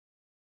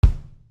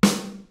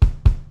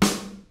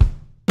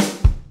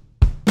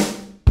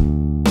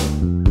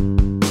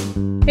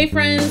Hey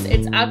friends,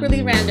 it's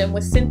Awkwardly Random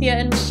with Cinthya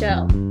and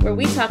Michelle, where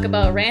we talk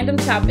about random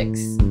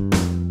topics.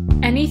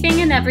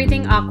 Anything and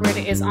everything awkward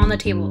is on the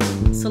table,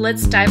 so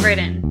let's dive right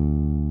in.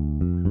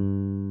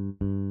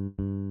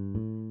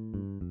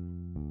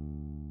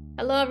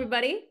 Hello,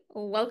 everybody.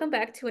 Welcome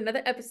back to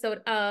another episode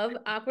of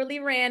Awkwardly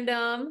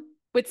Random.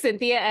 With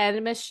Cinthya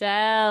and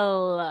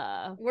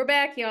Michelle. We're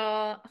back,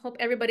 y'all. Hope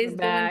We're everybody's doing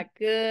back.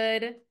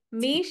 good.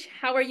 Mish,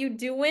 how are you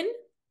doing?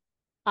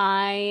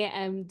 I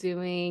am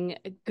doing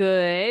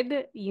good.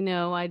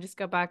 I just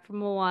got back from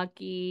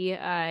Milwaukee.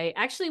 I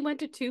actually went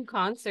to two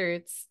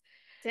concerts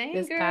Dang,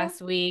 this girl.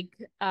 past week.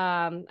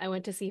 I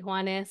went to see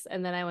Juanes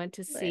and then I went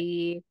to Lit.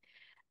 see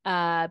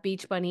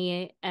Beach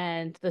Bunny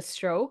and The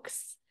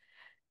Strokes.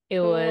 It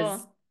was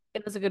Cool.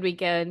 it was a good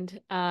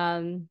weekend.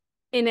 In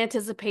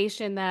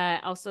anticipation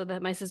that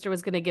my sister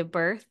was gonna give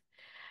birth,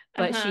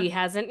 but Uh-huh. she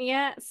hasn't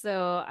yet.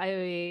 So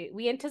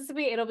we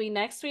anticipate it'll be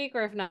next week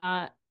or if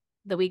not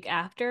the week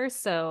after.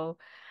 So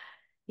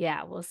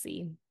yeah, we'll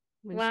see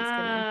when she's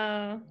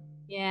gonna. Wow.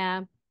 Yeah.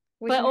 But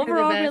Wishing her the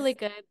overall really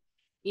best. good.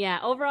 Yeah,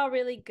 overall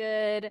really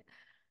good.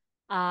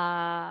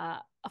 Uh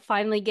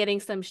Finally getting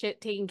some shit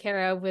taken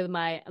care of with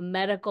my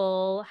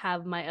medical,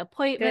 have my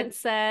appointment Good.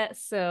 set.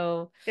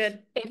 So Good.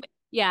 if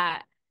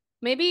yeah,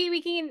 maybe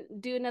we can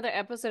do another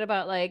episode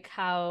about like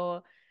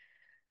how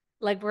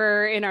like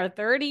we're in our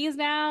 30s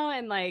now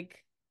and like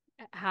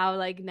how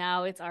like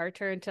now it's our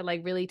turn to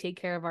like really take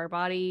care of our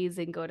bodies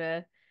and go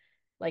to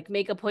like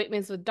make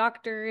appointments with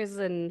doctors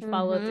and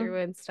follow through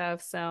Mm-hmm. and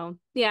stuff. So,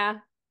 yeah,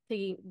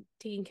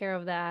 taking care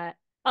of that.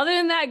 Other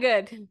than that,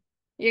 good.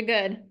 You're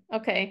good.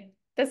 Okay.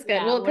 That's good.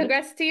 Yeah, Well, what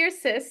congrats to your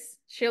sis.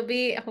 She'll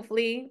be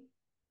hopefully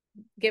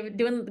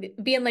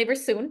be in labor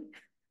soon.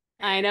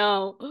 I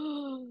know.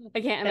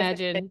 I can't That's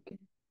imagine. exciting.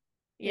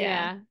 Yeah,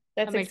 Yeah,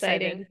 that's I'm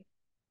exciting. excited.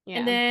 And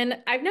Yeah.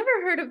 then I've never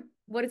heard of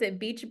what is it,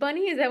 Beach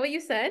Bunny? Is that what you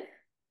said?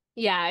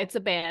 Yeah, it's a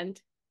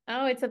band.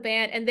 Oh, it's a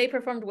band and they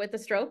performed with the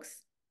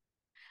Strokes.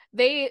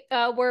 They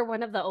were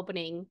one of the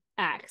opening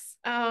acts.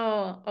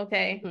 Oh,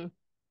 okay. Mhm.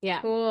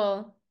 Yeah.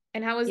 Cool.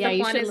 And how was Yeah, the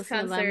you should Juanes listen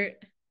to them.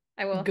 concert?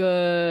 I will.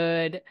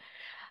 Good.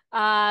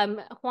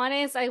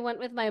 Juanes, I went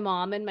with my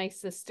mom and my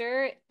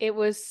sister. It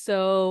was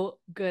so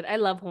good. I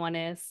love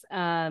Juanes.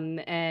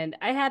 And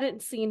I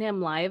hadn't seen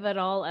him live at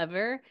all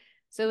ever.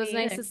 So it was Me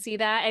nice either. to see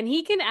that. And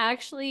he can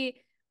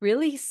actually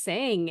really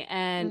sing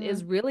and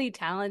is Mm-hmm. really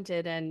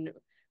talented and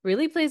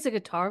really plays the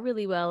guitar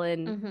really well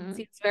and Mm-hmm.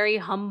 seems very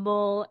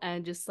humble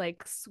and just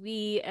like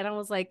sweet. And I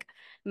was like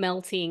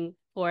melting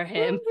for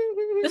him.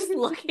 Just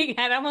looking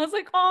at him, I was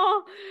like,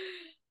 oh.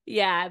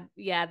 Yeah,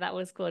 that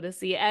was cool to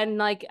see. And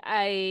like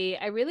I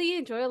really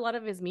enjoy a lot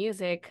of his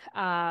music.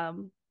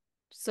 So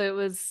it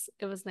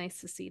was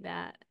nice to see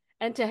that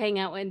and to hang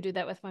out and do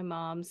that with my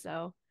mom.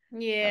 So that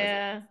was nice.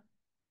 Yeah.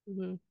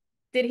 Mhm.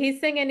 Did he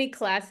sing any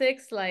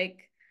classics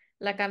like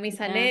La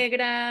Camisa Yeah,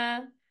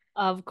 Negra?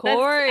 of I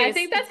course.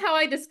 think that's how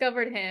I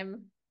discovered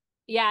him.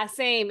 Yeah,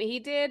 same. He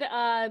did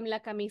La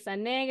Camisa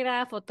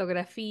Negra,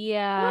 Fotografía,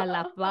 Oh, I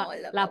love La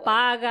that one.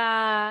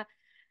 Paga,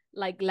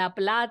 like La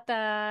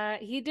Plata.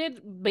 He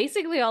did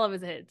basically all of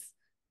his hits.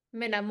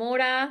 Me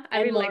enamora. I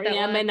And really like more, that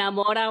yeah, Me one.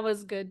 Enamora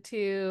was good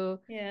too.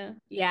 Yeah.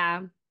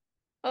 Yeah,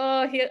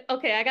 Oh,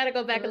 okay. I gotta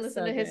go it back and was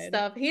listen so to his good.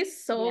 stuff.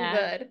 He's so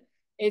Yeah.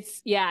 good.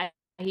 Yeah,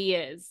 he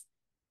is.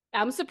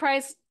 I'm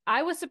surprised.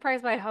 I was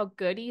surprised by how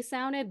good he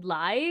sounded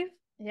live.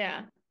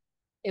 Yeah.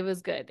 It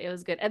was good. It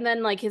was good. And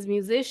then like his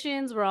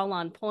musicians were all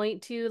on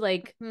point too.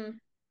 Like, Hmm.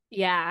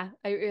 yeah,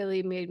 it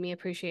really made me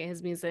appreciate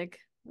his music.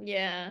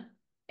 Yeah.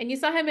 And you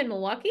saw him in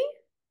Milwaukee?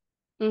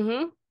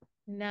 Mm-hmm.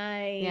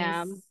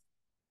 Yeah. Nice.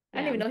 I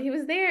didn't Yeah. even know he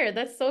was there.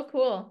 That's so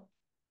cool.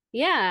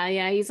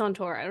 Yeah, he's on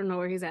tour. I don't know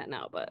where he's at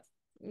now, but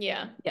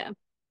Yeah. yeah.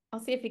 I'll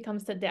see if he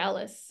comes to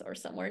Dallas or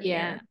somewhere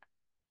Yeah. near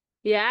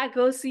Yeah,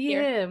 go see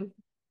here. him.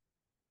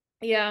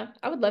 Yeah,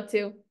 I would love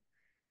to.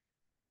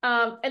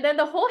 And then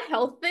the whole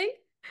health thing.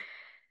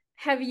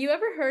 Have you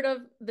ever heard of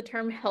the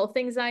term health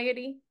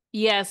anxiety?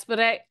 Yes, but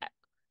I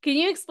can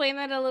you explain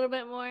that a little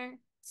bit more?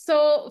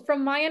 So,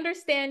 from my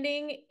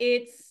understanding,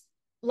 it's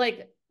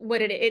like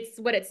it's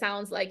what it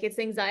sounds like. It's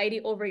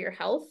anxiety over your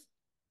health.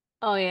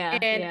 Oh yeah,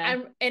 And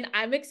yeah.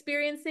 I'm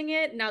experiencing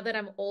it now that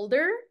I'm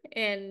older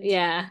and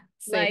Yeah.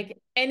 Same. like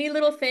any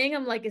little thing,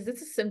 I'm like, is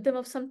this a symptom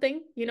of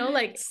something?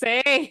 Like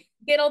Say.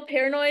 get all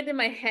paranoid in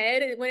my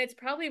head when it's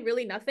probably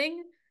really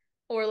nothing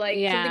or like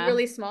something Yeah.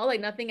 really small, like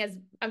nothing as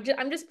I'm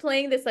just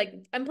playing this like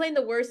I'm playing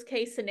the worst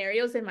case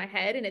scenarios in my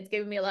head and it's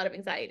giving me a lot of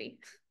anxiety.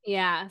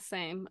 Yeah,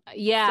 same.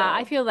 Yeah,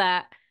 I So, feel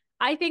that.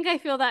 I think I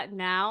feel that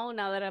now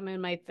that I'm in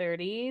my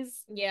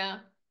 30s. yeah.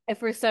 If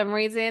for some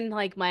reason,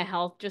 like my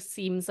health just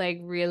seems like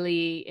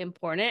really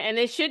important, and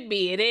it should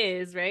be, it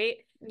is, right?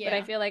 But I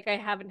Yeah. feel like I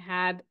haven't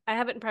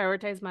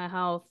prioritized my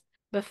health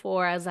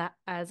before as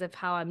of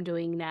how I'm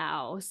doing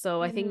now.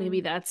 So I think maybe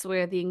Hmm. that's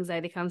where the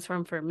anxiety comes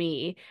from for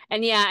me.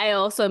 And yeah, I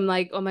also am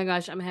like, oh my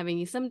gosh, I'm having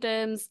these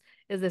symptoms.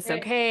 Is this Right.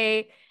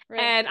 okay? Right.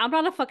 And I'm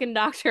not a fucking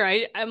doctor.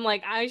 I'm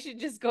like, I should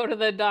just go to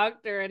the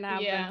doctor and have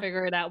them Yeah.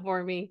 figure it out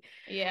for me.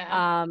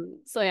 Yeah.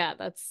 So yeah,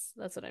 that's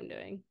what I'm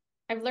doing.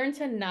 I've learned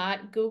to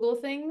not Google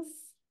things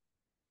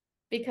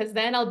because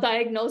then I'll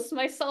diagnose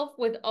myself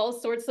with all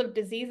sorts of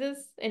diseases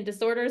and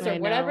disorders or I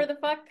whatever know. the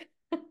fuck.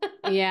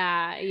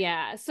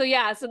 Yeah. So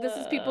this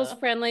is people's Uh,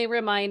 friendly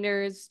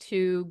reminders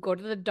to go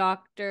to the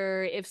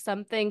doctor if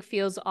something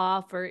feels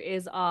off or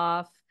is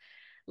off,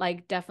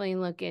 like definitely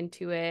look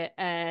into it.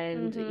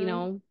 And,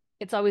 mhm.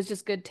 it's always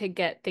just good to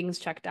get things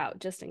checked out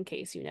just in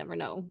case, you never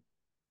know.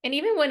 And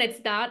even when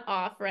it's not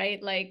off,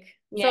 right? Like,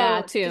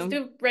 Yeah, so just too.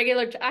 do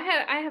regular.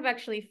 I have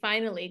actually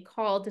finally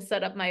called to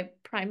set up my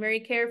primary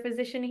care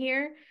physician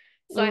here.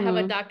 So I have a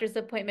Mm-hmm. doctor's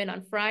appointment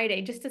on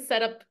Friday just to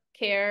set up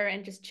care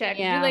and just check,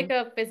 do Yeah. like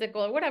a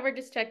physical or whatever,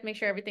 just check, make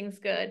sure everything's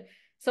good.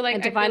 So like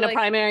And to I feel find a like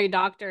primary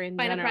doctor in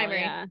find a general.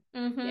 primary. Yeah.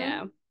 Mm-hmm.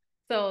 Yeah.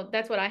 So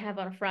that's what I have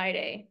on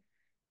Friday.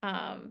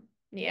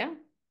 Yeah.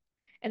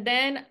 And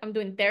then I'm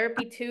doing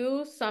therapy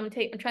too. So I'm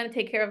trying to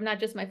take care of not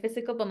just my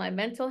physical, but my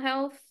mental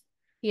health.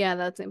 Yeah,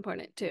 that's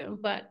important too.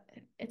 But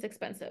it's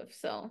expensive.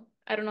 So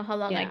I don't know how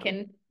long I Yeah.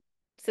 can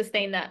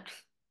sustain that.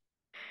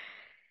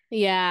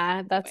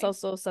 Yeah, that's Anyway.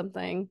 also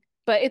something.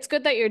 But it's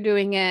good that you're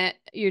doing it.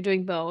 You're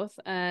doing both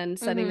and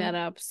setting that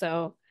Mm-hmm. up.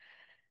 So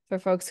for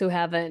folks who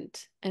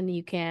haven't and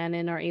you can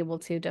and are able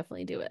to,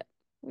 definitely do it.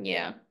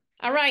 Yeah.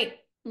 All right.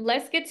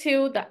 Let's get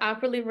to the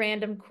awkwardly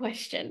random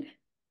question.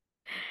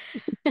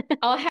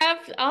 I'll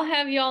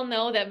have y'all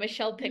know that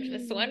Michelle picked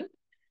this one.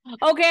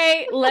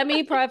 Okay, let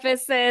me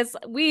preface this.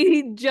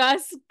 We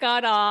just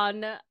got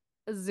on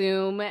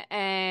Zoom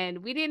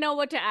and we didn't know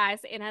what to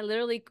ask. And I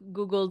literally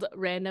Googled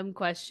random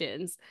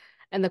questions.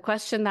 And the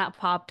question that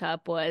popped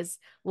up was,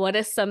 what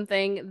is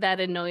something that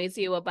annoys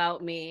you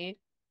about me?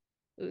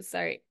 Ooh,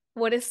 sorry.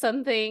 What is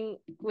something?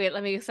 Wait,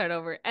 let me start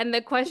over. And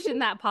the question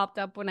that popped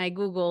up when I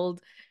Googled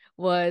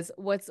was,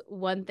 what's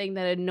one thing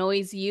that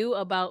annoys you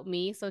about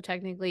me? So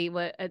technically,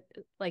 what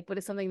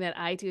is something that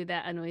I do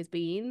that annoys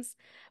beans?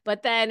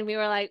 But then we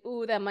were like,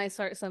 ooh, that might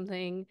start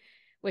something,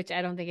 which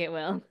I don't think it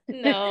will.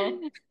 No.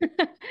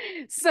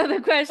 So the But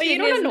you question is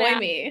don't annoy now,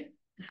 me.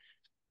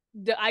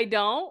 I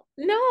don't.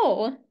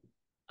 No.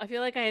 I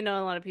feel like I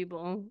know a lot of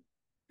people.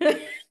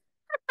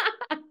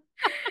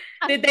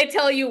 Did they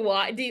tell you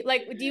why? Do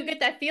you get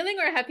that feeling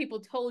or have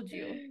people told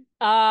you?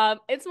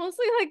 It's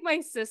mostly like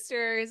my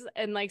sisters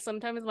and like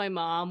sometimes my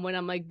mom when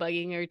I'm like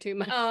bugging her too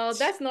much. Oh,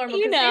 that's normal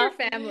You because they're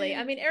know. family.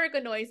 I mean, Eric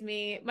annoys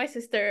me, my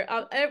sister.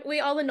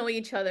 We all annoy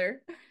each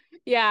other.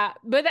 Yeah,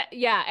 but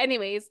yeah,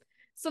 anyways.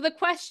 So the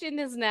question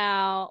is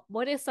now,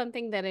 what is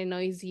something that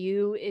annoys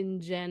you in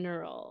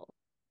general?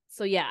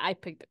 So yeah, I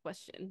picked the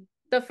question.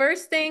 The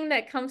first thing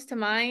that comes to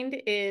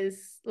mind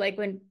is like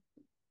when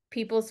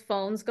people's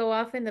phones go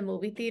off in the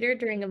movie theater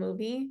during a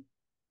movie.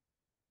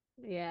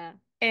 Yeah.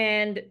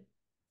 And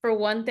for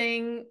one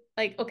thing,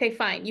 like, okay,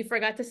 fine, you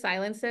forgot to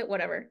silence it,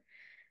 whatever.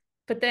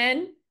 But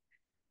then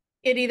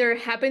it either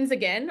happens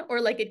again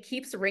or like it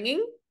keeps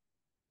ringing.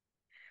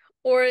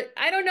 Or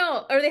I don't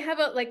know, or they have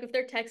a like if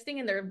they're texting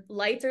and their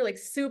lights are like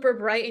super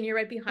bright and you're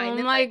right behind Oh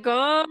them, my like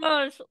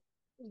gosh.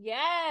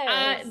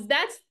 Yes.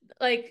 that's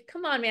like,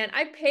 come on, man.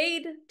 I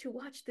paid to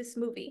watch this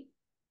movie.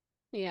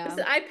 Yeah.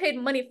 Listen, I paid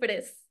money for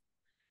this.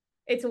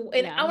 It's an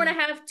Yeah. hour and a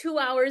half, 2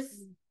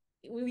 hours.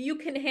 You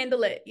can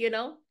handle it, you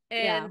know?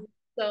 Yeah, And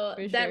so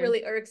for that sure.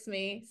 really irks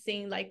me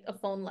seeing like a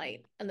phone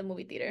light in the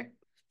movie theater.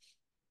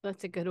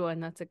 That's a good one.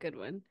 That's a good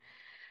one.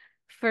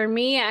 For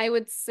me, I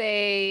would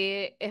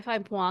say if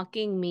I'm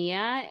walking Mia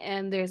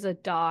and there's a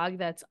dog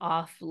that's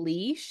off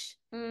leash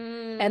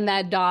and Mm,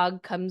 that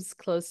dog comes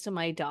close to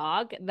my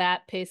dog,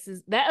 that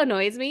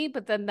annoys me,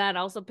 but then that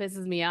also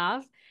pisses me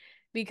off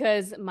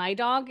because my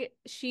dog,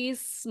 she's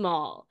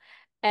small.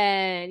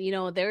 And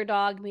their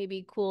dog may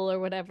be cool or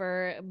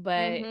whatever,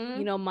 but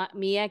mm-hmm,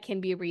 Mia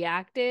can be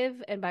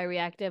reactive, and by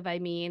reactive I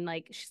mean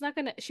like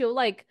she'll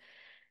like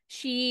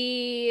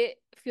she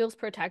feels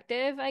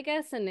protective, I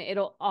guess, and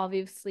it'll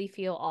obviously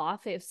feel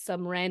off if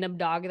some random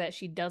dog that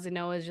she doesn't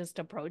know is just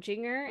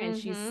approaching her and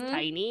she's mm-hmm,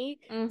 tiny.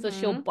 So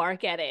she'll mm-hmm.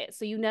 bark at it.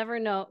 So you never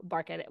know,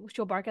 bark at it.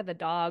 She'll bark at the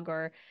dog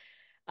or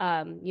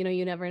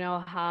you never know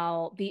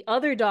how the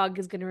other dog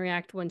is going to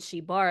react when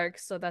she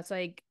barks. So that's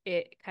like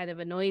it kind of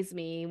annoys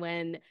me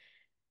when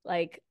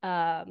like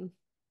dog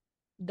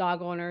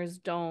owners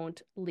don't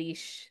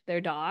leash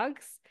their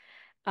dogs.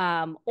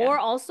 Yeah. Or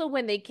also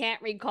when they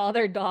can't recall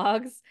their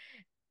dogs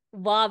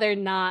while they're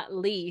not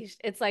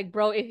leashed. It's like,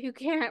 bro,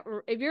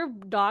 if your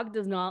dog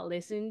does not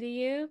listen to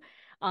you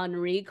on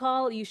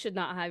recall, you should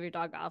not have your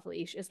dog off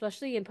leash,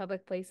 especially in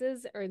public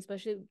places or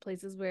especially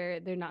places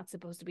where they're not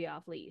supposed to be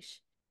off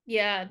leash.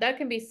 Yeah, that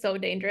can be so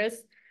dangerous.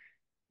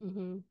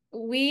 Hmm.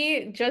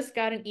 We just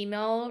got an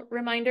email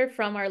reminder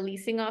from our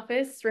leasing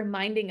office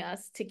reminding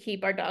us to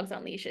keep our dogs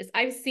on leashes.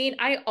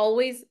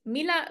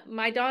 Mila,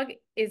 my dog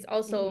is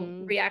also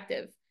Hmm.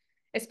 reactive,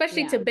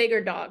 especially to Yeah.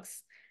 bigger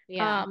dogs.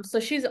 Yeah. So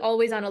she's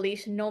always on a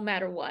leash no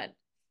matter what.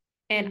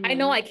 And I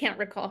know Hmm. I can't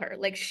recall her.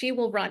 Like she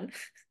will run.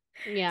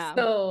 Yeah.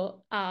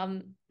 So,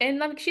 and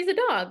like she's a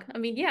dog. I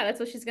mean, yeah, that's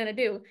what she's gonna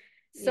do.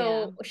 Yeah.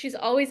 So she's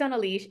always on a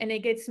leash, and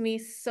it gets me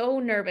so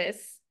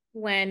nervous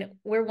when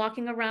we're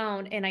walking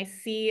around and I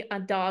see a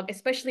dog,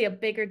 especially a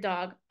bigger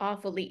dog,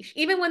 off a leash.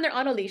 Even when they're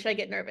on a leash, I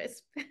get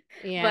nervous. But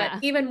Yeah.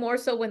 even more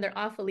so when they're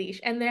off a leash.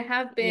 And there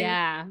have been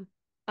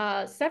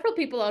Yeah. several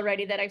people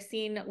already that I've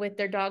seen with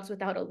their dogs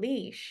without a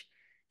leash.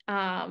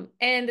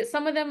 And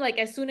some of them, like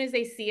as soon as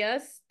they see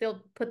us,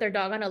 they'll put their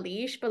dog on a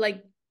leash, but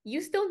like you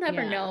still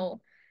never Yeah.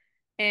 know.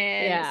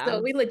 And Yeah.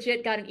 so we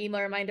legit got an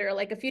email reminder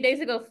like a few days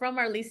ago from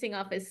our leasing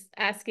office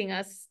asking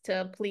us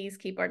to please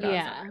keep our dogs on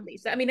Yeah. our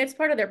leash. I mean, it's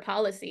part of their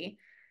policy.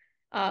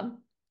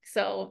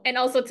 So, and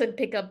also to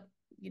pick up,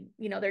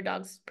 their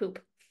dog's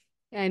poop.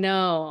 I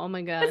know. Oh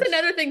my That's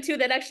another gosh. thing too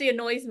that actually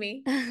annoys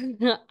me.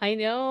 I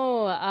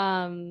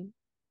know.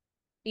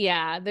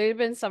 Yeah, there have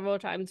been several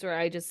times where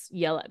I just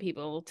yell at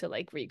people to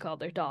like recall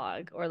their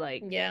dog or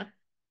like, Yeah.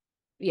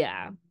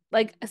 yeah.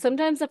 Like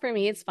sometimes for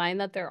me it's fine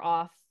that they're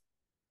off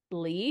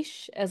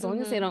leash as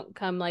long as they Mm-hmm. don't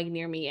come like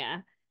near me,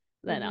 yeah,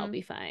 then I'll Mm-hmm.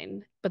 be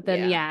fine. But then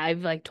Yeah. yeah,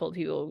 I've like told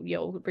people,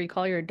 yo,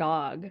 recall your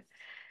dog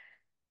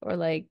or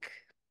like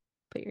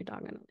put your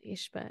dog on a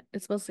leash, but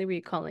it's mostly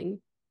recalling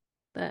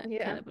that kind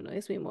Yeah. of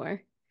annoys me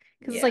more.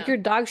 Because it's like Yeah. your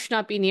dog should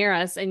not be near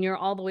us and you're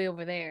all the way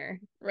over there.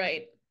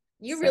 Right.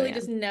 You So really yeah.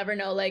 just never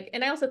know. Like,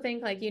 and I also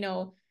think like,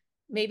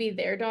 maybe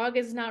their dog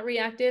is not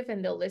reactive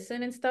and they'll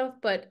listen and stuff,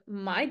 but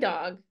my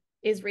dog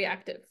is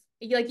reactive.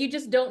 Like you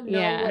just don't know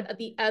Yeah. what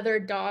the other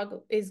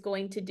dog is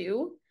going to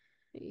do.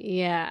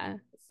 Yeah.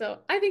 So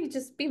I think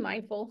just be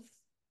mindful.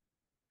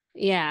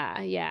 Yeah.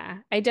 Yeah.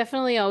 I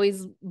definitely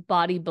always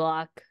body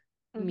block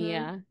Mm-hmm.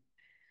 Mia.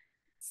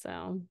 So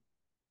And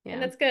yeah.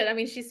 that's good. I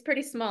mean, she's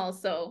pretty small,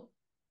 so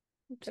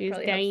that She's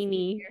probably helps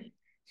tiny. easier.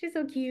 She's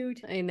so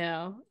cute. I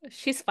know.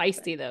 She's But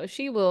feisty though.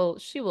 She will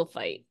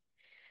fight.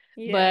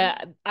 yeah.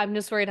 But I'm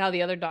just worried how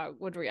the other dog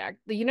would react.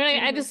 I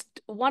Mm-hmm. just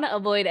want to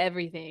avoid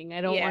everything. I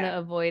don't want Yeah. to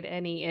avoid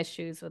any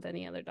issues with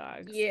any other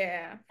dogs.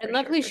 Yeah, And for sure,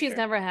 luckily for she's sure.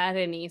 never had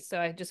any,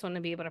 so I just want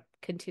to be able to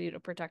continue to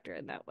protect her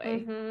in that way.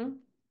 Mm-hmm.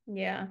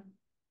 Yeah.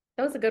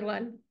 That was a good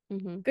one.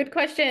 Hmm. Good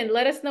question.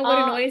 Let us know what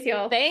Uh, annoys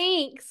y'all.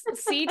 Thanks.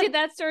 See, did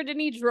that start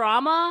any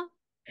drama?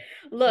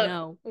 Look,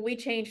 No. we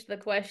changed the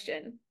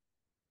question.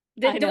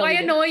 I Do know I we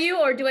did. annoy you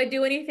or do I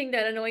do anything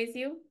that annoys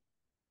you?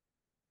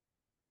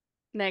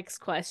 Next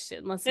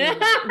question. Let's move on.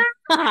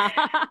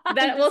 That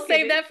I'm we'll just save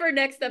kidding. that for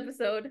next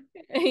episode.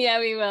 Yeah,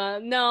 we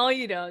will. No,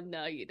 you don't.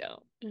 No, you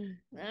don't.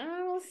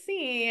 We'll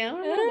see. I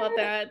don't know about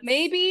that.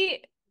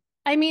 Maybe.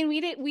 I mean,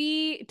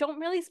 we don't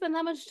really spend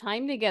that much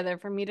time together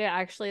for me to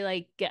actually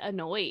like get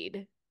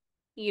annoyed,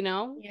 you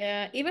know?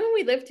 Yeah, even when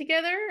we lived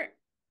together,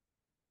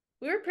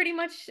 we were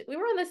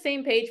on the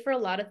same page for a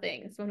lot of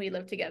things when we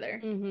lived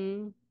together.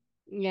 Mm-hmm.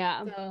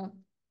 Yeah. So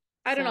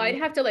I don't know. I'd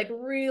So have to like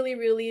really,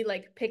 really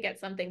like pick at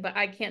something, but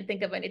I can't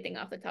think of anything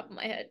off the top of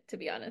my head, to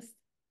be honest.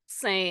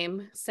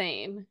 same,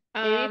 same.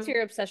 Maybe it's Um,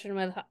 your obsession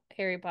with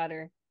Harry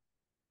Potter.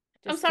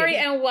 I'm Just sorry,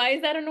 kidding. and why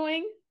is that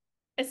annoying?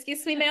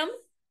 Excuse me, ma'am.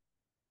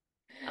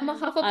 I'm a I'm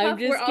Hufflepuff.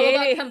 We're just all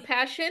about kidding.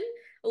 compassion,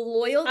 I'm a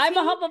loyalty.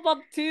 Hufflepuff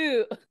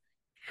too.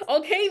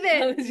 Okay,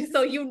 I was then.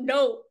 So just you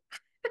know.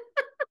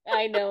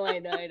 I know, I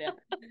know, I know.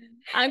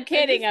 I'm I'm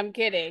kidding, just, I'm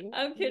kidding.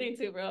 I'm kidding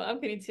too, bro. I'm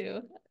kidding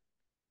too.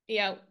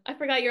 Yeah, I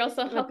forgot you're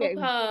also a Okay.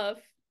 Hufflepuff.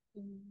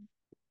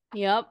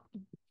 Yep.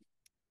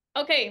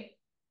 Okay,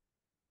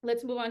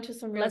 let's move on to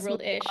some real Let's move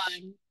world-ish.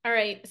 on. All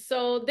right,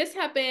 so this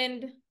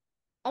happened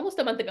almost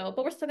a month ago,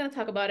 but we're still going to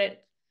talk about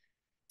it.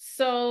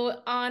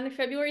 So on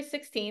February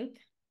 16th,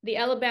 the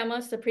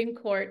Alabama Supreme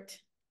Court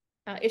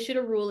issued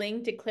a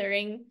ruling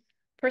declaring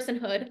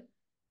personhood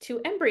to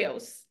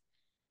embryos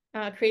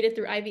created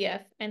through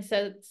IVF and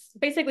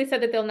basically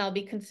said that they'll now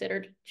be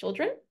considered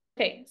children.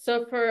 Okay,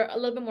 so for a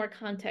little bit more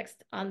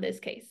context on this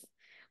case,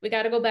 we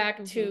got to go back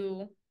Hmm.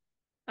 to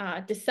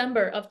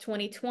December of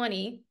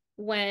 2020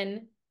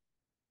 when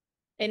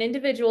an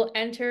individual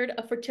entered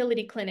a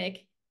fertility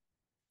clinic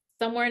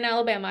somewhere in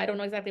Alabama. I don't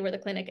know exactly where the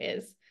clinic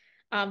is.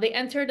 They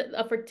entered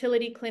a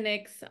fertility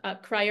clinic's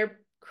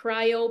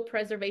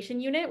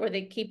cryopreservation unit where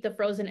they keep the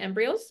frozen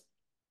embryos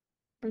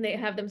and they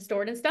have them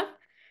stored and stuff.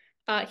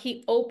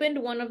 He opened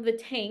one of the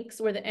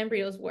tanks where the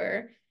embryos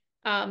were.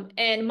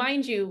 And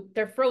mind you,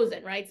 they're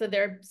frozen, right? So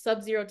they're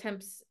sub-zero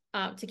temps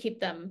to keep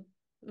them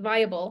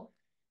viable.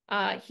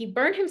 He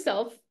burned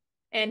himself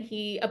and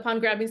upon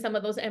grabbing some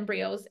of those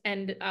embryos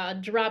and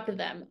dropped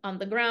them on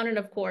the ground. And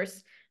of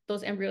course,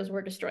 those embryos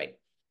were destroyed.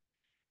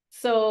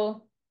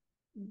 So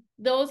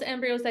those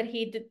embryos that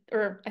he did,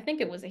 or I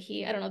think it was a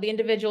he, I don't know, the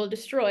individual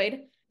destroyed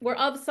were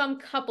of some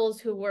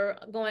couples who were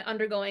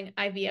undergoing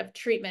IVF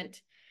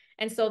treatment.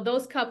 And so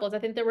those couples, I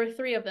think there were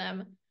three of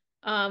them,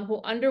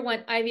 who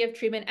underwent IVF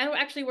treatment and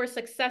actually were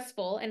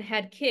successful and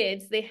had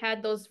kids. They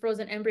had those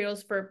frozen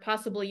embryos for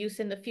possible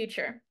use in the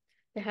future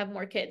to have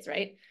more kids,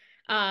 right?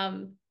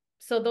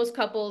 So those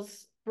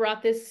couples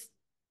brought this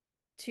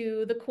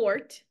to the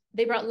court.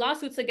 They brought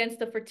lawsuits against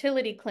the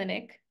fertility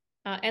clinic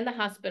and the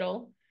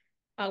hospital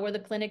where the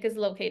clinic is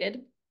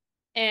located.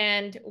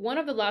 And one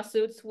of the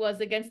lawsuits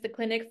was against the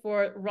clinic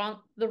for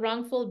the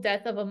wrongful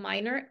death of a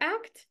minor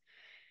act,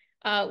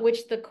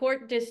 which the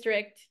court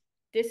district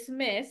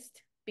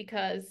dismissed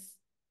because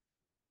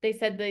they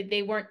said that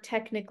they weren't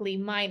technically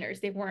minors,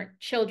 they weren't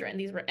children,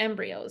 these were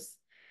embryos.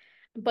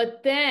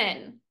 But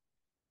then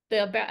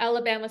the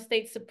Alabama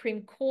State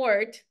Supreme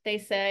Court, they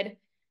said,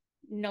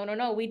 no, no,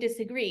 no, we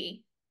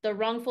disagree. The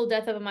wrongful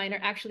death of a minor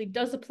actually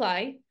does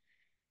apply.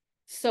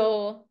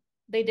 So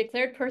they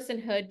declared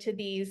personhood to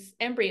these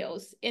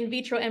embryos, in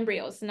vitro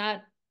embryos,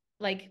 not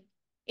like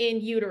in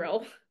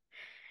utero.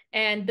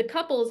 And the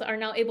couples are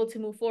now able to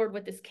move forward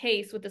with this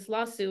case, with this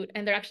lawsuit,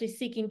 and they're actually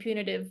seeking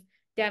punitive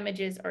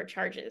damages or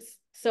charges.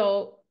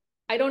 So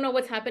I don't know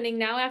what's happening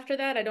now after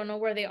that. I don't know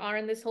where they are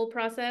in this whole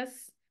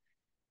process,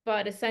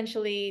 but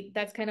essentially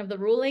that's kind of the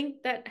ruling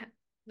that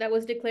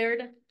was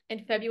declared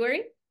in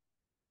February.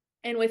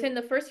 And within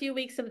the first few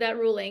weeks of that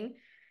ruling,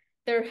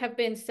 there have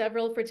been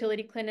several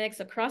fertility clinics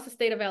across the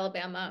state of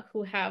Alabama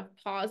who have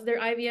paused their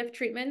IVF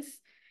treatments,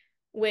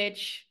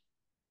 which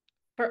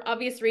for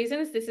obvious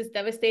reasons, this is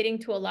devastating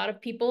to a lot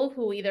of people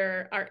who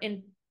either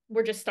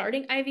we're just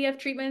starting IVF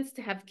treatments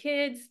to have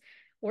kids,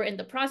 we're in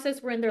the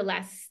process, we're in their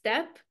last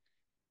step,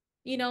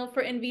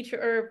 for in vitro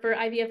or for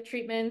IVF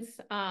treatments.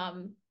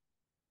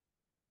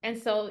 And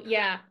so,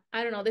 yeah,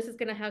 I don't know, this is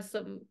going to have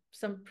some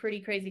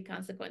pretty crazy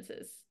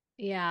consequences.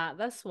 Yeah,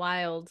 that's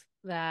wild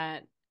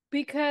that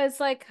because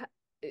like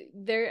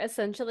they're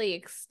essentially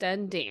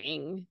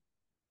extending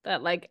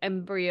that like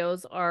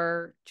embryos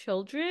are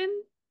children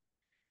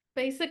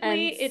Basically, and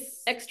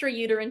it's extra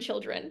uterine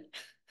children.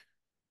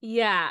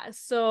 yeah,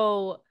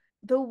 so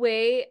the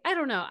way I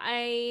don't know,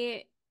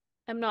 I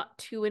am not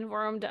too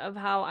informed of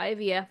how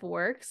IVF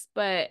works,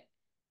 but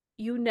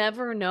you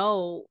never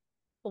know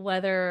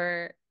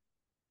whether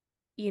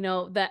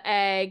the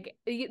egg,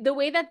 the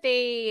way that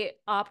they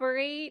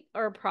operate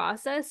or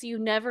process, you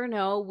never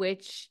know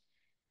which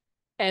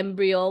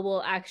embryo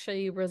will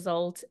actually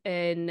result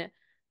in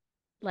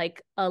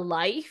like a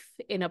life,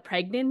 in a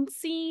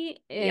pregnancy,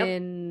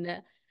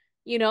 Yep.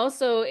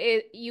 so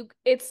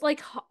it's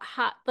like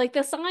hot, like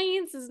the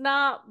science is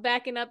not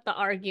backing up the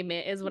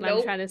argument is what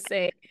I'm trying Nope. to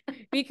say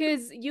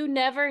because you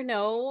never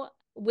know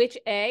which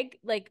egg,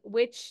 like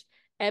which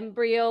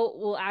embryo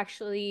will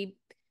actually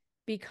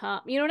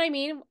become, you know what I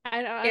mean?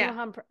 I don't know Yeah.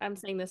 how I'm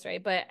saying this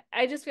right, but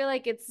I just feel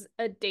like it's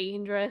a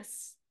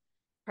dangerous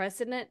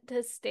precedent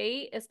to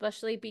state,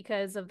 especially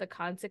because of the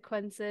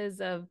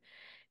consequences of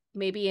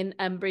maybe an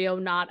embryo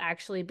not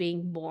actually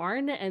being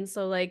born. And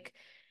so, like,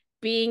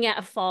 being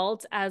at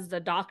fault as the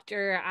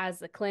doctor, as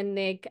the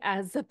clinic,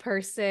 as the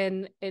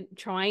person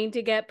trying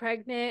to get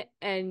pregnant,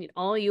 and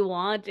all you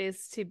want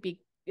is to be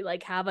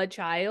like have a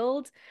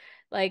child.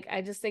 Like,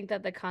 I just think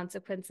that the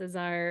consequences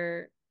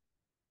are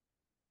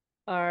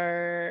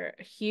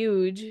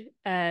huge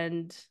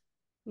and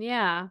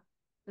yeah,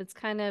 it's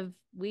kind of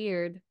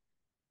weird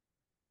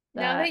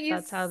Now that that you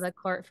that's how the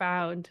court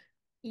found.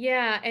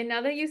 Yeah, and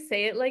now that you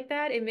say it like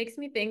that, it makes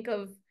me think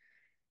of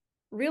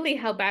really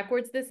how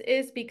backwards this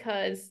is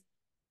because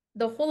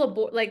the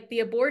whole like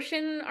the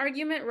abortion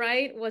argument,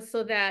 right, was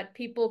so that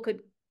people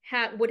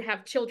would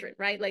have children,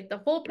 right? Like the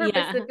whole purpose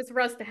Yeah. is for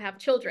us to have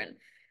children.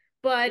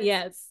 But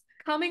Yes.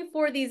 coming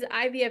for these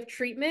IVF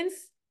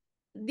treatments,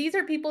 these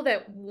are people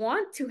that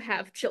want to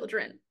have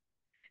children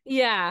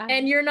Yeah.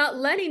 and you're not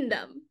letting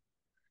them.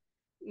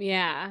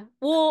 Yeah.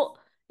 Well,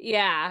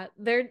 yeah,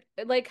 they're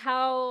like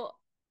how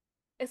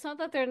it's not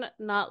that they're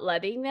not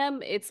letting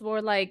them, it's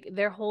more like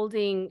they're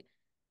holding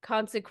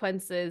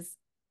consequences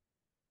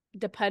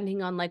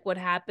depending on like what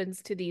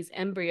happens to these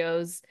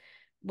embryos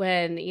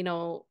when,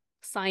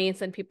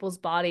 science and people's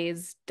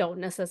bodies don't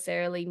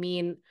necessarily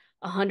mean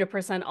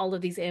 100% all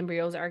of these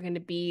embryos are going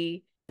to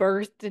be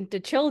birthed into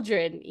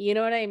children. You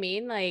know what I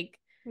mean? Like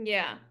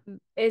Yeah.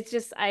 it's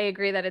just I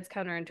agree that it's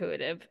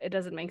counterintuitive. It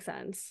doesn't make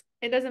sense.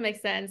 It doesn't make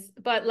sense.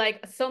 But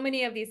like so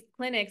many of these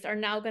clinics are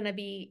now going to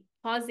be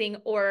pausing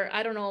or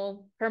I don't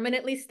know,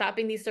 permanently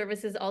stopping these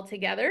services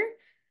altogether.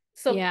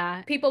 So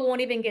Yeah. people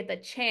won't even get the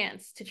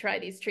chance to try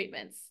these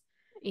treatments.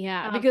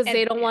 Yeah, because And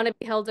they don't yeah, want to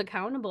be held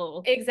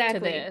accountable to exactly.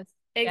 this.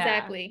 Yeah.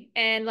 Exactly.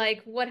 And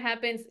like what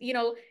happens,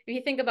 if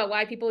you think about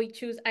why people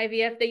choose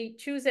IVF, they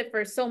choose it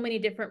for so many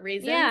different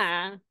reasons,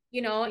 Yeah.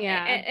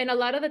 Yeah. and a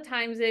lot of the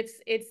times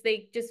it's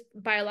they just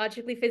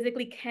biologically,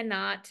 physically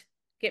cannot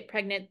get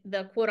pregnant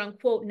the quote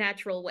unquote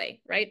natural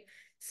way, right?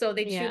 So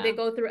they Yeah.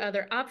 go through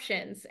other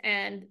options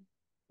and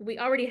we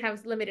already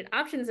have limited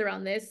options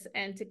around this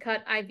and to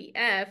cut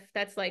IVF,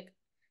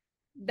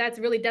 that's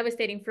really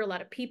devastating for a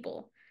lot of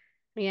people.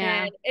 And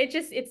Yeah.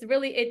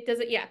 it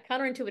doesn't, yeah,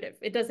 counterintuitive.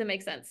 It doesn't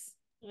make sense.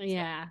 So,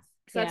 Yeah.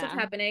 so that's what's Yeah.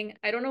 happening.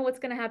 I don't know what's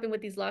going to happen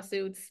with these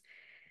lawsuits.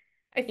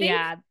 I think,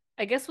 Yeah.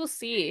 I guess we'll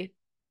see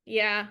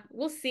yeah,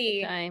 we'll with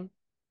see. time.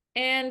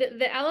 And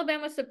the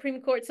Alabama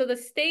Supreme Court, so the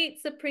state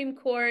Supreme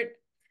Court,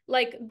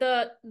 like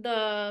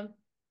the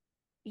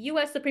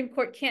US Supreme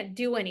Court can't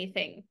do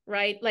anything,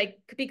 right? Like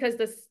because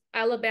the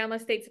Alabama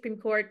State Supreme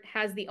Court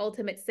has the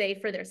ultimate say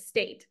for their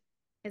state.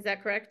 Is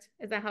that correct?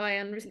 Is that how I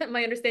understand? Am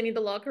I understanding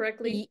the law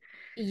correctly? Y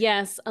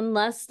yes,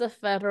 unless the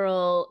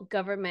federal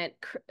government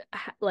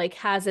like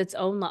has its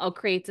own law or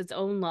creates its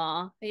own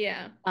law,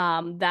 Yeah.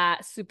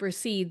 that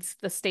supersedes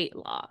the state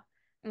law.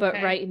 But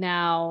Okay. right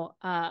now,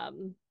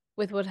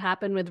 with what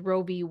happened with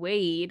Roe v.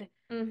 Wade,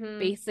 Mm-hmm.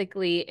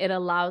 basically it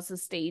allows the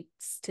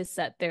states to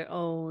set their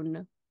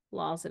own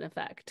laws in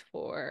effect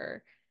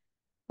for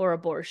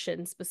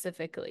abortion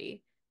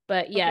specifically.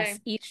 But yes,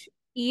 Okay.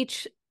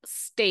 each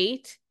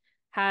state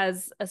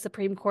has a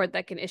Supreme Court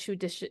that can issue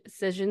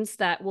decisions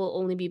that will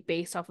only be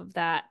based off of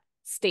that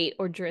state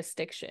or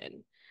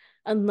jurisdiction,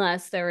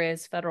 unless there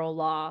is federal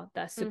law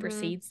that Mm-hmm.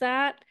 supersedes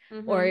that,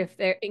 or Mm-hmm. if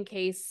there, in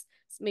case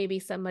maybe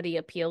somebody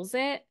appeals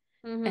it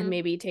and Mm-hmm.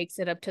 maybe takes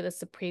it up to the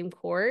Supreme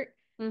Court,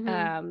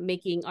 Mm-hmm.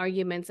 making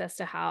arguments as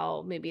to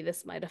how maybe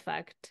this might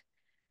affect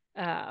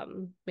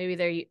maybe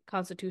their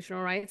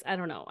constitutional rights. I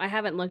don't know. I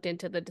haven't looked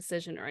into the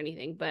decision or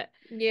anything, but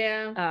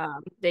Yeah.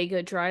 they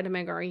could try to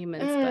make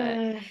arguments,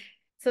 but Uh,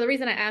 so the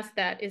reason I asked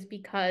that is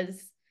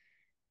because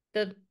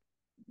the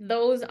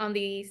those on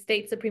the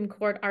state Supreme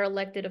Court are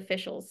elected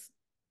officials.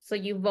 So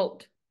you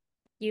vote.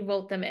 You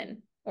vote them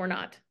in or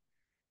not.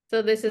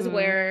 So mm,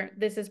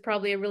 this is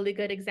probably a really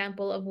good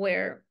example of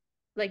where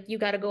like you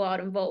got to go out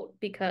and vote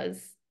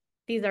because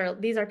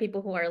these are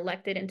people who are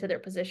elected into their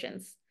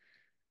positions.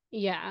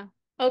 yeah.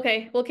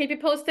 Okay, we'll keep you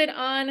posted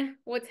on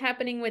what's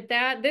happening with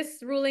that.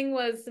 This ruling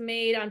was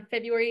made on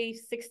February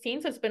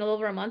 16th, so it's been a little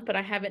over a month, but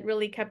I haven't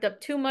really kept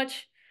up too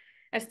much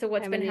as to I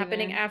what's been haven't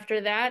happening either.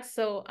 after that.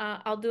 So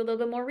I'll do a little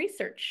bit more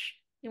research.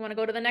 You want to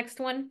go to the next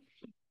one?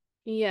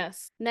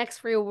 Yes.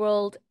 Next real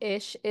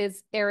world-ish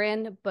is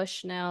Aaron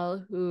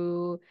Bushnell,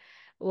 who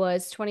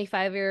was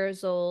 25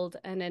 years old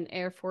and an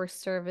Air Force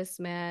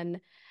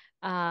serviceman,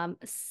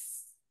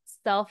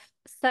 self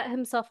set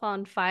himself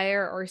on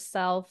fire or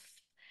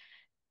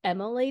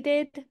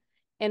self-immolated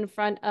in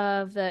front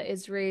of the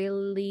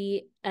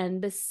Israeli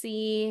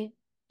embassy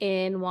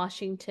in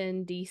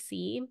Washington,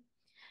 D.C.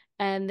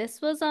 And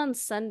this was on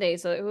Sunday,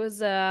 so it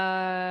was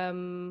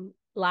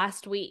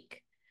last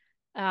week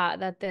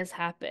that this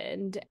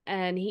happened,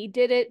 and he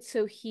did it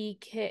so he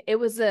can. It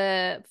was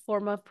a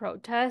form of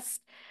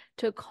protest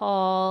to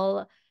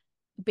call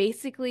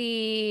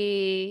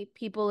basically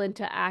people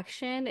into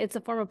action. It's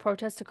a form of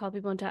protest to call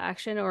people into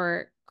action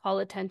or call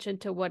attention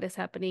to what is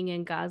happening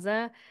in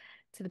Gaza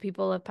to the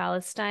people of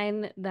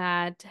Palestine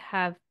that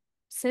have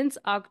since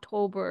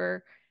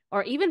October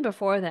or even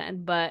before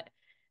then, but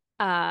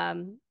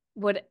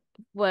what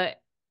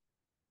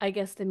I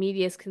guess the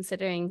media is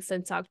considering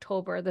since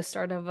October, the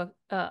start of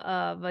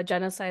a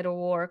genocide or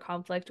war,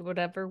 conflict,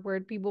 whatever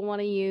word people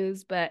want to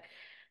use, but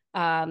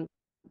um,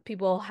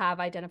 people have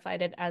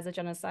identified it as a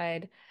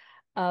genocide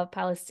of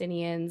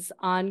Palestinians,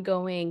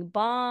 ongoing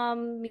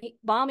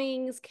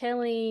bombings,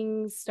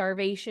 killings,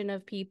 starvation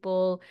of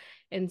people,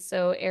 and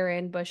so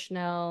Aaron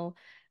Bushnell,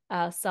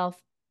 self,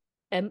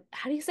 how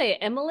do you say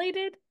it,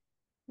 immolated?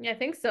 Yeah, I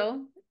think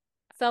so.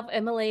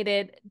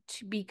 Self-immolated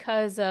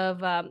because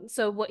of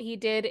so what he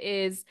did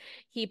is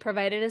he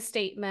provided a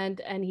statement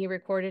and he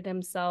recorded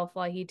himself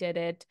while he did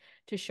it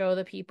to show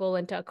the people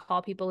and to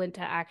call people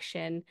into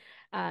action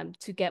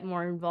to get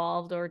more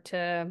involved or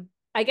to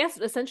I guess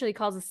essentially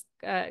calls us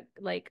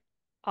like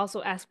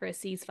also ask for a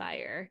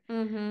ceasefire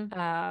Mm-hmm.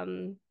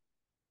 um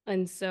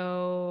and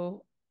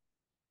so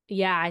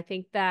yeah, I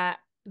think that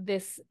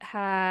this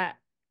ha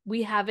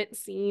we haven't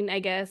seen, I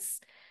guess,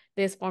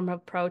 this form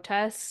of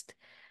protest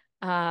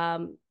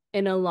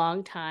in a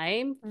long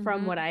time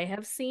from what Mm-hmm. I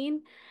have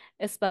seen,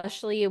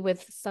 especially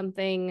with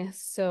something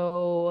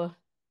so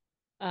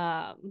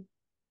um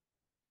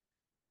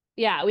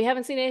yeah, we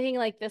haven't seen anything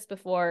like this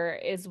before,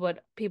 is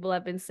what people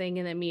have been saying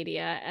in the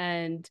media.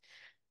 And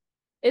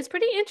it's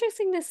pretty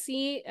interesting to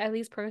see, at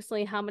least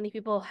personally, how many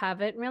people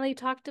haven't really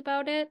talked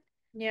about it,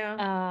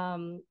 Yeah.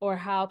 or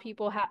how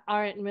people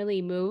aren't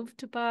really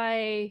moved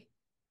by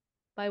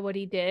what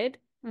he did.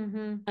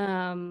 Mm-hmm.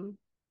 Um,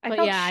 I but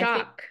felt yeah, I think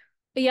shock.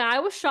 yeah, I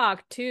was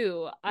shocked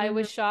too. I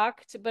was Mm-hmm.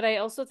 shocked, but I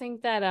also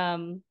think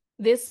that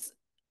this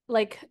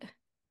like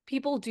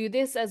people do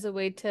this as a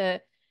way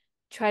to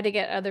try to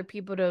get other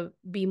people to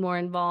be more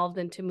involved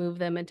and to move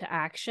them into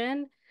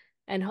action.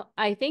 And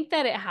I think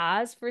that it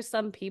has for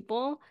some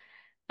people,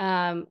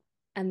 um,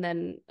 and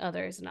then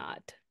others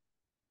not.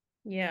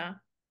 Yeah.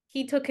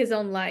 He took his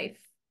own life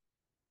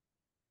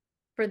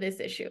for this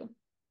issue.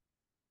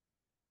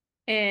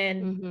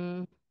 And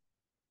Hmm.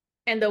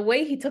 and the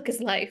way he took his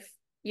life,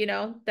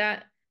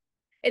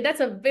 that's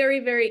a very,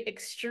 very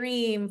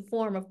extreme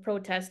form of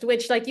protest,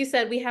 which, like you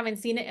said, we haven't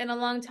seen it in a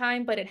long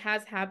time, but it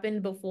has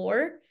happened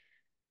before.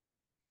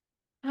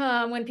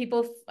 When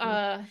people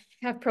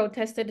have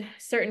protested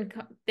certain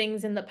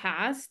things in the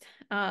past.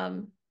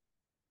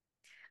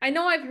 I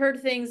know I've heard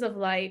things of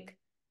like,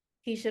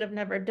 he should have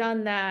never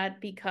done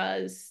that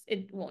because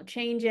it won't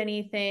change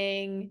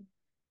anything.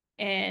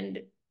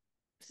 And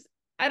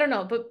I don't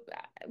know, but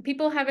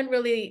people haven't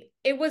really,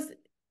 it was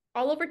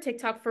all over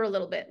TikTok for a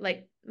little bit,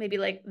 like maybe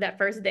like that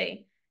first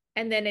day.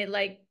 And then it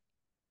like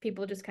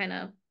people just kind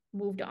of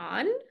moved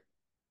on.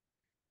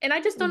 And I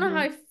just don't know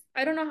Hmm.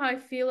 I don't know how I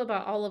feel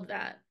about all of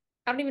that.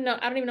 I don't even know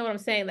what I'm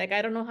saying. Like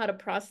I don't know how to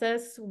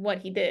process what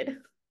he did.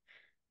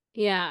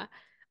 Yeah.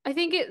 I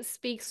think it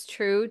speaks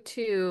true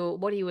to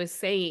what he was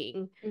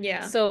saying.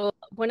 Yeah. So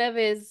one of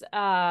his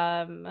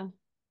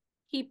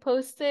he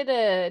posted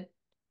a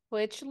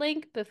Twitch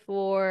link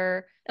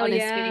before Oh on his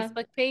yeah.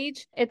 Facebook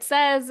page. It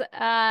says,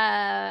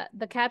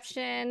 the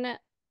caption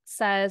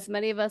says,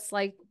 many of us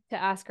like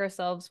to ask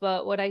ourselves,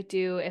 what would I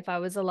do if I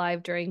was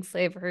alive during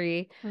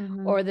slavery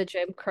Mm-hmm. or the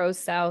Jim Crow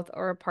South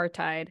or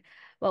apartheid?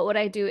 What would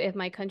I do if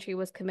my country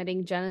was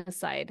committing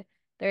genocide?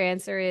 Their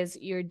answer is,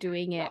 you're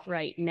doing it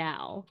right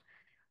now.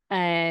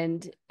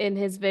 And in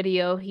his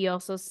video, he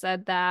also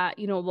said that,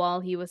 while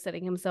he was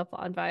setting himself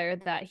on fire,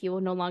 that he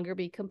will no longer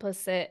be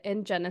complicit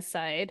in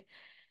genocide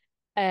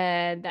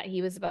and that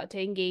he was about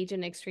to engage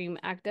in extreme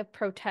act of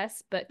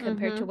protest. But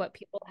compared to Mm-hmm. what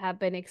people have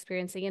been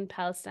experiencing in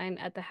Palestine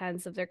at the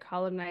hands of their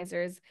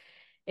colonizers,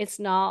 it's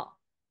not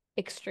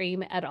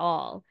extreme at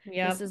all. This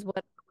Yep. is what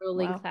the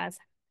ruling Wow. class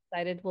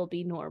decided will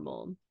be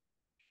normal.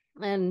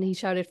 And he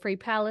shouted, Free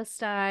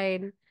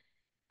Palestine.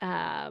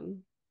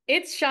 Um,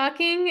 It's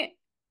shocking.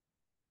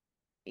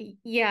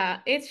 Yeah,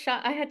 it's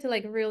shock. I had to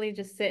like really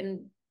just sit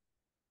and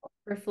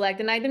reflect.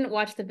 And I didn't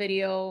watch the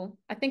video.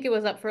 I think it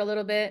was up for a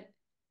little bit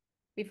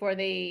before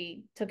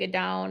they took it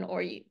down,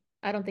 or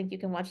I don't think you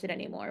can watch it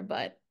anymore,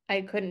 but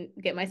I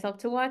couldn't get myself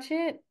to watch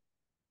it.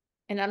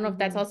 And I don't know if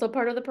that's mhm, also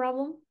part of the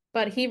problem.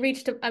 But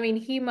I mean,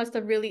 he must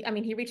have really, I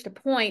mean, he reached a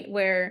point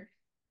where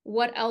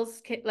what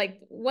else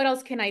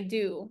can I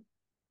do?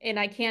 And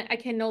I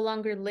can no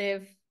longer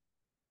live,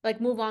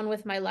 like move on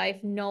with my life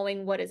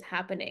knowing what is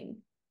happening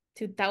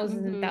to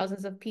thousands and mhm,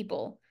 thousands of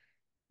people,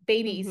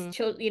 babies,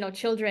 mhm.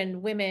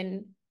 children,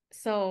 women.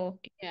 So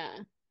Yeah.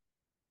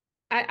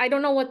 I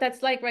don't know what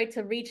that's like, right?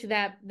 To reach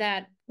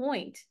that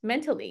point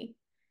mentally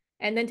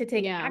and then to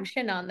take Yeah.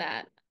 action on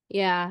that.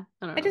 Yeah.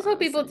 I don't I know just what I hope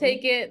was people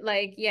saying. take it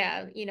like,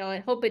 yeah, I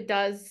hope it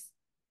does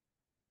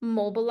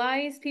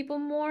mobilize people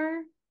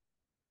more,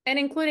 and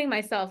including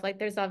myself. Like,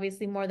 there's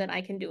obviously more that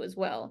I can do as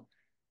well.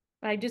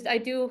 But I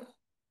do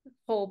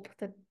hope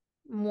that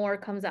more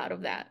comes out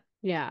of that.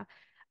 Yeah.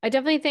 I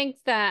definitely think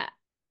that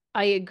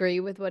I agree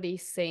with what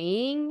he's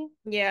saying,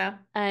 Yeah.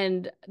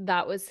 and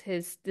that was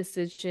his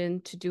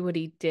decision to do what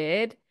he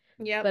did.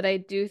 But Yep. I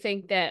do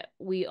think that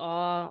we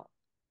all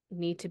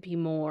need to be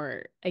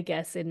more, I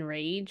guess,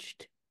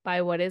 enraged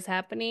by what is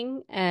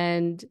happening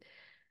and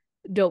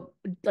don't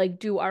like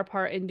do our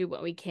part and do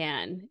what we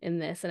can in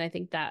this. And I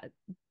think that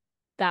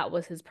that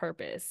was his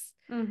purpose.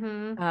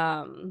 Mm-hmm.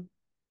 Um,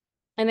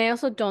 And I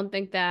also don't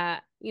think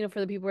that,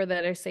 for the people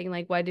that are saying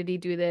like, why did he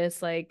do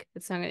this? Like,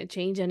 it's not going to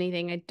change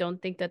anything. I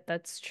don't think that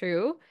that's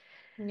true.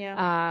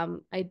 Yeah.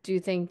 I do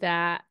think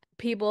that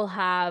people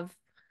have,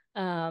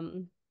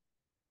 um,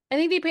 I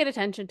think they paid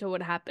attention to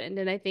what happened.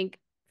 And I think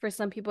for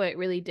some people, it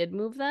really did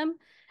move them.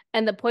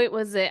 And the point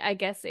was that I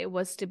guess it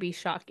was to be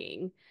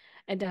shocking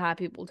and to have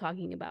people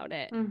talking about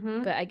it.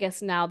 Mm-hmm. But I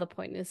guess now the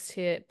point is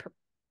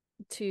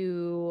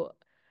to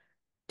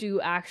do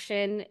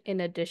action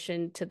in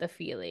addition to the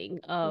feeling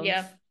of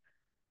Yep.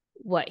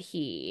 what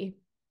he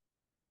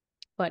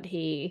I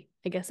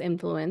guess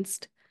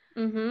influenced.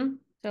 Mm-hmm.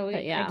 So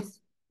But yeah.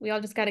 we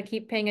all just got to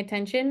keep paying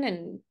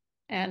attention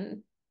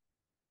and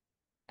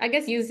I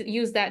guess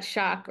use that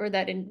shock or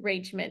that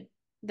enragement,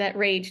 that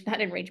rage,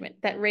 not enragement,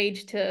 that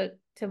rage to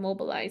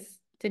mobilize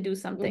to do Mhm.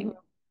 something.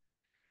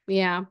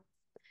 Yeah.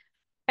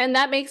 And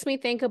that makes me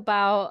think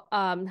about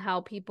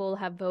how people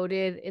have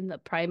voted in the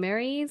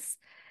primaries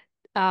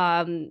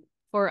um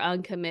for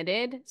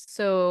uncommitted.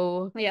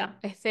 So Yeah.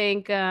 I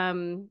think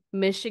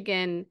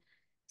Michigan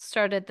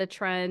started the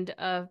trend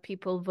of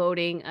people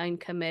voting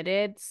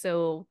uncommitted.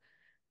 So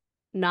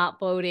not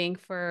voting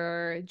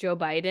for Joe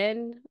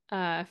Biden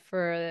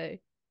for the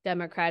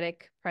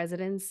Democratic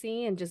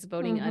presidency and just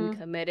voting Mm-hmm.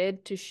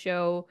 uncommitted to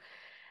show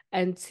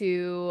and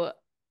to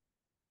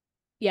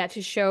yeah,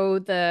 to show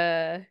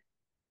the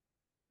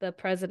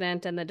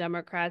president and the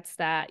Democrats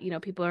that,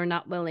 people are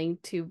not willing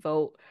to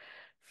vote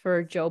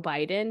for Joe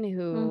Biden,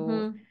 who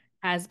Mm-hmm.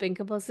 has been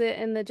complicit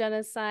in the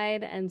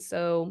genocide. And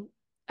so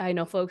I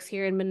know folks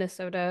here in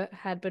Minnesota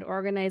had been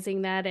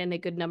organizing that, and a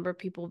good number of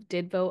people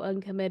did vote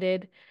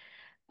uncommitted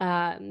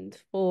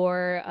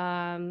for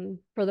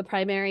the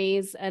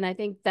primaries. And I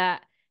think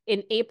that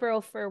in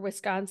April for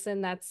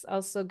Wisconsin, that's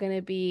also going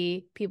to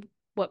be people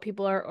what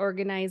people are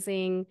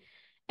organizing,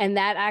 and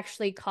that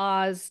actually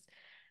caused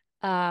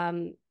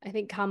I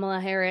think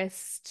Kamala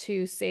Harris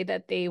to say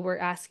that they were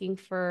asking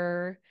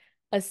for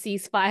a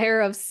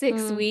ceasefire of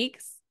six Mm.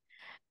 weeks.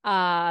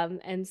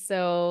 And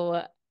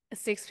so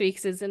 6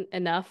 weeks isn't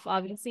enough,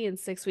 obviously, and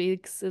 6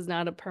 weeks is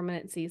not a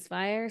permanent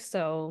ceasefire.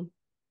 So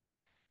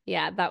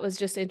yeah, that was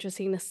just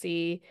interesting to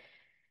see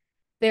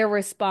their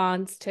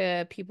response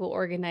to people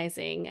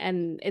organizing.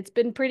 And it's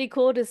been pretty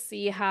cool to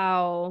see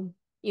how,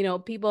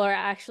 people are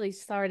actually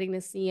starting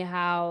to see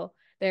how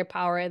their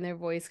power and their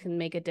voice can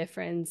make a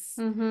difference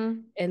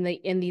Mm-hmm.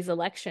 in these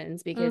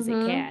elections because it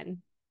Mm-hmm.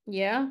 can.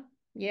 Yeah.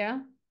 Yeah.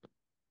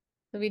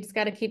 So we just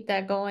got to keep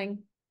that going.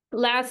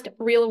 Last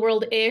real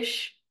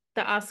world-ish,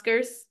 the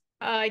Oscars.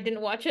 I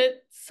didn't watch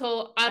it,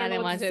 so I don't I know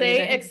didn't what to watch it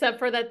say either. except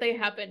for that they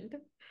happened.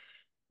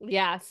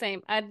 Yeah,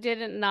 same. I did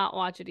not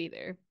watch it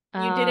either.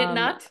 You did it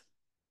not?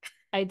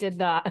 I did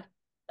not.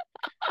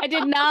 I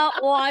did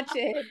not watch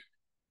it.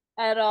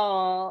 at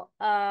all.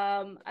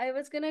 I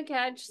was gonna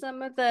catch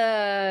some of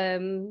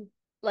the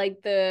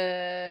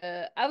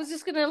I was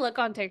just gonna look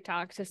on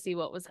TikTok to see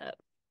what was up,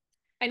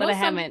 I but know I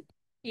some, haven't.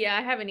 yeah,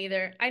 I haven't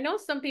either. I know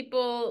some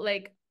people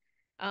like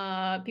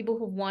people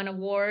who won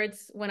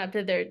awards went up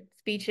to their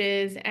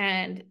speeches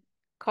and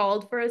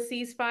called for a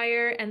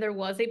ceasefire, and there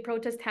was a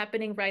protest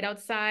happening right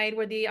outside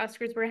where the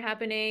Oscars were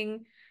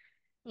happening.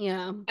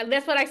 Yeah. And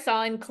that's what I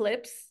saw in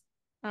clips.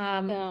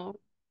 Um, No.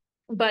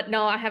 but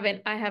no, I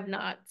have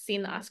not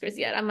seen the Oscars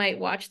yet. I might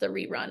watch the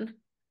rerun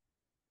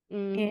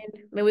Mm. and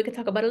maybe we could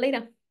talk about it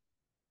later.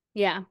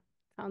 Yeah.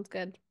 Sounds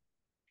good.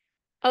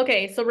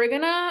 Okay, so we're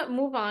gonna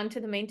move on to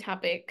the main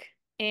topic,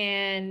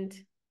 and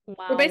we're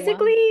Wow.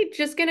 basically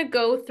just gonna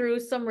go through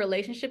some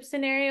relationship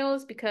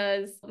scenarios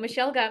because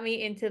Michelle got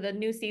me into the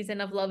new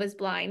season of Love is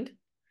Blind.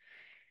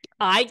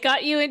 I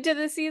got you into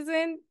the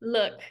season.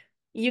 Look,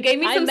 you gave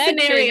me I some mentioned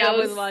I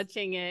was scenarios,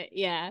 watching it.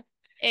 Yeah.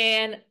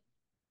 and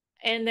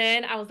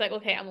then I was like,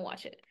 okay, I'm gonna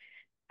watch it.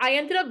 I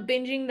ended up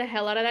binging the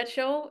hell out of that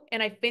show,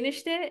 and I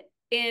finished it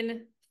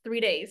in 3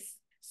 days.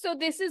 So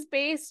this is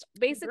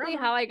basically Drama.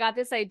 how I got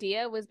this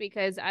idea was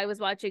because I was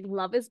watching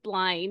Love is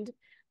Blind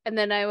and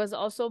then I was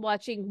also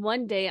watching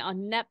One Day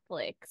on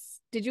Netflix.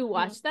 Did you Mhm.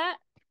 watch that?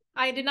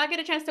 I did not get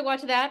a chance to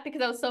watch that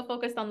because I was so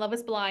focused on Love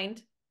is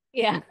Blind,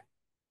 Yeah.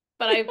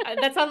 but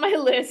that's on my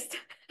list.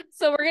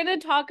 So we're gonna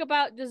talk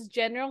about just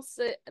general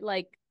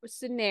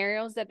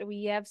scenarios that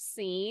we have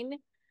seen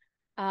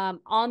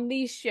on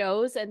these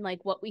shows and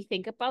like what we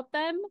think about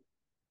them.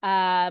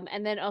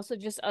 And then also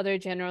just other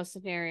general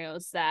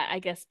scenarios that I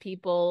guess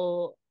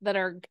people that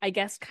are I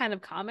guess kind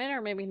of common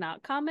or maybe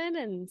not common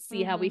and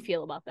see how we Hmm.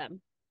 feel about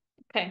them.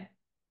 Okay.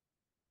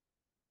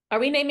 Are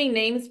we naming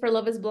names for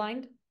Love is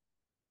Blind?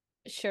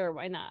 Sure,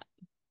 why not?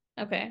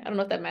 Okay. I don't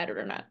know if that mattered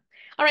or not.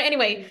 All right.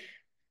 Anyway,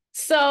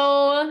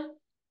 so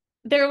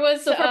there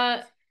was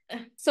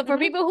So for mhm.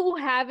 people who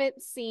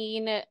haven't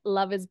seen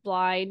Love is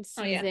Blind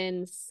Oh yeah.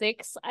 season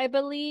 6, I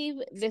believe,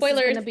 this is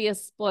Spoilers. gonna be a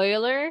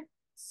spoiler.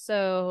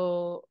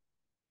 So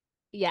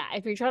yeah,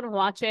 if you're trying to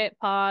watch it,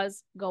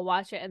 pause, go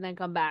watch it, and then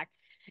come back.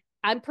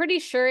 I'm pretty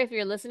sure if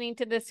you're listening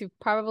to this, you've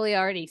probably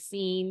already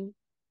seen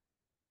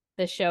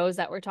the shows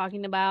that we're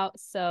talking about.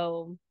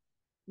 So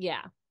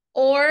yeah.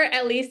 Or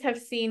at least have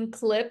seen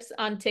clips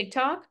on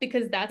TikTok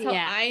because that's how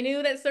Yeah. I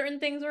knew that certain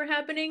things were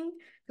happening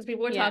because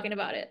people were Yeah. talking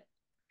about it.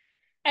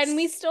 And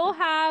we still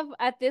have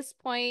at this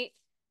point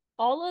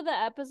all of the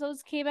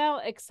episodes came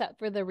out except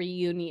for the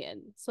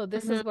reunion. So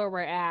this Mhm. is where we're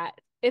at.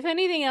 If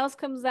anything else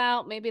comes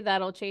out, maybe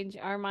that'll change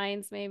our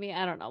minds. Maybe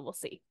I don't know. We'll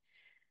see.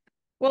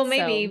 Well, So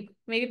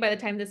maybe by the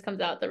time this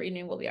comes out, the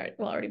reunion will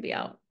already be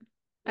out.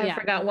 I yeah,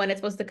 forgot when it's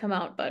supposed to come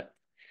out, but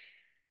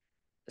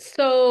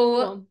so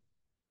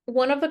cool.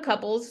 one of the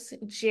couples,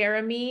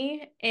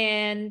 Jeremy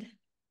and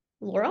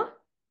Laura,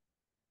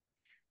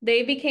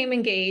 they became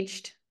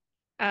engaged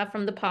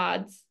from the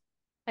pods.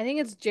 I think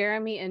it's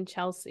Jeremy and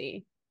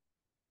Chelsea.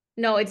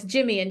 No, it's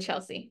Jimmy and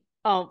Chelsea.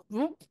 Oh,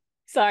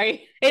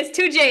 sorry. It's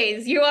two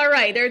J's. You are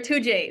right. There are two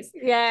J's.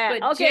 Yeah.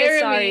 But Okay. Sorry.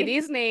 Jeremy,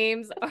 These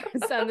names are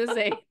sound the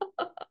same.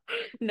 All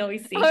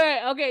noisy.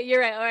 right. Okay. You're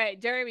right. All right.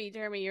 Jeremy.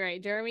 You're right.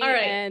 All Jeremy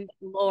right, and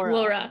Laura.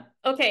 Laura.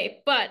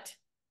 Okay, but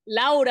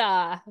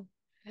Laura.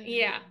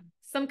 yeah,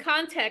 some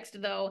context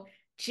though.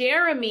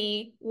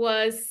 Jeremy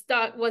was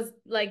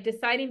like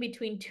deciding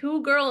between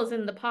two girls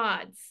in the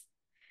pods.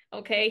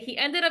 Okay, he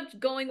ended up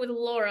going with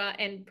Laura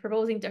and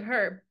proposing to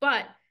her,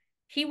 but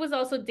he was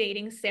also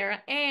dating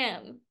Sarah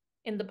Ann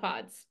in the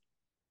pods.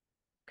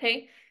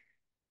 Okay,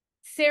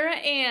 Sarah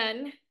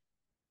Ann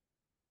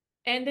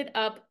ended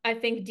up, I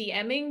think,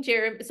 DMing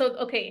Jeremy. So,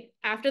 okay,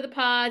 after the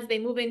pods, they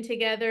move in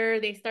together.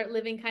 They start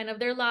living kind of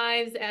their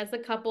lives as a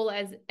couple,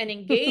 as an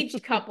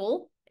engaged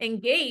couple.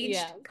 Engaged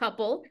Yeah.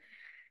 couple.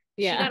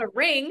 She Yeah. got a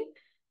ring.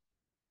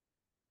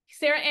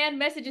 Sarah Ann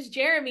messages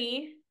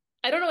Jeremy.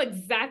 I don't know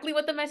exactly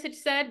what the message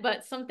said,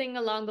 but something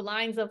along the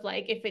lines of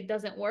like, if it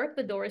doesn't work,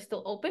 the door is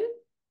still open.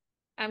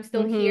 I'm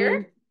still here.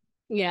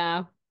 Mm-hmm.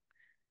 Yeah.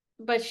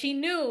 But she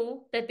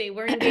knew that they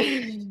were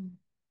engaged.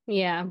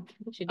 Yeah,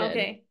 she did.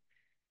 Okay.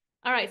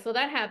 All right, so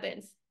that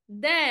happens.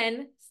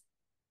 Then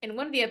in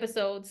one of the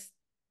episodes,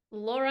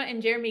 Laura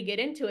and Jeremy get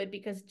into it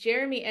because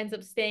Jeremy ends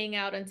up staying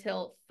out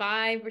until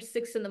 5 or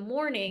 6 in the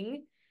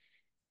morning.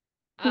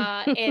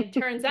 And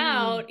turns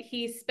out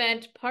he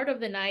spent part of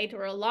the night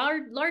or a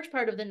large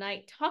part of the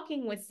night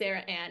talking with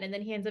Sarah Ann, and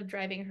then he ends up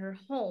driving her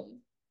home.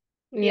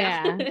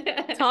 Yeah.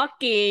 Yeah.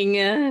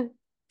 Talking.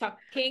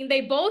 Talking.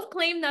 They both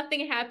claim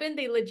nothing happened.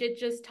 They legit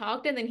just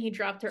talked and then he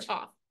dropped her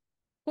off.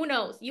 Who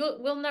knows?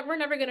 We're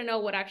never gonna know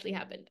what actually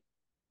happened.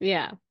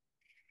 Yeah.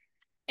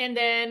 And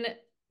then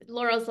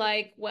Laura's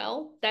like,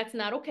 well, that's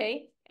not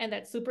okay. And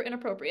that's super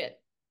inappropriate.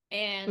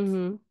 And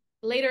Mm-hmm.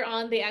 later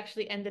on, they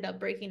actually ended up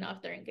breaking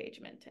off their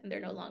engagement and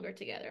they're no longer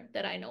together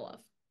that I know of.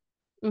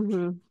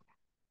 Mm-hmm.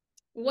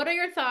 What are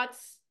your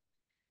thoughts?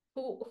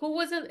 Who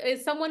wasn't,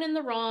 is someone in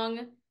the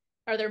wrong?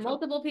 Are there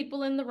multiple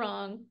people in the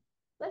wrong?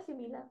 Bless you,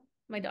 Mila.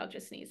 My dog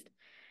just sneezed.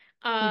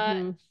 Uh,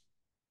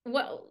 Mm-hmm.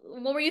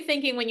 what were you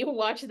thinking when you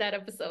watched that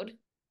episode?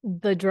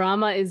 The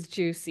drama is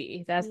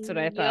juicy. That's what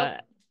I Yep.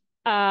 thought.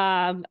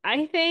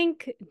 I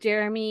think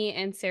Jeremy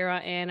and Sarah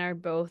Ann are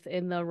both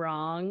in the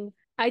wrong.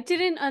 I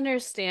didn't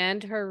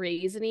understand her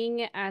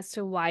reasoning as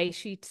to why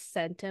she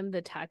sent him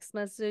the text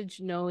message,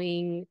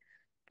 knowing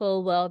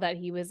full well that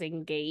he was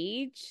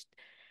engaged.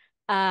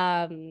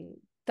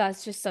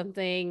 That's just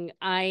something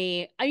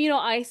I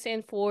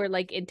stand for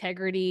like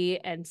integrity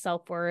and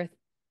self-worth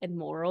and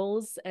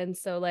morals. And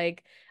so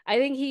like I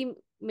think he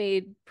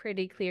made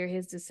pretty clear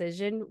his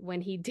decision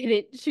when he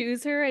didn't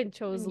choose her and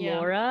chose Yeah.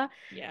 Laura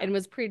Yeah. and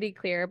was pretty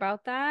clear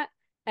about that.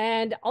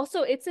 And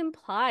also it's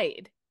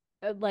implied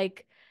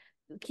like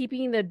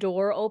keeping the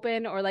door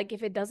open or like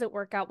if it doesn't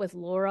work out with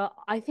Laura,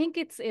 I think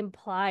it's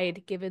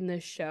implied given the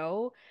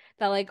show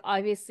that like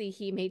obviously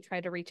he may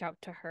try to reach out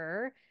to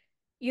her.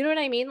 You know what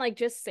I mean? Like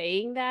just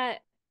saying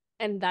that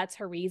and that's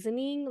her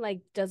reasoning,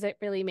 like doesn't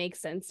really make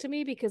sense to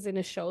me because in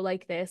a show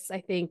like this,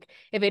 I think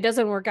if it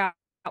doesn't work out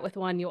with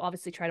one, you'll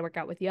obviously try to work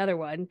out with the other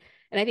one.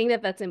 And I think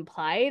that that's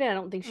implied. I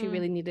don't think she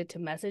really Mm. needed to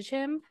message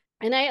him.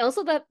 And I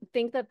also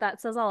think that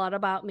that says a lot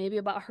about maybe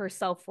about her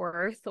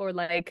self-worth or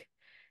like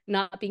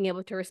not being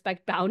able to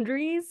respect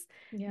boundaries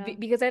Yeah.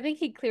 because I think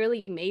he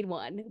clearly made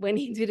one when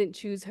he didn't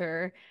choose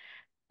her.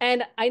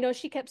 And I know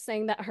she kept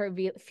saying that her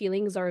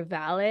feelings are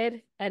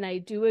valid, and I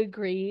do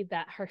agree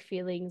that her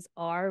feelings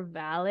are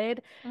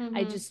valid. I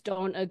Mm-hmm. just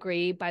don't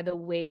agree by the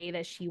way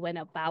that she went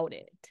about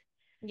it.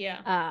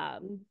 Yeah.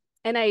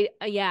 And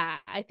yeah,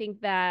 I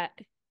think that,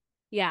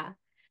 yeah.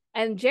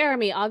 And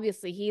Jeremy,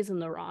 obviously, he's in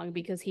the wrong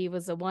because he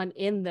was the one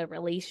in the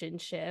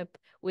relationship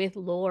with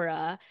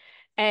Laura.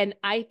 And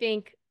I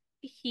think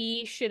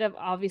he should have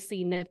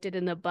obviously nipped it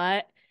in the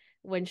butt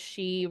when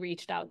she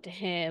reached out to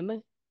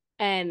him,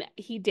 and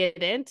he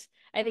didn't.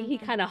 I think he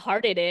Mm-hmm. kind of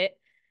hearted it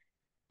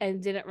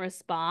and didn't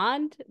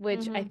respond,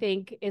 which I Mm-hmm.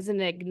 think is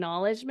an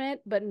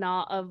acknowledgement, but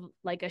not of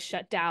like a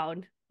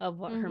shutdown of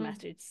what her Mm-hmm.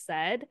 message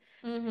said.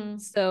 Mm-hmm.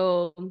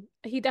 So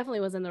he definitely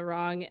was in the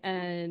wrong.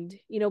 And,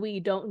 we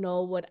don't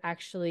know what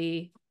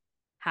actually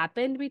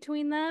happened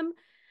between them.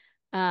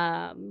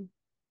 Um,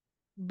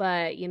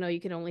 but, you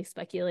can only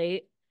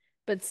speculate.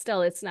 But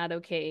still, it's not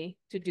okay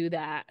to do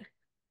that,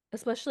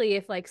 especially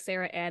if like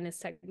Sarah Ann is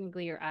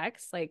technically your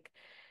ex. Like,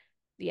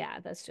 yeah,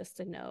 that's just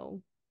a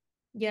no.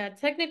 Yeah,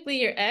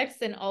 technically your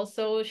ex, and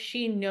also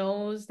she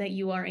knows that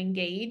you are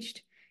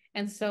engaged.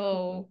 And Mhm.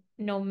 so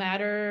no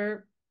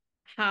matter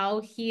how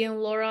he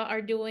and Laura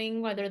are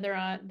doing, whether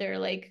they're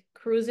like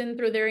cruising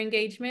through their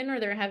engagement or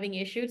they're having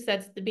issues,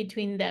 that's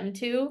between them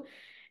two.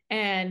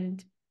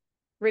 And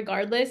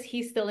regardless,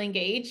 he's still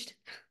engaged.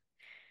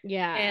 And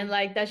Yeah.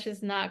 like that's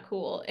just not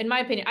cool. In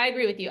my opinion, I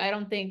agree with you. I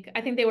think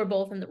they were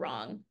both in the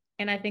wrong.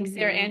 And I think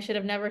Sarah Ann Hmm. should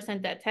have never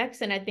sent that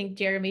text. And I think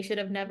Jeremy should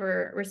have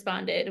never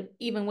responded,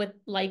 even with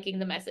liking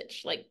the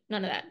message. Like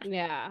none of that.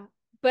 Yeah.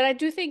 But I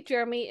do think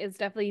Jeremy is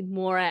definitely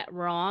more at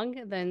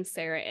wrong than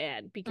Sarah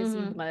Ann because he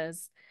Hmm.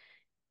 was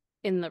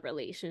in the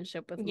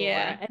relationship with Laura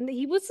Yeah. and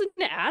he was an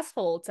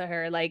asshole to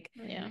her.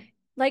 Yeah.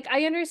 Like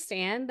I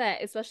understand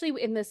that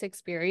especially in this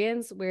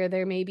experience where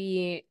there may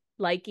be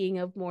liking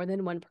of more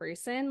than one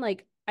person,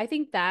 like I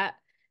think that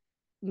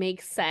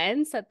makes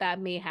sense that that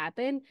may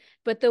happen,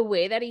 but the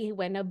way that he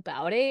went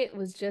about it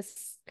was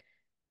just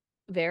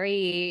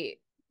very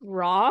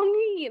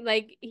wrong.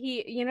 Like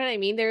you know what I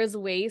mean? There's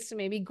ways to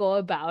maybe go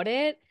about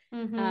it,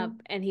 Hmm.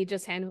 and he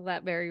just handled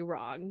that very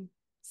wrong.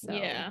 So,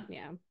 Yeah.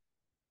 yeah.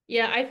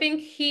 Yeah. I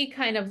think he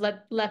kind of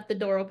left the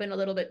door open a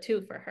little bit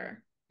too for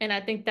her. And I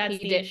think that's He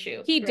the did.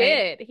 issue, He right?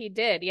 did. He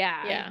did.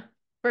 Yeah. Yeah.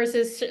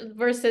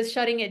 Versus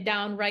shutting it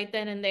down right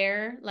then and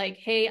there, like,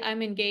 hey,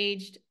 I'm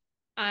engaged.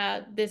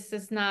 This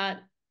is not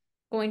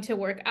going to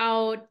work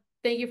out.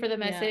 Thank you for the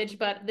Yeah. message,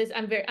 but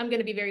I'm going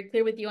to be very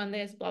clear with you on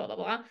this, blah blah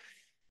blah blah.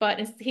 But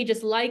he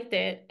just liked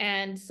it,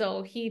 and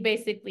so he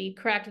basically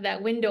cracked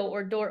that window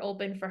or door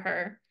open for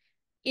her,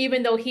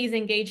 even though he's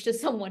engaged to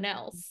someone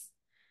else.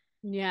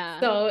 Yeah.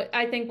 So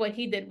I think what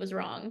he did was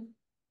wrong.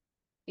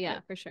 Yeah,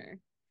 But for sure.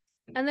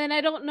 And then I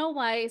don't know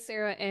why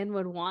Sarah Ann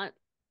would want,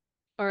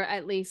 or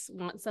at least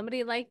want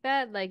somebody like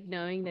that, like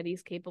knowing that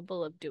he's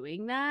capable of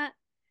doing that,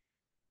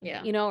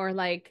 yeah. or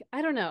like,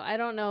 I don't know. I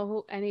don't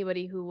know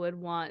anybody who would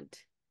want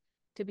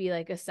to be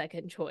like a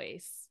second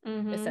choice,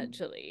 Mm-hmm.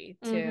 essentially,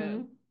 to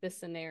Mm-hmm. this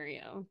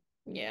scenario.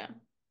 Yeah.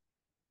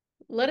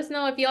 Let us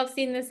know if y'all have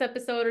seen this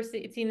episode or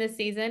seen this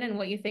season and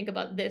what you think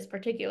about this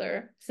particular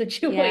Yeah.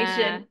 situation.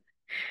 Yeah.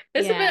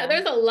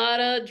 There's a lot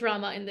of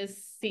drama in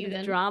this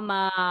season.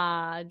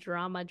 Drama,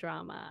 drama,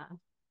 drama.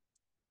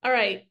 All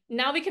right,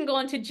 now we can go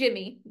on to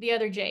Jimmy, the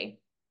other J.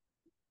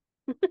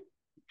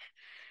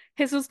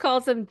 His was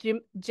called some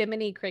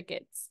Jiminy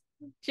Crickets.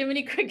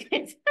 Jiminy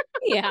Cricket.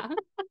 Yeah.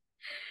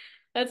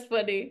 That's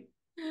funny.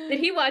 Did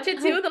he watch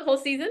it too, the whole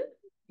season?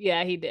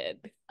 Yeah, he did.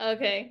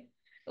 Okay.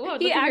 Oh, I'd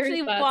love He to hear his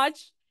actually thoughts.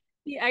 watched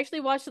he actually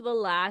watched the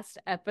last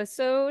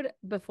episode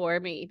before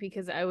me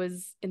because I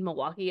was in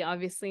Milwaukee,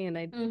 obviously, and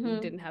I Mm-hmm.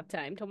 didn't have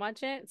time to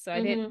watch it. So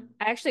Mm-hmm.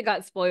 I actually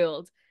got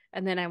spoiled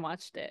and then I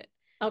watched it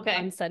on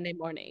Okay. Sunday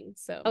morning.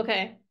 So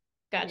Okay.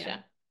 yeah.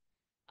 Gotcha.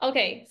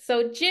 Okay,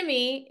 so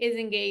Jimmy is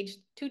engaged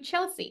to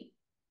Chelsea.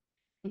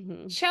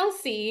 Mm-hmm.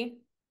 Chelsea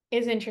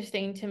is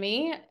interesting to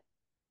me.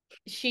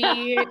 She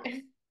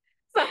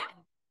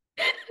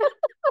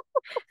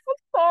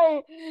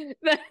Sorry,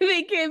 that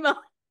became a.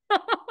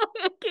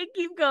 Okay,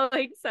 keep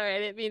going. Sorry, I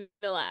didn't mean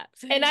to laugh.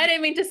 and I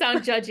didn't mean to sound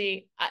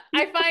judgy.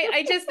 I find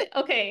I just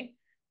okay,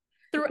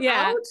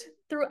 Yeah.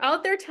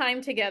 throughout their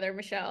time together,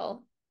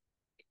 Michelle,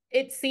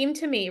 it seemed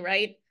to me,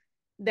 right,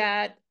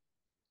 that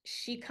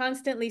she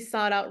constantly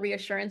sought out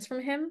reassurance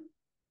from him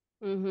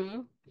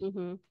Mm-hmm.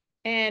 Mm-hmm.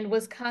 and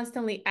was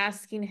constantly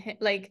asking him,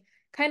 like,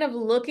 kind of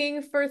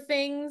looking for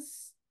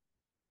things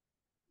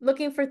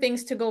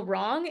to go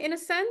wrong in a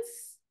sense,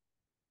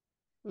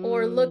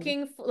 or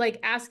Mm. like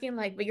asking,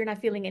 like, but you're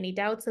not feeling any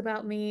doubts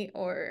about me,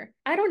 or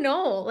I don't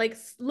know, like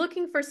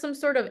looking for some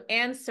sort of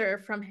answer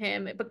from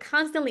him, but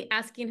constantly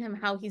asking him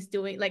how he's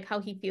doing, like how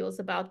he feels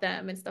about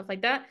them and stuff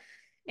like that,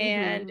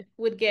 and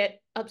Mm-hmm. would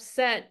get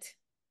upset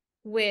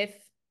with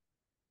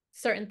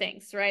certain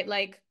things, right?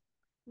 Like,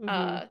 Mm-hmm.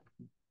 uh,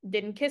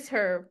 didn't kiss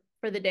her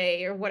for the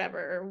day or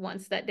whatever, or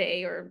once that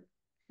day, or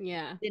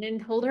Yeah.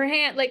 didn't hold her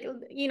hand, like,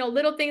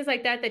 little things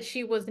like that that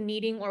she was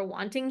needing or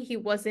wanting. He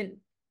wasn't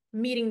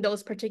meeting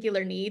those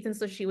particular needs, and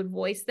so she would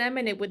voice them,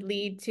 and it would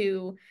lead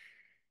to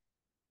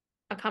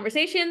a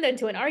conversation, then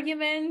to an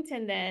argument,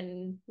 and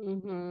then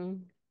Mm-hmm.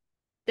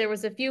 there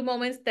was a few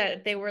moments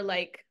that they were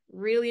like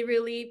really,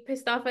 really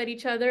pissed off at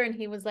each other, and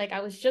he was like, I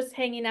was just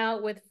hanging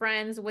out with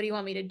friends. What do you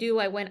want me to do?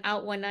 I went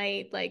out one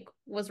night. Like,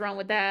 what's wrong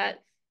with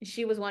that? And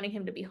she was wanting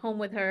him to be home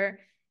with her.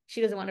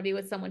 She doesn't want to be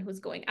with someone who's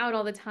going out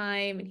all the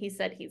time, and he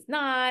said he's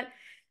not.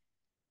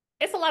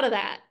 It's a lot of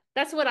that.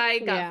 That's what I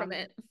got Yeah. from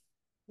it.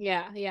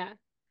 Yeah. Yeah.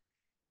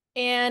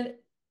 And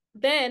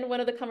then one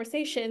of the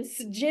conversations,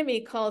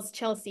 Jimmy calls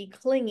Chelsea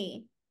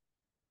clingy.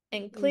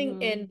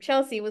 Mm-hmm. And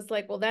Chelsea was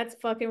like, well, that's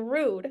fucking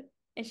rude.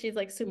 And she's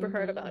like super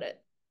hurt Mm-hmm. about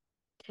it.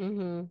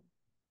 Mm-hmm.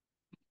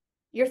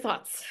 Your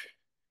thoughts?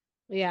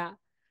 Yeah.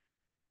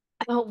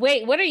 Oh,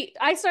 wait, what are you?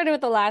 I started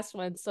with the last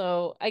one,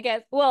 so I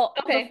guess, well,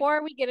 Okay.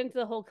 before we get into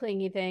the whole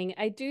clingy thing,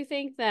 I do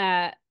think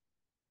that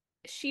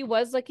she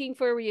was looking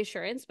for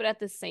reassurance, but at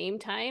the same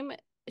time,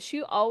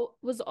 she all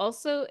was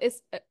also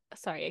is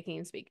sorry, I can't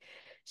even speak.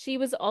 She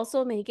was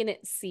also making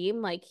it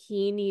seem like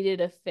he needed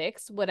to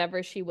fix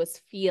whatever she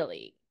was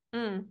feeling.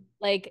 Mm,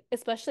 Like,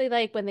 especially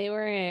like when they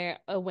were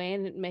away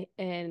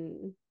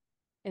in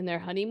their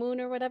honeymoon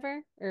or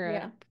whatever, or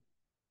yeah.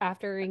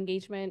 after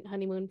engagement,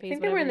 honeymoon I phase,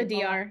 think they were whatever in the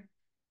you call that. DR.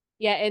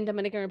 Yeah, in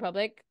Dominican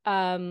Republic.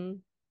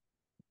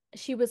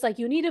 She was like,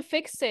 you need to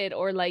fix it,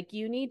 or like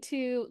you need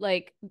to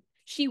like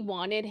she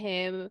wanted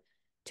him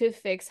to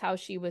fix how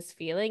she was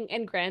feeling.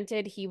 And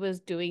granted, he was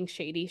doing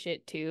shady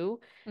shit too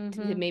to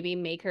Mm-hmm. maybe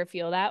make her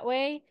feel that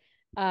way.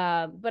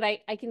 But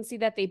I can see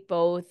that they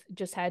both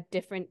just had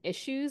different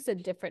issues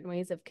and different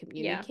ways of Yeah.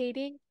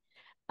 communicating.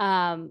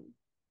 Um,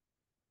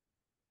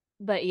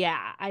 but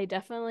yeah, I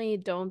definitely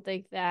don't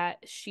think that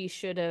she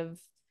should have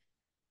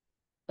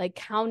like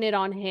counted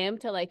on him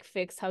to like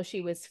fix how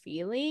she was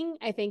feeling.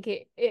 I think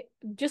it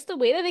just the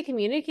way that they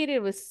communicated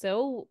was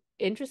so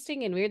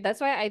interesting and weird. That's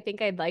why I think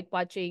I'd like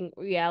watching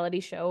reality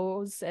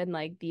shows and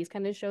like these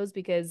kind of shows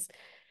because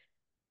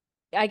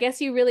I guess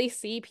you really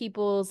see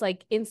people's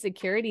like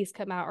insecurities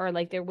come out or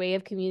like their way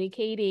of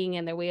communicating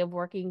and their way of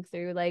working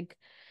through like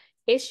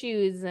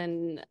issues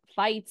and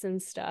fights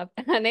and stuff.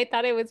 And I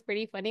thought it was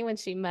pretty funny when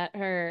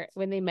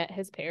they met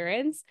his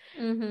parents.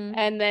 Mm-hmm.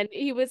 And then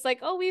he was like,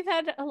 "Oh, we've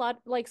had a lot,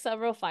 like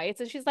several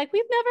fights." And she's like,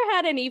 "We've never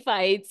had any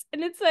fights."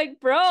 And it's like,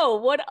 "Bro,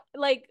 what,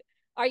 like,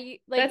 are you,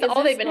 like, That's is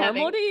all they've this been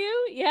normal having. to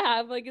you?" Yeah,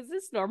 I'm like, "Is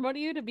this normal to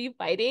you to be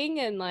fighting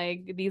and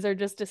like these are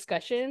just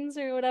discussions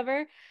or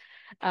whatever?"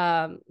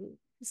 Um,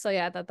 so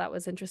yeah, I thought that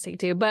was interesting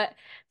too. But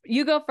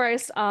you go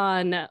first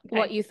on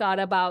what Okay. you thought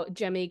about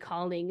Jemmy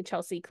calling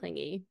Chelsea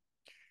clingy.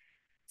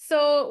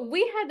 So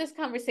we had this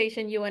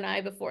conversation, you and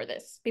I, before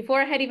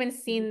I had even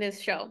seen this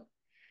show.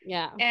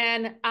 Yeah.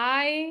 And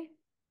I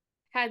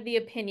had the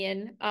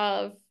opinion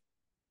of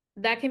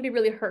that can be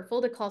really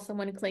hurtful to call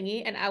someone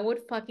clingy, and I would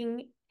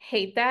fucking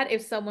hate that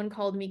if someone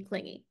called me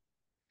clingy.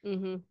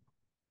 Mm-hmm.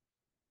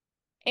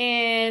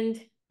 And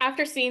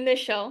after seeing this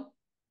show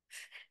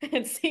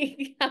and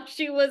seeing how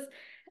she was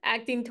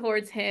acting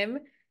towards him,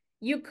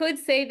 you could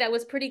say that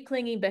was pretty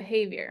clingy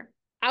behavior.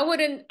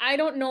 I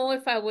don't know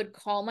if I would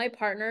call my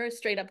partner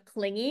straight up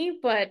clingy,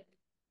 but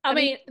I I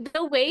mean, mean,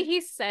 the way he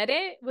said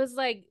it was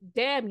like,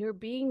 damn, you're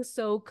being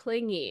so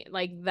clingy.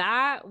 Like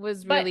that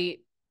was but really he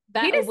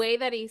that just way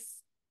that I he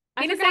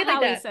didn't say forgot it like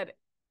how he that. said it.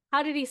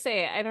 How did he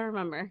say it? I don't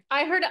remember.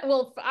 I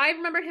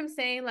remember him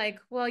saying like,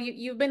 well,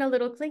 you've been a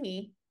little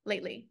clingy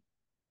lately.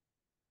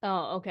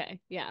 Oh, okay.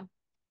 Yeah.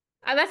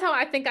 That's how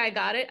I think I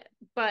got it.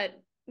 But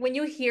when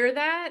you hear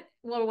that,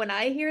 well, when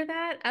I hear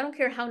that, I don't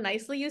care how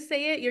nicely you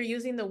say it, you're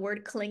using the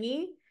word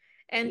clingy.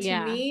 And to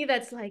Yeah. me,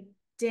 that's like,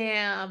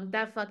 damn,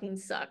 that fucking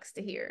sucks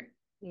to hear.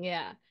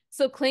 Yeah.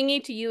 So clingy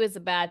to you is a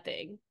bad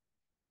thing.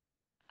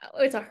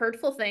 It's a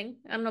hurtful thing.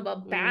 I don't know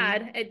about Mm,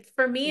 bad. It's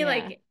for me, yeah.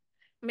 like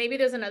maybe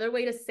there's another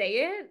way to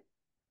say it,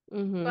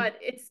 Mm-hmm. but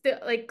it's still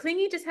like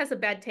clingy just has a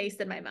bad taste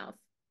in my mouth.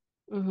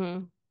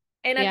 Mm-hmm.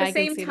 And Yeah, I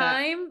can see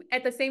that.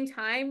 at the same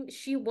time,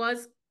 she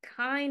was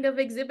kind of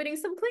exhibiting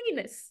some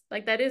clinginess.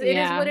 Like that is, it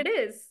is what Yeah. it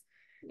is.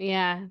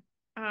 Yeah.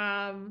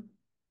 Um,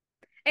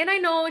 and I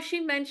know she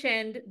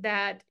mentioned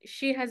that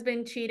she has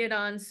been cheated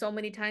on so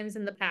many times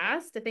in the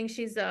past. I think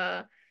she's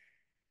uh,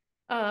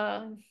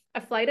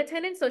 a flight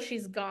attendant, so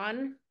she's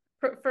gone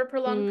for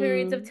prolonged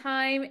periods of Mm.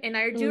 time. And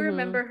I do Mm-hmm.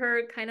 remember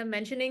her kind of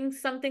mentioning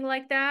something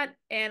like that.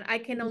 And I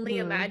can only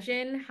Mm-hmm.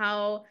 imagine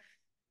how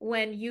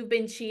when you've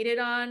been cheated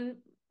on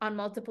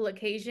multiple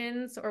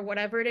occasions or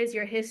whatever it is,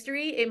 your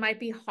history, it might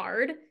be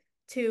hard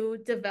to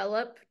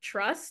develop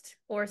trust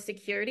or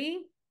security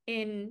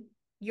in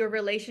your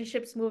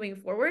relationships moving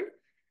forward.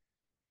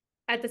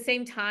 At the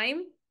same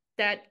time,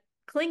 that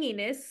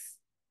clinginess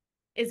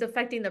is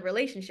affecting the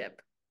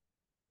relationship.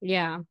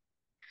 Yeah.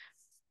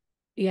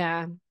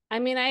 Yeah. I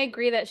mean, I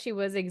agree that she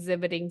was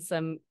exhibiting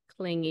some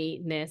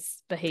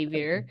clinginess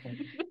behavior,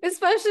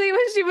 especially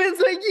when she was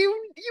like,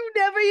 you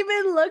never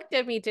even looked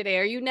at me today,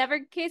 or you never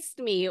kissed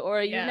me,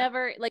 or you Yeah.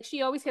 never like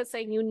she always kept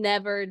saying you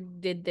never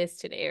did this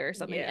today or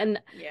something. Yeah.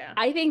 And Yeah.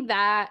 I think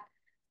that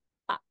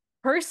uh,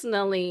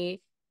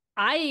 personally,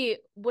 I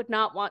would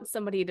not want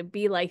somebody to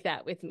be like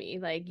that with me.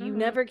 Like, you Mm-hmm.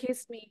 never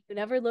kissed me, you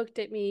never looked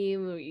at me,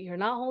 you're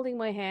not holding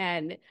my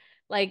hand.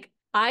 Like,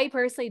 I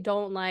personally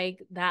don't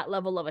like that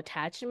level of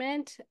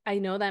attachment. I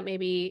know that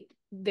maybe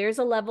there's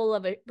a level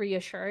of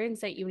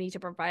reassurance that you need to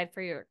provide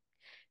for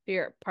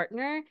your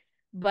partner,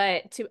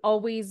 but to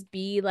always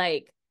be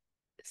like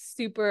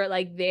super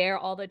like there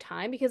all the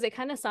time, because it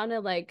kind of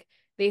sounded like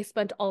they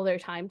spent all their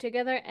time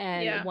together,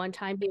 and Yeah. one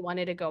time they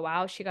wanted to go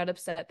out, she got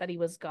upset that he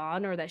was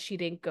gone or that she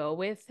didn't go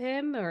with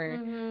him, or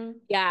Mm-hmm.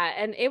 yeah,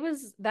 and it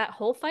was that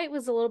whole fight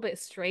was a little bit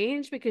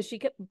strange because she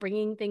kept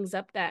bringing things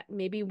up that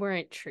maybe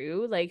weren't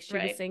true. Like she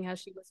was Right. saying how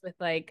she was with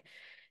like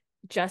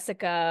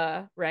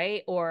Jessica,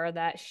 right? Or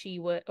that she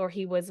would, or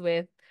he was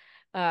with,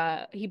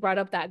 he brought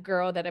up that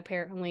girl that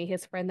apparently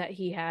his friend that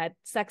he had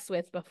sex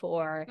with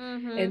before.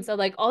 And Mm-hmm. so,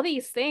 like, all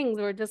these things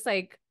were just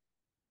like,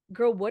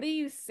 girl, what are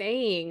you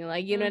saying?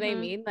 Like, you know what I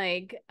Mm-hmm. mean?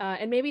 Like,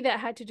 and maybe that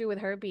had to do with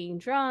her being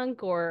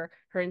drunk or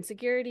her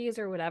insecurities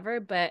or whatever,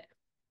 but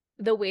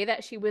the way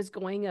that she was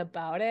going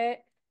about it,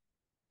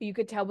 you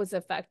could tell was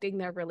affecting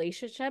their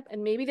relationship.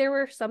 And maybe there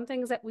were some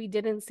things that we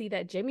didn't see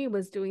that Jimmy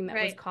was doing that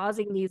was Right.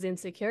 causing these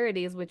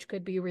insecurities, which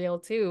could be real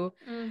too.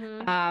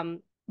 Mm-hmm.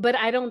 But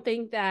I don't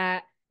think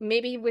that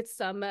maybe with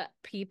some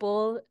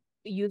people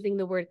using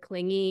the word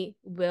clingy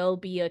will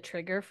be a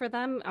trigger for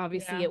them.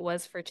 Obviously, Yeah. it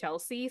was for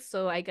Chelsea.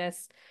 So I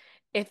guess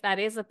if that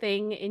is a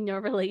thing in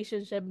your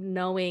relationship,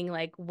 knowing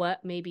like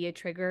what may be a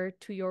trigger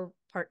to your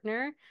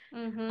partner.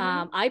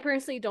 Mm-hmm. I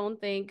personally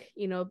don't think,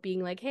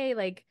 being like, hey,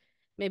 like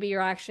maybe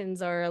your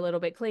actions are a little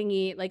bit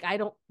clingy. Like I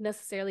don't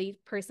necessarily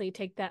personally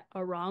take that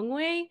a wrong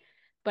way,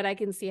 but I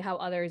can see how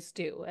others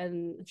do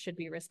and should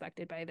be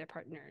respected by their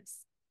partners.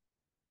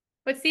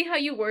 But see how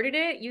you worded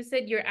it? You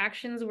said your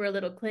actions were a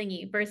little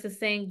clingy versus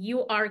saying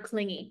you are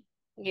clingy.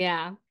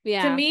 Yeah.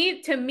 Yeah.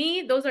 To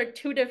me, those are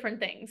two different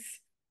things,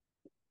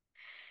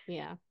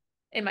 Yeah.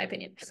 in my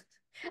opinion.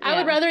 I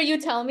would Yeah. rather you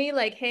tell me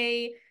like,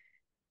 hey,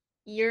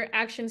 your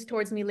actions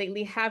towards me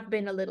lately have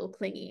been a little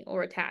clingy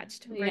or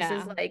attached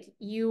versus Yeah. like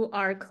you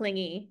are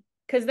clingy.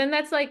 Because then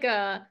that's like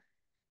a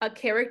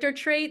character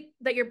trait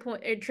that you're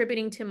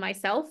attributing to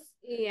myself.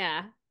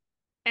 Yeah.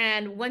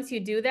 And once you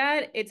do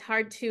that, it's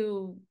hard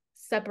to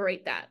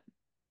separate that.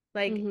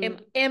 Like, Hmm.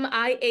 am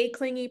I a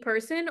clingy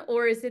person,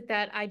 or is it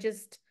that I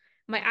just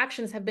my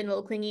actions have been a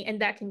little clingy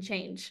and that can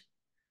change?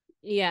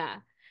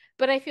 Yeah.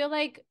 But I feel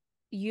like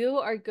you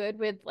are good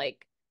with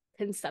like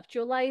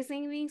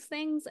conceptualizing these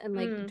things and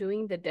like Mm,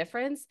 doing the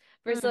difference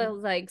versus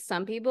mm, like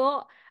some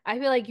people, I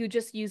feel like you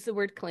just use the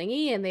word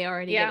clingy and they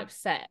already get yeah.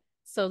 upset.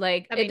 So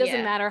like I it mean, doesn't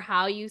yeah. matter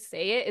how you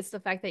say it, it's the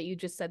fact that you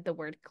just said the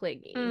word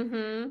clingy.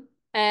 Mm-hmm.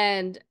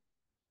 And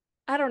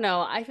I don't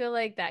know, I feel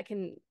like that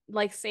can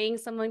like saying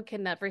someone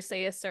can never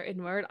say a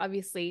certain word,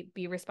 obviously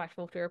be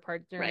respectful to your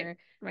Right. partner,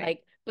 Right.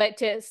 like, but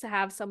to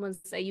have someone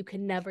say you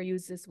can never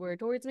use this word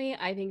towards me,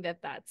 I think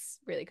that that's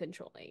really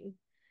controlling.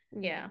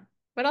 Yeah.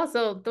 But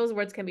also those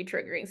words can be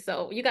triggering.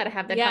 So you got to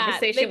have that Yeah, they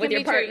conversation with can your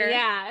be true. partner.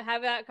 Yeah,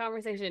 have that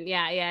conversation.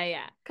 Yeah, yeah,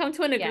 yeah. Come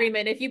to an Yeah.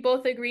 agreement. If you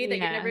both agree that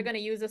you're never Yeah. going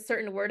to use a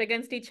certain word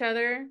against each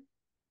other,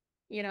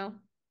 you know,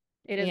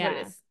 it is what it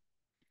Yeah. is.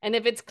 And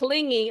if it's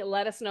clingy,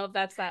 let us know if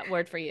that's that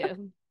word for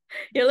you.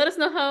 Yeah, let us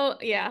know how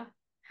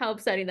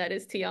upsetting that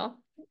is to y'all.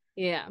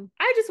 Yeah.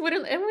 I just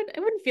wouldn't it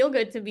wouldn't feel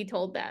good to be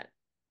told that.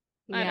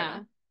 I don't Yeah.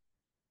 know.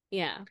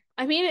 Yeah.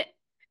 I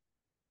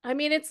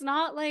mean it's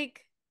not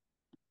like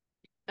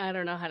I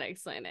don't know how to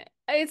explain it.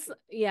 It's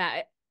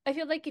yeah, I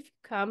feel like if you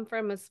come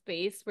from a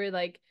space where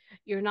like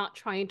you're not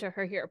trying to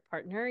hurt your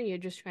partner, you're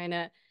just trying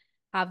to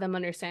have them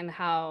understand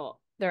how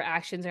their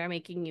actions are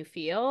making you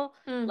feel.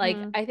 Like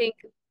Mm-hmm. I think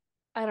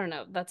I don't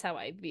know, that's how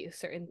I view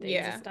certain things.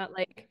 Yeah. It's not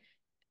like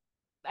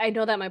I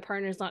know that my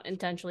partner's not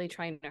intentionally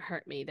trying to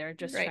hurt me. They're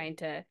just Right. trying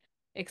to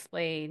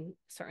explain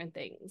certain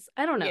things.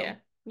 I don't know. Yeah.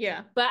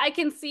 Yeah. But I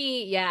can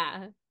see,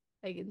 yeah.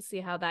 I can see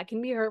how that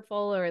can be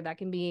hurtful or that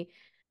can be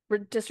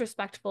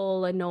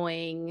disrespectful,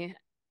 annoying.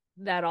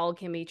 That all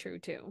can be true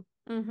too.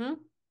 Mm-hmm.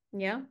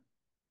 Yeah.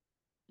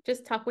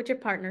 Just talk with your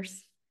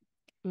partners.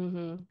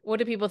 What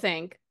do people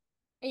think?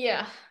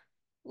 Yeah.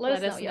 Let Let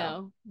us know, us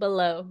y'all. know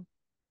below.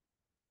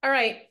 All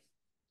right.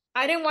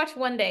 I didn't watch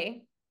One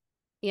Day,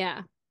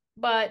 Yeah.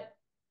 but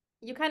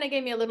you kind of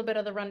gave me a little bit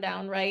of the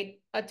rundown, right?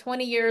 A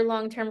 20-year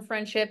long-term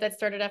friendship that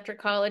started after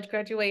college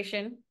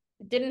graduation.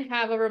 Didn't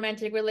have a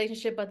romantic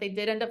relationship, but they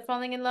did end up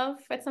falling in love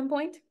at some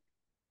point.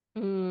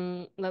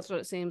 That's what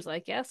it seems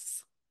like,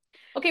 yes.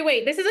 Okay,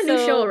 wait, this is a new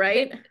show, So,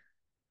 right?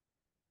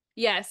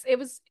 yes,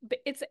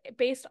 it's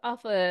based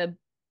off a,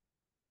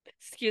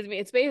 excuse me,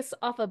 it's based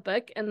off a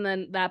book, and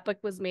then that book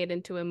was made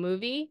into a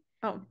movie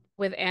Oh,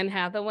 with Anne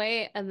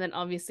Hathaway, and then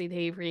obviously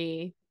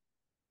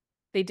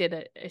they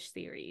did a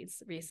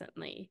series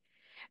recently.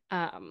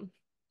 Um,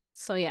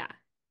 so yeah.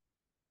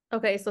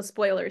 okay, so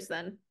spoilers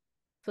then.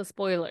 So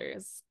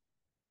spoilers.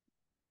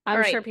 All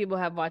I'm sure right. people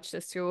have watched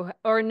this too,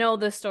 or know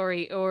the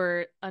story,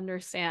 or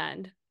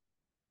understand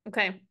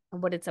Okay.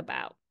 what it's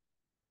about.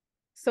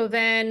 So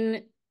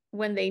then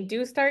when they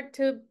do start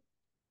to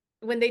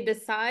when they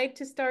decide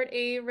to start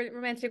a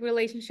romantic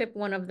relationship,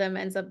 one of them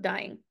ends up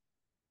dying.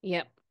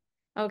 Yep.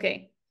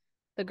 Okay.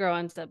 The girl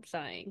ends up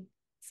dying.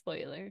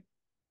 Spoiler.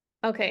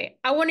 Okay.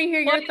 I want to hear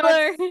your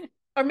Spoiler. thoughts.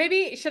 Or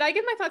maybe should I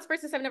give my thoughts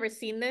first since I've never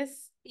seen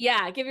this?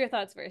 Yeah, give your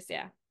thoughts first.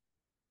 Yeah.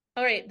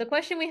 All right. The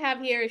question we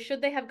have here is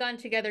should they have gone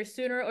together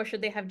sooner or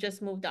should they have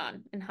just moved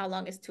on? And how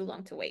long is too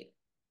long to wait?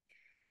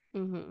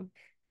 Mm-hmm.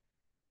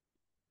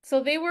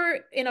 So they were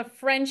in a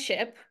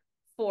friendship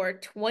for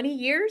 20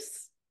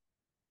 years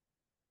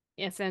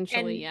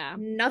Essentially, and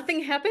yeah.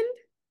 nothing happened?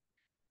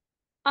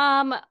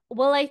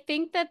 Well, I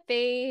think that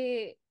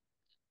they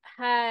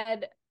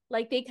had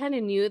like they kind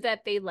of knew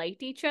that they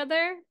liked each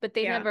other, but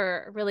they Yeah.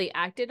 never really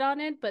acted on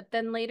it. But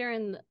then later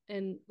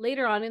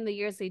on in the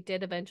years, they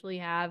did eventually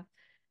have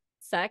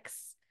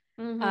sex.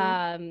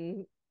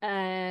 Mm-hmm.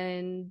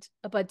 And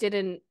but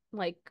didn't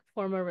like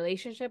form a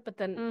relationship. But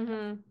then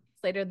Mm-hmm.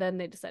 later, then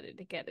they decided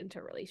to get into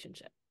a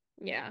relationship.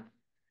 Yeah.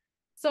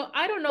 So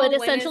I don't But know when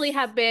is essentially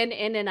have been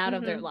in and out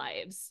of their mm-hmm.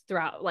 lives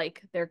throughout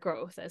like their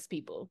growth as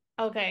people.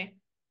 Okay.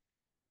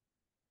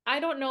 I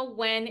don't know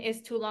when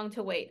is too long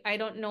to wait. I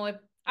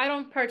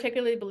don't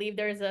particularly believe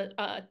there's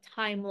a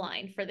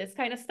timeline for this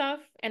kind of stuff,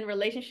 and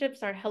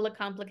relationships are hella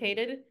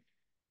complicated.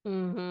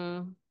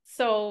 Mm-hmm.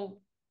 So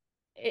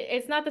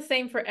it's not the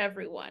same for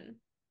everyone.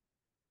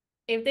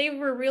 If they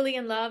were really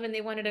in love and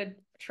they wanted to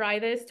try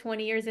this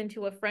 20 years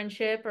into a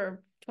friendship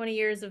or 20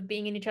 years of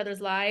being in each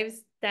other's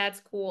lives, that's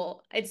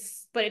cool.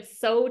 But it's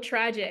so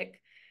tragic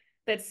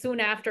that soon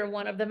after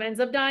one of them ends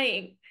up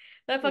dying.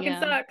 That fucking Yeah.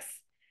 sucks.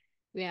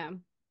 Yeah.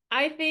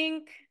 I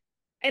think,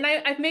 and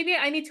I maybe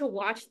I need to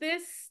watch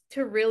this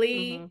to Mm-hmm.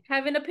 really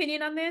have an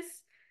opinion on this.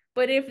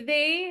 But if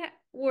they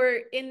were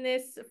in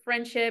this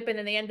friendship and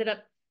then they ended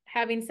up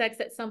having sex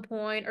at some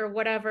point or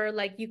whatever,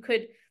 like you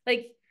could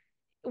like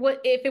what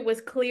if it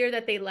was clear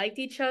that they liked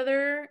each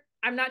other?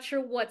 I'm not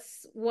sure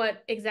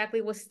what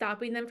exactly was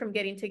stopping them from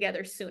getting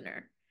together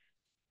sooner.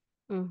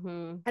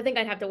 Mm-hmm. I think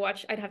I'd have to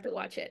watch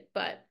it,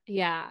 but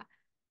Yeah.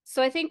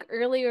 So I think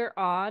earlier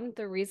on,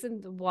 the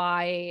reason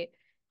why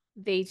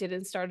they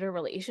didn't start a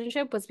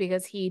relationship was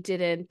because he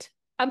didn't.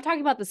 I'm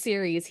talking about the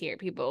series here,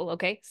 people,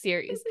 okay?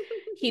 Series.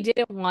 He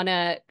didn't want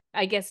to,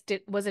 I guess,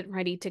 wasn't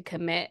ready to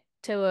commit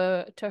to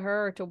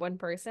her or to one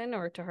person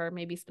or to her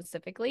maybe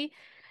specifically.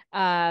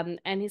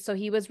 So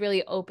he was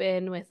really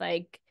open with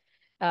like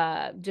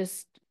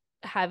just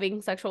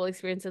having sexual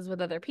experiences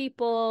with other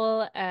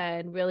people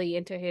and really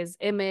into his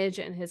image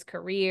and his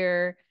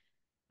career.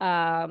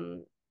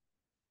 Um,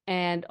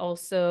 and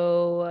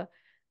also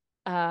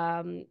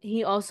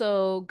he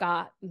also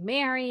got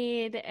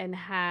married and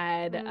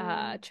had a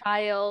mm,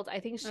 child. I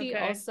think she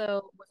okay.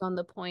 also was on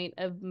the point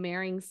of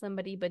marrying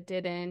somebody but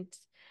didn't.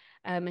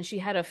 And she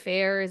had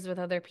affairs with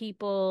other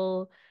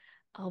people.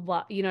 A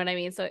lot, you know what I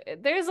mean? So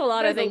there's a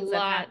lot of There's a things that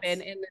lot.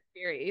 happen in the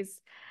series.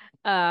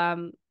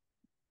 Um,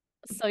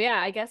 so yeah,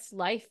 I guess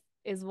life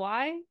is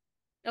why.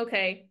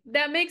 Okay,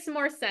 that makes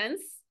more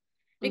sense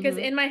because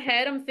Mm-hmm. in my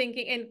head I'm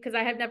thinking, and because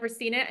I have never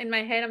seen it, in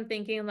my head I'm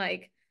thinking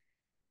like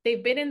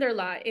they've been in their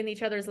lot in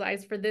each other's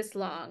lives for this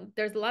long.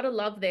 There's a lot of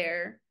love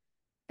there.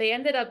 They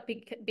ended up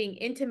being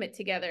intimate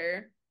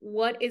together.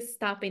 What is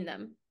stopping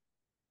them?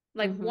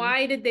 Like, Mm-hmm.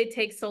 why did they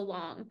take so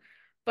long?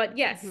 But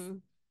yes, Mm-hmm.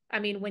 I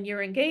mean, when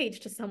you're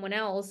engaged to someone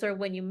else or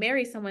when you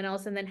marry someone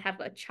else and then have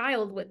a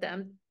child with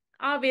them,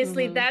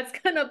 obviously Mm-hmm. that's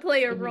gonna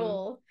play a Mm-hmm.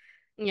 role.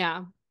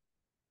 Yeah.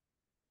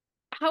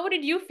 How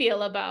did you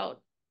feel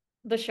about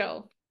the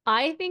show?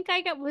 I think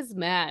was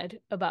mad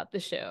about the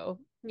show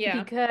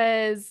Yeah.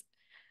 because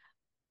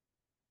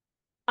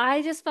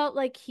I just felt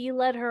like he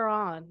led her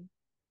on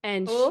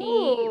and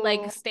she like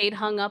Oh, stayed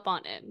hung up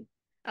on him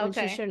when she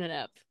okay. shouldn't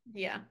have.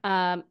 Yeah.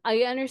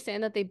 I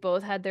understand that they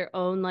both had their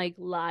own like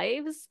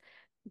lives,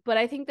 but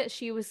I think that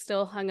she was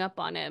still hung up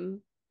on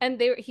him and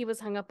he was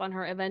hung up on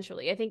her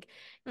eventually. I think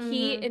he,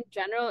 Mm-hmm. in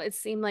general, it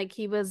seemed like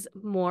he was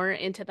more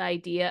into the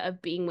idea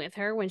of being with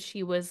her when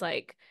she was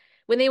like,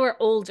 when they were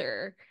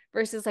older,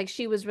 versus like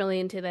she was really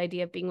into the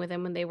idea of being with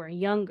him when they were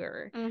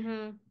younger.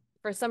 Mm-hmm.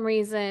 For some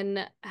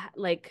reason,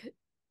 like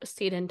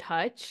stayed in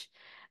touch.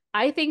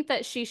 I think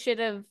that she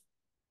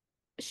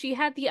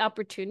had the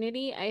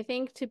opportunity, I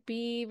think, to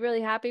be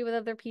really happy with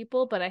other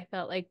people, but I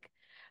felt like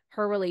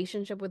her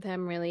relationship with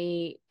him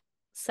really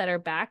set her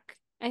back,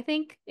 I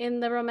think, in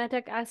the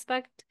romantic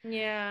aspect.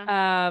 Yeah.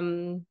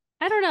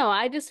 I don't know.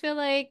 I just feel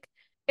like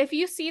if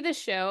you see the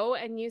show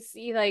and you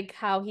see like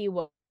how he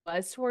was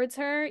towards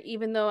her,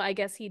 even though I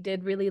guess he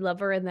did really love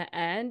her in the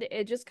end,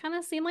 it just kind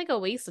of seemed like a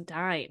waste of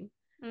time.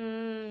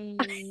 In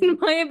Mm.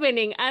 my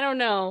opinion. I don't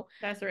know.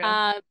 That's real.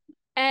 Um,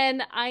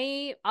 and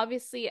I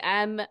obviously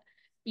am,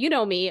 you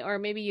know me, or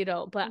maybe you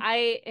don't, but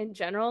I in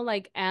general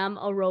like am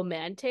a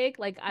romantic.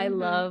 Like I Mm-hmm.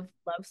 love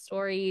love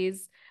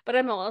stories, but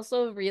I'm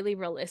also really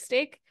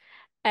realistic.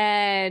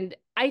 And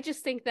I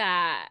just think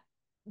that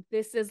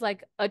this is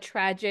like a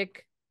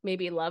tragic,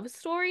 maybe love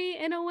story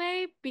in a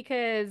way,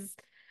 because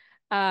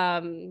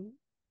um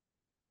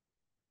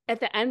at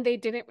the end they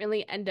didn't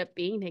really end up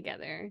being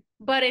together.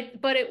 But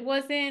it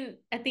wasn't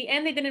at the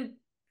end they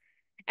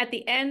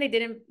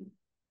didn't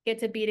get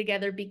to be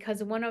together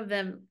because one of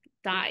them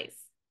dies.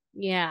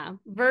 Yeah,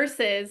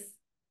 Versus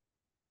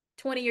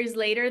 20 years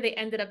later they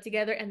ended up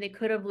together and they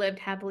could have lived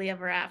happily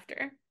ever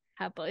after.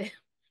 happily.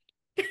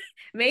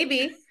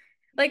 Maybe.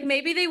 Like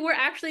maybe they were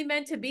actually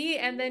meant to be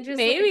and then just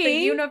like the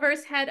Maybe.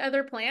 universe had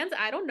other plans.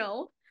 I don't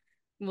know.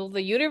 Well,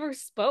 the universe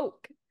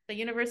spoke. The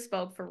universe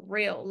spoke for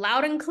real,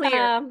 loud and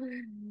clear.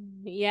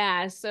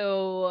 Yeah,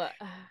 so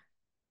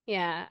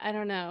yeah, I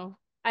don't know.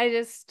 I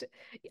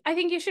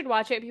think you should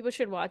watch it. People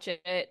should watch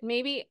it.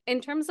 Maybe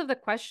in terms of the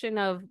question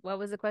of what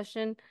was the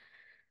question?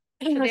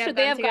 Should they have Should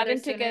they gotten have together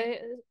gotten sooner?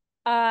 together?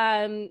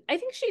 I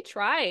think she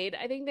tried.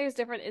 I think there's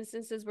different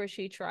instances where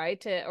she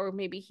tried to, or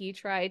maybe he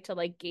tried to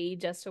like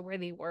gauge as to where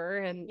they were.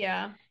 And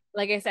Yeah.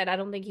 like I said, I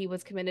don't think he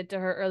was committed to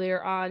her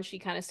earlier on. She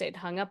kind of stayed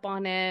hung up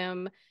on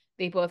him.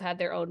 They both had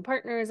their own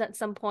partners at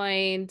some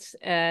point,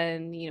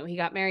 and he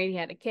got married, he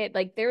had a kid.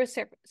 Like there were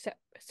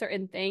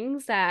certain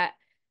things that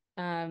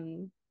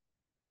um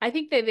I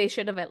think that they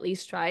should have at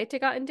least tried to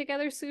gotten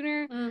together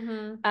sooner.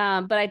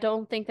 Mm-hmm. But I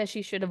don't think that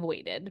she should have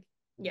waited.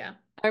 Yeah.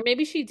 Or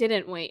maybe she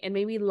didn't wait, and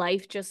maybe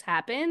life just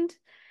happened,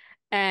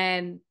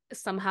 and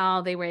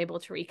somehow they were able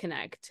to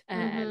reconnect.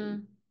 And Mm-hmm.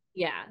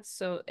 yeah,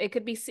 so it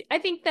could be, I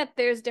think that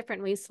there's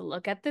different ways to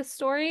look at this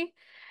story.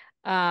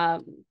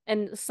 And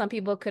some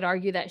people could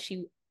argue that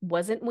she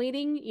wasn't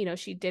waiting.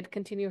 She did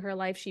continue her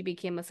life. She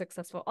became a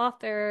successful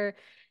author,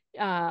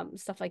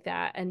 stuff like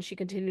that, and she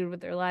continued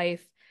with her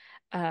life.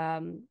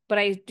 But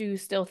I do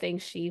still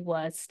think she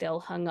was still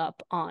hung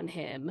up on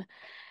him.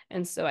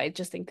 And so I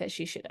just think that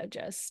she should have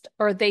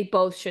or they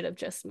both should have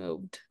just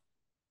moved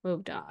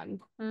on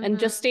and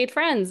just Mm-hmm. stayed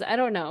friends. I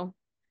don't know.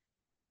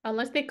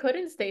 Unless they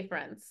couldn't stay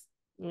friends.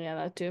 Yeah,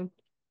 that too.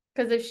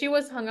 Because if she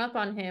was hung up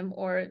on him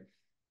or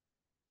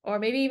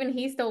maybe even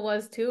he still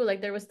was too,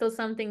 like there was still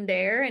something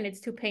there and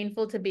it's too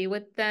painful to be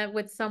with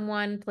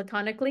someone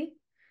platonically,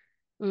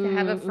 to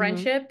have a Mm-hmm.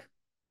 friendship,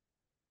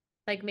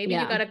 like maybe you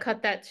Yeah. gotta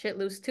cut that shit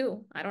loose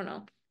too. I don't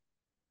know.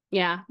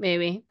 Yeah,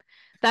 maybe.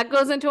 That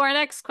goes into our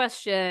next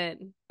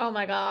question. Oh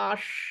my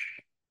gosh.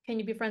 Can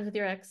you be friends with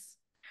your ex?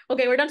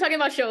 Okay, we're done talking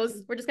about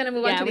shows. We're just gonna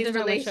move on Yeah, to we're these just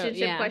talking about show.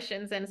 relationship Yeah.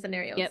 questions and Yep,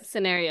 scenarios.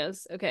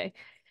 scenarios. Okay.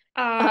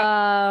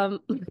 Uh, Um,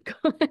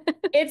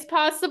 it's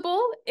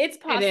possible. It's it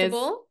is.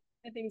 possible.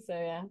 I think so,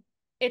 yeah.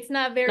 It's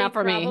not very Not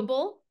for me.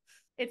 probable.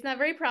 It's not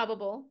very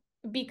probable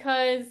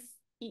because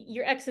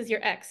your ex is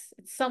your ex.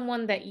 It's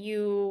someone that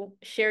you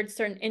shared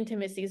certain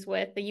intimacies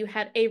with, that you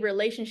had a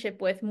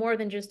relationship with more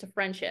than just a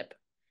friendship.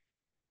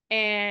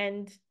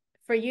 And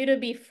for you to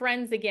be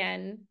friends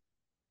again,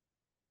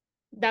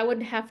 that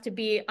would have to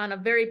be on a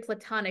very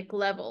platonic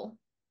level.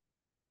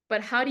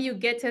 But how do you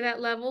get to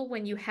that level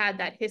when you had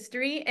that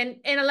history? And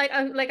like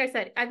I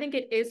said, I think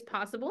it is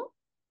possible,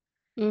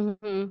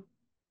 Mm-hmm.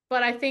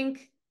 but I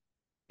think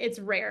it's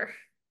rare.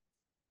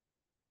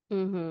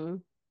 Mm-hmm.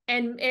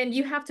 And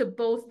you have to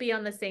both be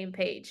on the same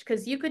page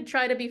because you could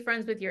try to be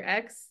friends with your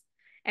ex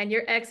and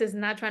your ex is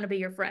not trying to be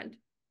your friend.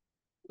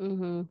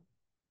 Mm-hmm.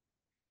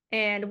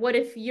 And what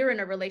if you're in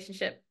a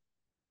relationship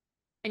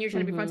and you're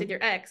trying to be friends Mm-hmm.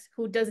 with your ex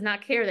who does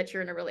not care that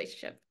you're in a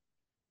relationship?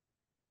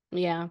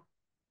 Yeah.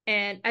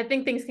 And I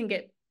think things can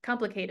get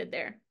complicated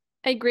there.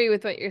 I agree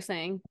with what you're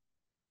saying.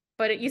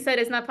 But you said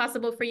it's not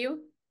possible for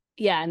you?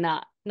 Yeah,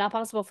 not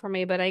possible for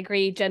me, but I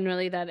agree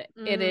generally that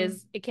Mm.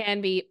 it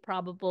can be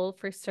probable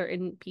for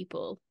certain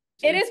people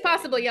to It is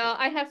possible, experience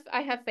it. y'all.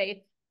 I have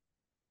faith.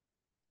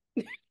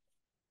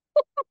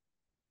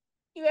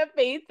 You have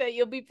faith that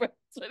you'll be friends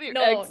with your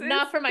No, exes?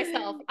 not for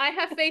myself. I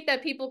have faith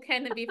that people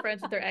can be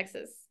friends with their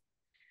exes.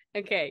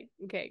 Okay,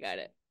 okay, got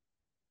it.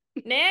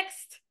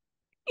 Next.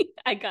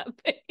 I got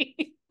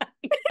faith.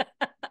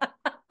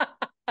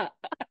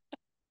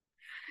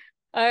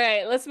 All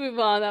right, let's move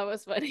on. That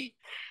was funny.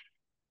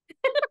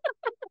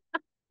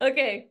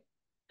 Okay.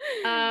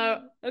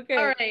 All Okay.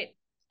 right.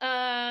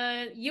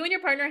 You and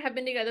your partner have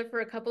been together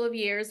for a couple of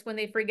years when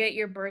they forget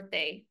your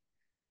birthday.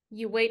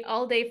 You wait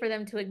all day for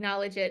them to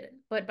acknowledge it,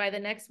 but by the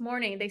next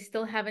morning, they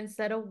still haven't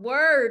said a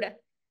word.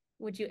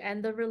 Would you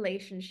end the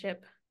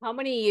relationship? How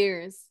many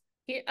years?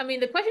 I mean,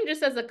 the question just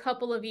says a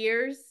couple of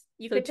years.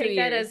 You So could two take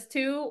that years. as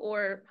two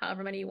or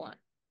however many you want.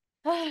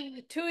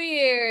 2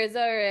 years.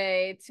 All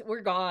right.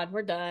 We're gone.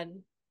 We're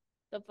done.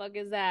 The fuck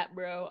is that,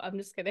 bro? I'm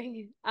just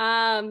kidding.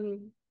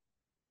 Dang.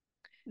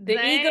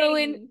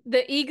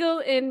 The ego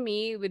in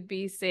me would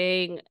be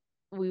saying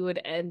we would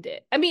end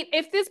it. I mean,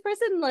 if this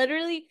person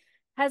literally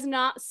has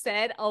not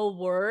said a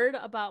word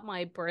about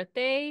my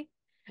birthday,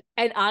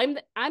 and I'm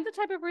the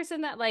type of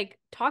person that like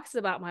talks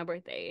about my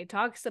birthday.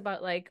 Talks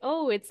about like,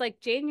 oh, it's like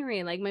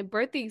January, like my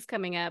birthday's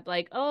coming up.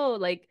 Like, oh,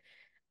 like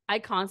I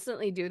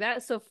constantly do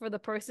that. So for the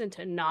person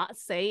to not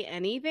say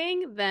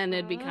anything, then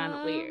it'd be kind of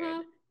Uh-huh.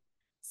 weird.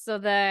 So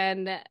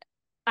then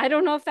I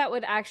don't know if that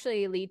would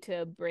actually lead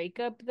to a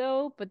breakup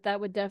though, but that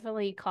would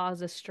definitely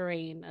cause a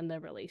strain in the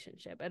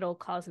relationship. It'll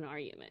cause an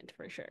argument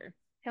for sure.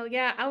 Hell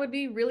yeah, I would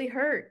be really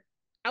hurt.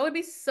 I would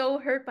be so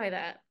hurt by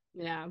that.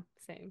 Yeah,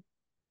 same.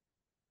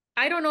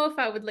 I don't know if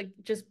I would like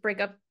just break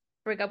up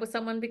with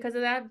someone because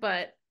of that,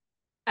 but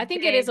I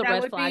think it is dang, a that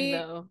red would flag be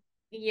though.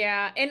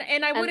 yeah. And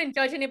I And wouldn't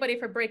judge anybody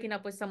for breaking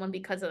up with someone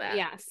because of that.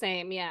 yeah,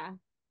 same, yeah.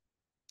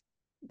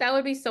 That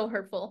would be so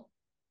hurtful.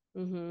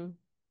 Mm-hmm.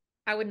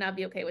 I would not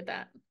be okay with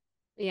that.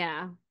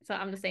 Yeah. So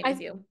I'm the same as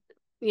I you.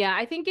 Yeah,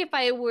 I think if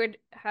I would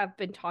have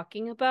been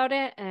talking about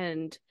it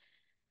and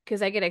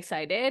because I get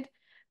excited,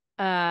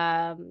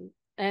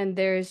 and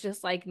there's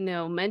just like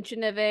no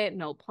mention of it,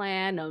 no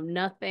plan, no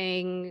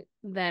nothing,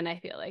 then I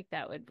feel like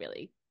that would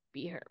really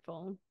be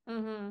hurtful.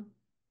 Mm-hmm.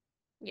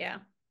 Yeah.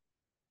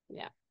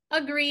 Yeah,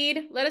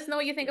 Agreed. Let us know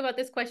what you think about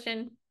this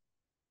question.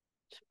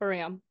 for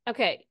real.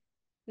 Okay,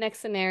 next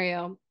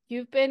scenario.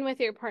 You've been with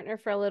your partner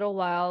for a little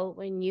while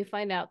when you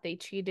find out they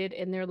cheated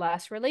in their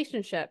last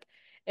relationship.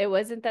 It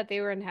wasn't that they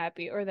were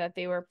unhappy or that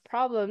they were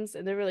problems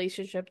in the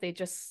relationship, they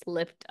just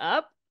slipped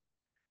up.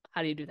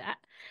 How do you do that?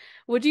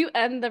 Would you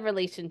end the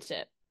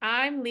relationship?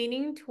 I'm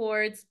leaning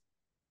towards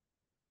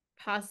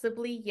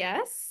possibly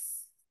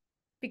yes.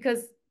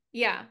 Because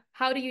yeah,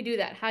 how do you do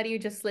that? How do you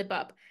just slip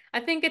up? I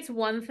think it's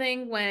one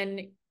thing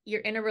when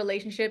you're in a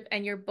relationship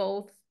and you're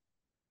both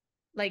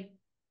like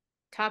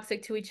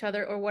toxic to each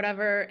other or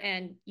whatever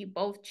and you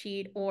both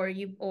cheat or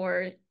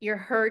you're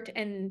hurt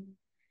and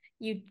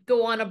you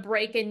go on a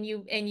break and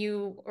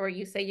you or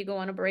you say you go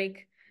on a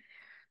break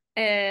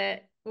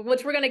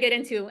which we're going to get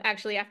into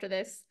actually after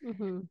this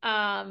Mm-hmm.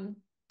 um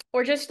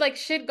or just like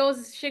shit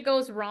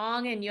goes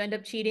wrong and you end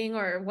up cheating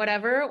or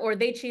whatever or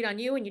they cheat on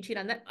you and you cheat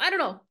on them. I don't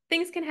know,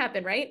 things can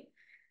happen, right?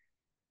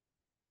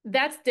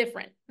 That's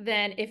different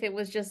than if it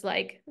was just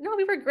like, no,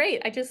 we were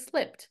great, I just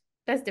slipped.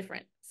 That's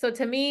different. So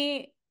to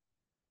me,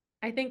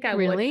 I think I would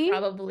Really?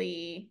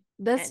 probably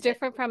That's end it.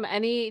 different from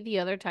any the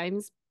other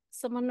times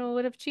someone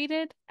would have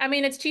cheated? I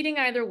mean, it's cheating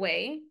either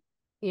way,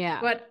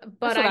 Yeah. but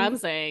That's what I'm I'm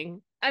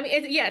saying. I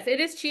mean, yes, it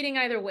is cheating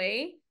either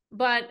way,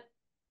 but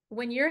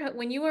when you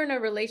are in a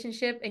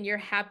relationship and you're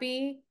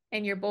happy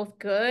and you're both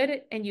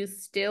good and you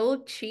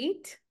still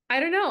cheat, I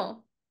don't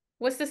know.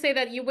 What's to say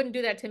that you wouldn't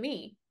do that to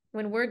me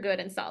when we're good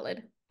and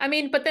solid? I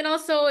mean, but then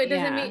also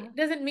Yeah. it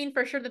doesn't mean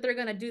for sure that they're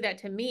gonna do that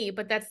to me,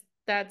 but that's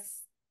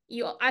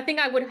you I think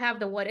I would have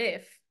the what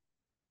if.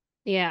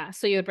 Yeah.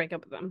 So you would break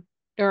up with them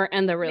or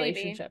end the Maybe.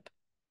 relationship.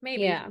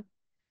 Maybe. Yeah.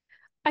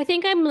 I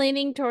think I'm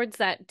leaning towards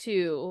that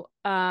too.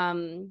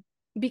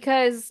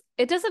 Because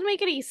it doesn't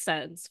make any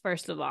sense,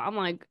 first of all. I'm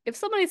like, if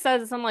somebody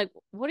says this, I'm like,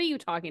 what are you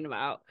talking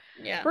about?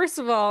 Yeah. First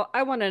of all,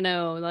 I want to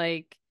know,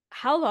 like,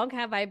 how long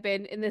have I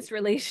been in this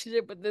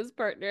relationship with this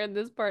partner and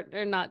this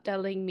partner not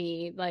telling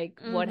me, like,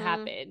 what Mm-hmm.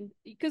 happened?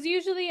 Because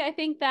usually I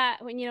think that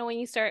when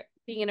you start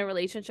being in a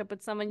relationship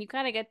with someone, you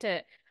kind of get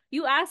to,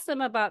 you ask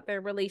them about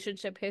their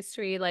relationship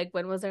history, like,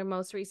 when was their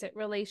most recent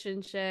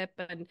relationship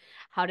and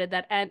how did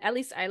that end? At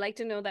least I like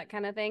to know that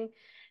kind of thing.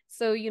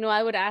 So,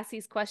 I would ask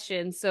these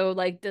questions. So,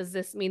 like, does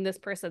this mean this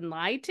person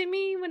lied to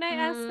me when I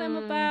asked them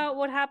Mm, about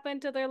what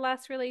happened to their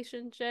last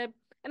relationship?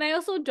 And I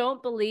also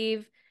don't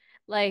believe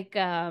like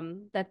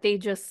that they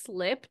just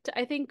slipped.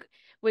 I think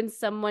when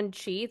someone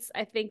cheats,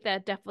 I think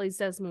that definitely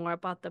says more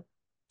about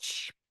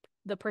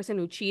the person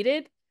who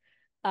cheated.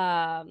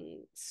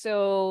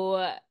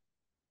 So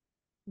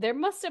there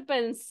must have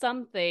been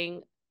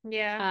something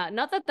yeah.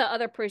 not that the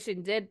other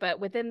person did, but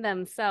within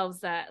themselves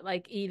that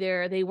like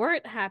either they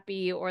weren't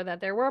happy or that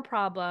there were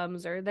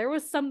problems or there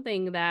was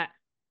something that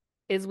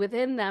is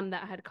within them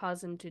that had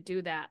caused them to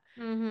do that.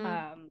 Mm-hmm.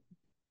 Um,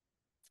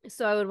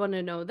 so I would want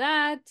to know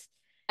that.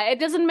 It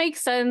doesn't make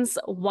sense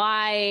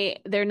why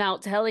they're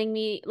not telling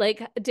me.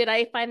 Like, did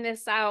I find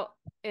this out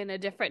in a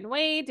different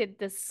way? Did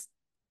this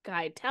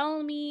guy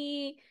tell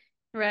me?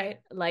 Right.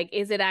 Like,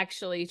 is it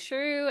actually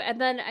true? And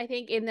then I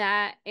think in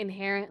that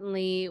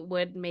inherently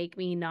would make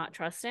me not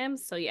trust him.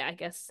 So yeah, I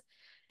guess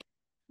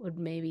would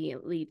maybe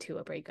lead to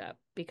a breakup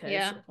because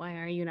Yeah. why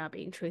are you not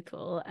being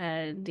truthful?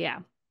 And yeah,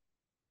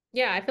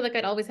 Yeah, I feel like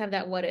I'd always have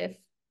that what if.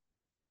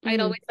 I'd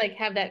Mhm. always like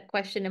have that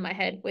question in my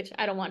head, which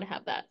I don't want to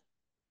have that.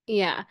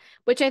 Yeah,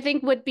 which I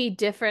think would be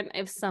different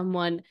if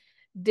someone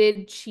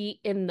did cheat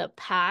in the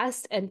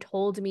past and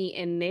told me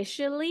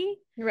initially,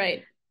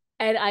 Right.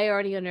 and I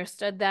already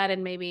understood that,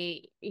 and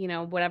maybe,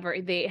 whatever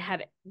they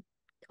had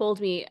told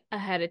me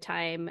ahead of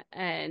time,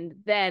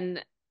 and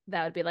then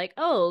that would be like,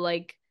 oh,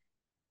 like,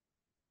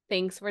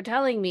 thanks for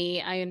telling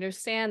me. I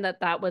understand that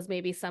that was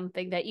maybe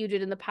something that you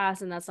did in the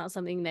past, and that's not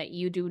something that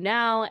you do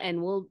now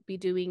and will be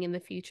doing in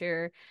the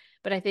future.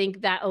 But I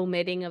think that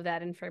omitting of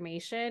that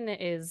information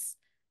is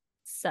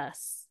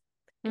sus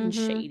and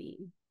Mm-hmm. shady.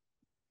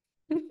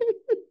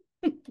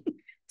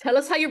 Tell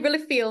us how you really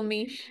feel,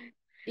 Mish.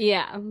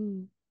 Yeah.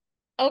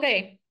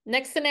 Okay,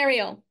 next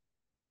scenario.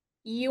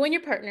 You and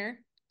your partner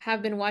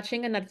have been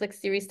watching a Netflix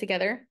series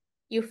together.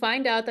 You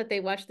find out that they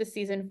watched the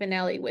season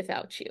finale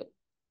without you.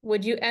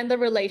 Would you end the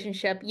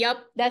relationship?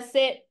 Yup, that's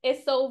it.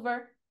 It's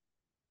over.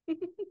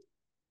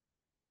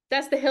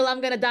 That's the hill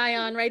I'm gonna die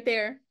on right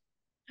there.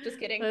 Just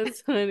kidding.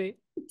 That's funny.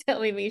 Tell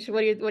me, Mish,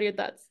 what are your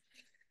thoughts?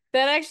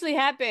 That actually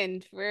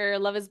happened for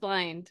Love is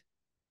Blind.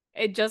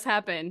 It just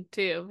happened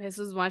too.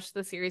 Jesus watched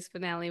the series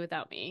finale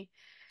without me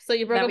So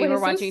you broke that up we with were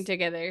watching Jesus?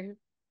 together.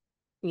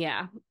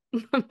 Yeah.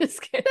 I'm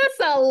just kidding.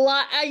 That's a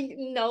lot. I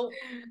no.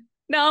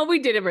 No, we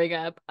didn't break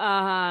up.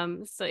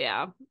 So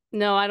yeah.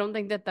 No, I don't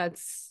think that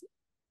that's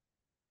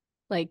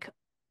like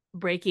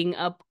breaking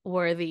up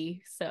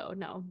worthy. So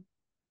no.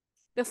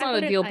 That's I not a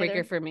wouldn't deal breaker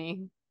either. for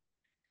me.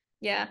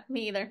 Yeah,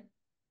 me either.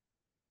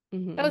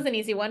 That was Hmm. an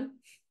easy one.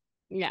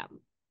 Yeah.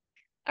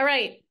 All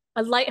right.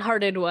 A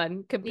lighthearted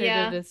one compared to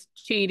Yeah. this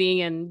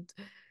cheating and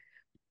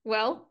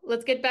Well,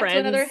 let's get back to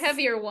another friends.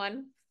 heavier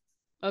one.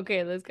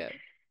 Okay, let's go.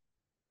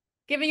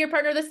 Giving your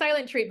partner the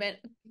silent treatment.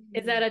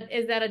 Is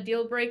that a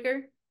deal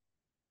breaker?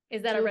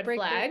 Is that a Deal red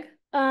breaker. flag?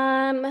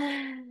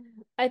 Um,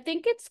 I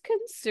think it's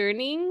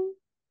concerning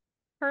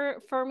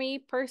for me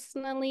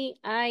personally.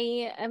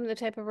 I am the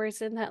type of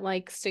person that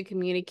likes to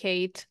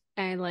communicate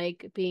and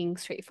like being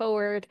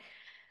straightforward.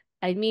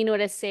 I mean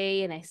what I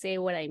say and I say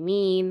what I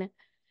mean.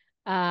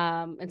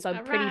 And so I'm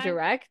All pretty right.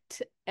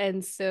 direct.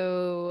 And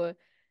so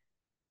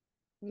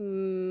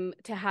to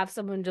have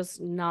someone just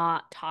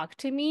not talk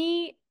to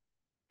me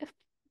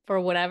for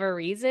whatever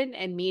reason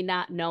and me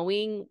not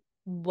knowing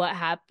what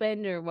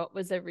happened or what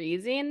was the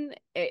reason,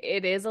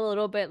 it is a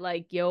little bit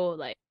like, yo,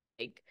 like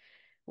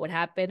what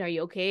happened? Are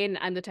you okay? And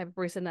I'm the type of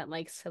person that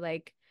likes to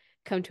like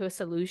come to a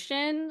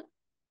solution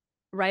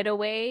right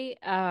away.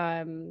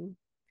 And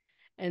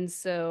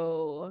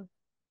so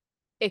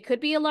it could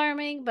be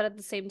alarming, but at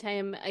the same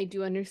time, I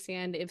do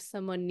understand if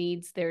someone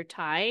needs their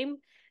time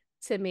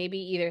to maybe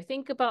either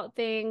think about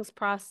things,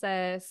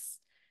 process,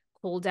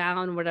 cool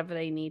down, whatever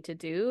they need to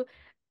do.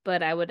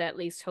 But I would at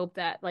least hope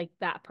that like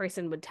that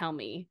person would tell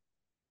me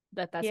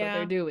that that's what they're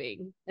Yeah.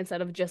 doing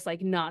instead of just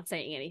like not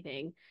saying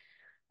anything,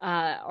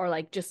 or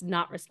like just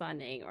not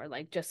responding or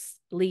like just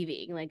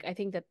leaving. Like I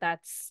think that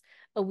that's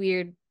a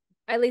weird,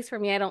 at least for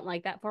me, I don't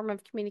like that form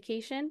of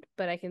communication,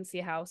 but I can see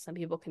how some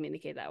people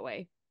communicate that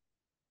way.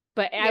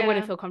 But I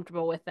wouldn't Yeah. feel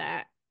comfortable with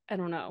that. I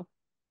don't know.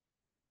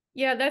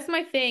 Yeah, that's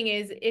my thing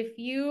is if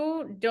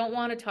you don't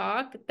want to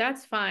talk,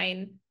 that's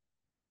fine.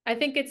 I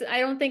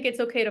don't think it's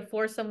okay to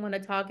force someone to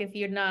talk if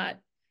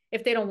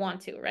they don't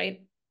want to,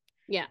 right?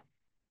 Yeah.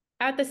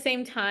 At the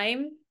same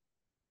time,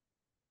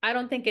 I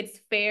don't think it's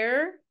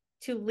fair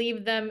to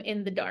leave them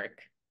in the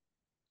dark.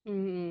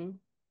 Mm-hmm.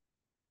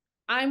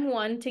 I'm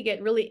one to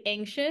get really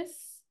anxious,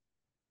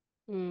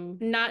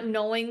 Mm-hmm. not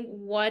knowing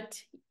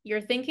what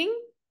you're thinking.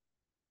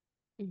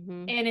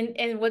 Mm-hmm.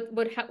 And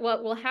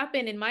what will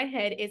happen in my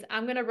head is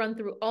I'm gonna run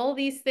through all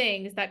these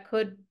things that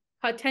could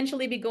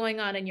potentially be going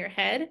on in your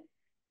head,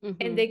 and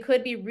Mm-hmm. they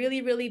could be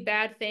really, really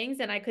bad things,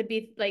 and I could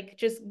be like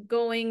just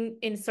going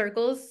in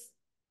circles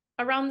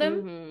around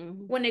them Mm-hmm.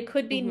 when it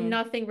could be Mm-hmm.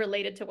 nothing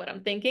related to what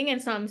I'm thinking,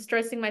 and so I'm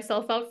stressing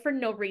myself out for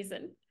no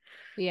reason.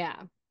 Yeah.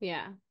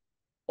 Yeah.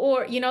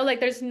 Or, like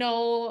there's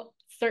no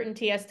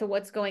certainty as to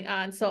what's going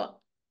on. So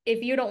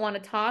if you don't want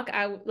to talk,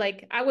 I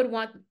would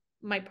want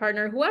my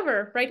partner,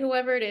 whoever, right?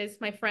 Whoever it is,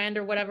 my friend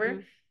or whatever, Mm-hmm.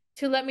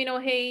 to let me know,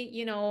 hey,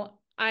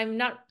 I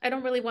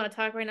don't really want to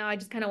talk right now. I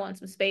just kind of want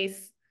some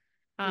space.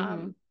 Mm-hmm.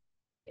 Um,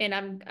 and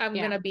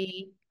Yeah.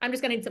 I'm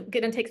just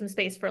gonna take some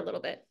space for a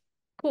little bit.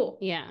 Cool.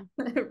 Yeah.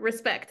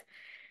 Respect.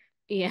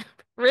 Yeah.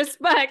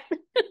 Respect.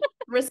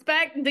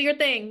 Respect, do your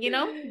thing,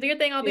 do your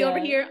thing. I'll be over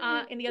Yeah.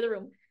 here in the other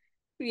room.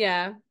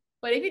 Yeah.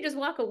 But if you just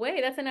walk away,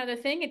 that's another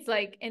thing. It's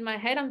like in my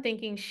head, I'm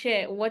thinking,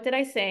 shit, what did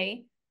I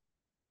say?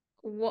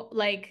 What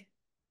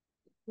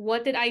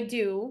did I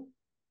do?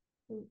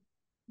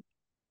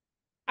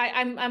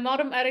 I'm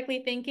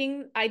automatically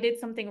thinking I did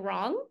something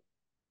wrong.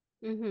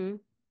 Mm-hmm.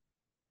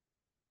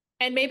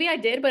 And maybe I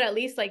did, but at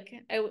least I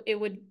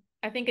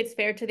think it's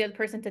fair to the other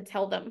person to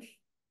tell them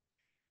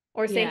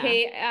or say, Yeah.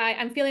 hey,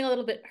 I'm feeling a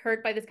little bit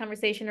hurt by this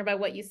conversation or by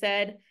what you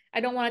said. I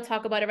don't want to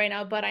talk about it right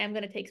now, but I am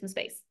going to take some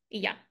space.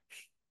 Yeah.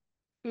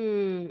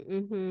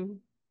 Mm-hmm.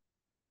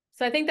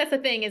 So I think that's the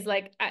thing is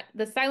like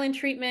the silent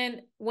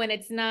treatment when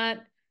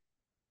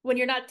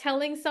you're not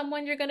telling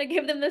someone you're going to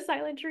give them the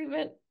silent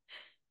treatment.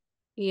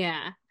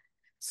 Yeah.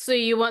 So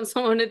you want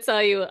someone to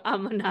tell you,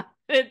 I'm not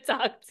gonna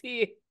talk to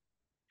you.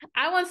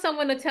 I want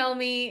someone to tell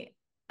me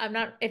I'm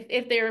not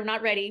if they're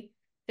not ready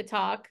to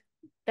talk,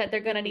 that they're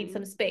gonna need Hmm.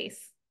 some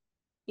space.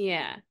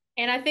 Yeah.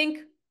 And I think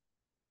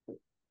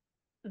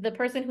the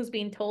person who's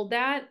being told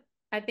that,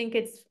 I think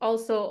it's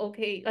also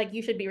okay, like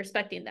you should be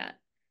respecting that.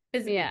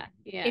 Because Yeah.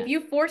 if Yeah.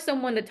 you force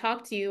someone to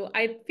talk to you,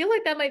 I feel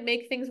like that might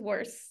make things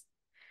worse.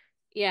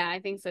 Yeah, I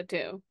think so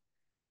too.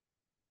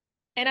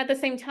 And at the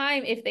same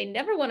time, if they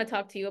never want to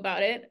talk to you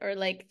about it, or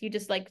like you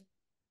just like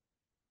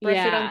brush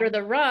it under Yeah.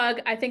 the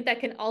rug, I think that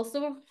can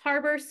also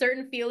harbor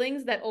certain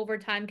feelings that over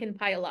time can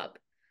pile up.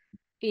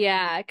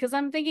 Yeah. Because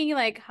I'm thinking,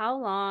 like, how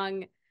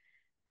long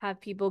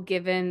have people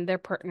given their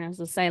partners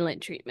a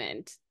silent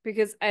treatment?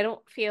 Because I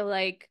don't feel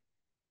like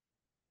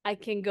I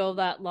can go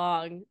that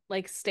long,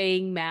 like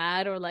staying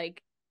mad or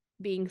like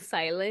being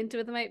silent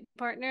with my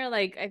partner.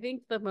 Like, I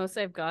think the most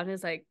I've gone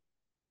is like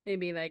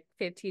maybe like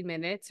 15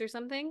 minutes or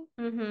something.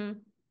 Mm-hmm.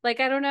 Like,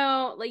 I don't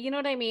know, like, you know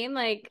what I mean?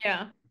 Like,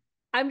 Yeah.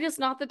 I'm just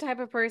not the type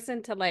of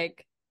person to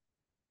like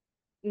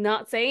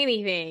not say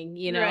anything,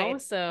 you know?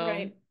 Right. So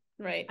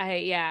Right.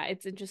 Right. yeah,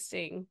 it's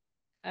interesting.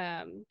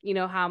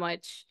 How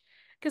much,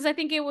 because I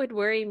think it would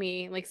worry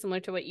me, like similar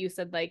to what you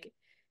said, like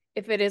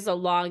if it is a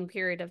long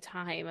period of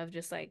time of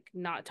just like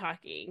not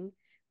talking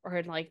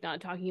or like not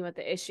talking about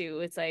the issue,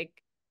 it's like,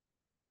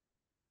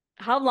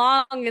 how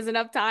long is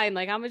enough time?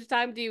 Like, how much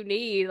time do you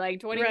need? Like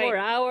 24 Right.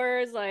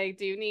 hours? Like,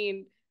 do you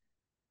need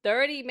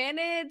 30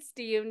 minutes?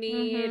 Do you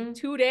need Mm-hmm.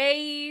 2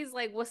 days?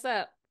 Like, what's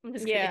up? I'm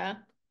just kidding. Yeah.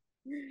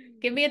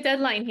 Give me a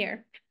deadline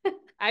here.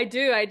 I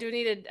need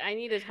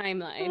a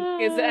timeline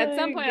because at Oh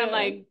some my point I'm God.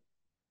 like,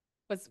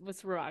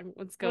 what's wrong?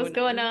 What's What's going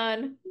going on?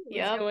 on? What's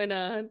Yep. going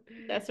on?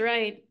 That's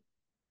right.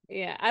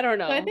 Yeah, I don't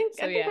So I know. think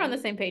So I think we're yeah. on the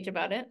same page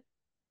about it.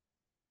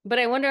 But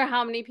I wonder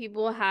how many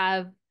people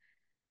have,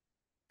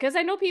 because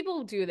I know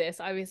people do this,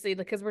 obviously,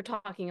 because we're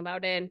talking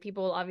about it and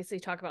people obviously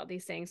talk about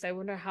these things. So I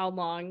wonder how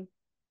long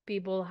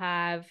people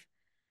have,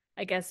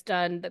 I guess,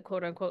 done the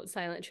quote unquote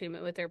silent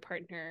treatment with their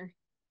partner.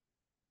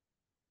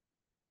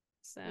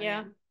 So yeah,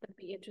 Yeah. that'd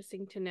be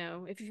interesting to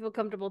know. If you feel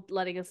comfortable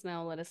letting us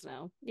know, let us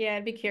know. Yeah,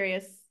 I'd be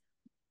curious.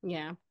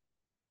 Yeah.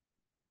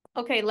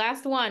 Okay,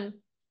 last one.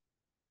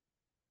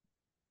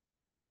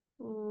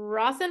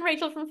 Ross and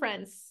Rachel from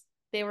Friends.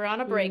 They were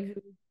on a break. Hmm.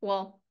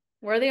 Well,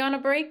 were they on a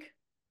break?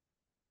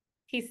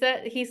 He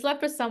said he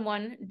slept with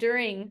someone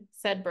during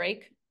said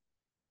break.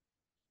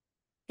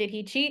 Did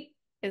he cheat?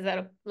 Is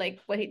that like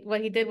what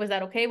he did? Was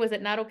that okay? Was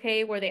it not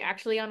okay? Were they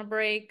actually on a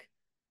break?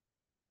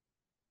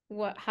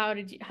 What? How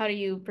do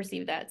you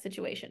perceive that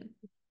situation?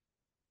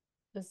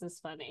 This is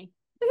funny.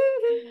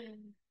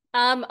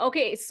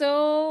 Okay,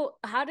 so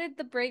how did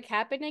the break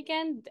happen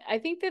again? I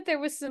think that there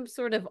was some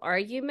sort of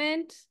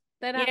argument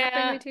that happened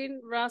Yeah,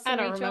 between Ross I and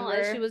don't Rachel, and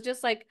she remember. was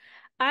just like,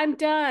 I'm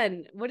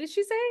done. What did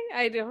she say?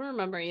 I don't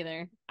remember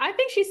either. I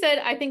think she said,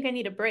 I think I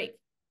need a break.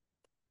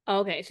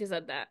 Okay, she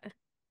said that.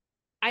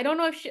 I don't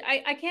know if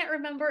I can't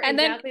remember And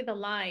then, exactly the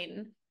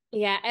line.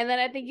 yeah, and then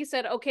I think you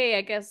said, okay,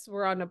 I guess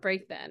we're on a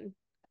break then,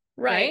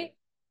 Right.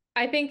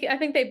 right? I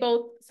think they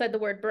both said the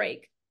word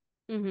break.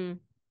 Mm-hmm.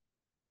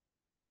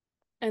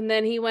 And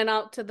then he went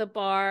out to the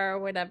bar or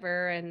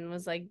whatever and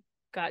was like,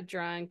 got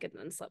drunk and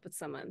then slept with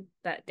someone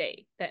that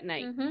day, that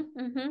night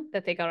Mm-hmm. Mm-hmm.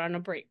 that they got on a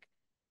break.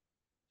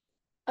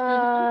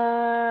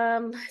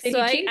 Mm-hmm. Did So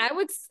he I cheat?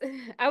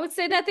 I would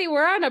say that they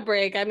were on a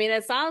break. I mean,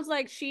 it sounds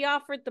like she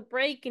offered the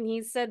break and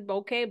he said,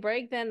 "Okay,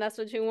 break then. That's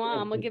what you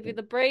want. I'm gonna give you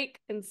the break."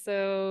 And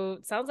so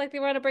it sounds like they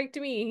were on a break to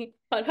me.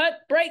 Hut hut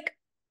break.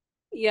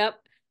 Yep.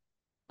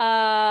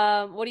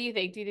 What do you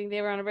think? Do you think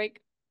they were on a break?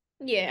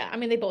 Yeah, I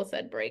mean they both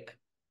said break.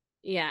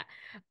 Yeah.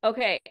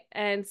 Okay.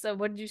 And so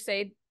what did you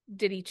say?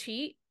 Did he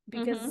cheat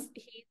because Mm-hmm.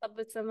 he slept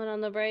with someone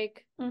on the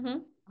break? Mm-hmm.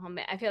 Oh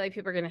man, I feel like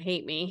people are gonna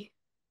hate me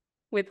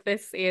with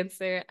this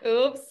answer.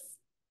 Oops.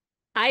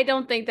 I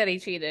don't think that he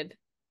cheated.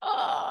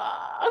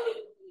 Ah.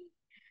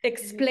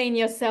 Explain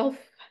yourself.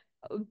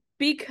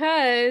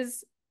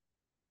 Because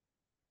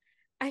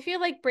I feel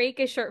like break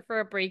is short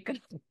for a breakup.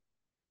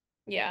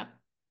 Yeah.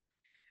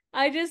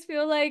 I just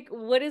feel like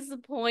what is the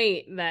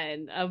point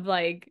then of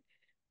like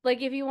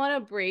if you want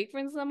to break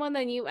from someone,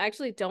 then you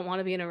actually don't want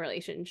to be in a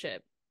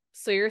relationship.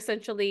 So you're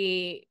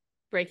essentially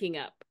breaking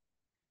up.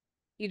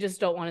 You just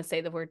don't want to say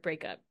the word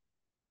breakup.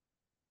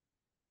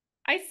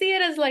 I see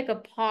it as like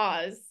a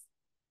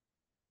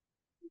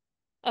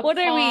What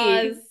are we?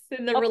 pause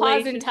in the A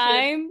pause in relationship.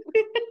 time?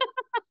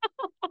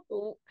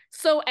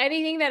 So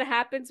anything that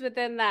happens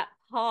within that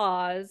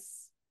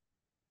pause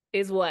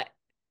is what?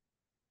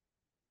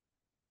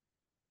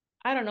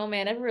 I don't know,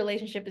 man. Every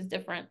relationship is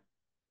different.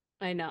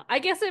 I know. I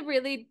guess it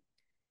really,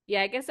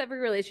 yeah, I guess every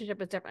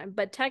relationship is different,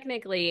 but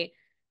technically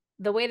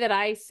the way that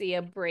I see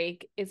a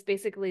break is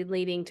basically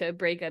leading to a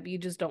breakup. You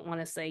just don't want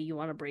to say you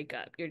want to break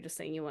up. You're just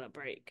saying you want to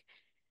break.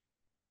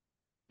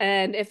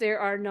 And if there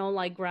are no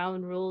like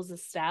ground rules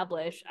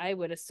established, I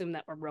would assume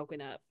that we're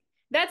broken up.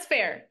 That's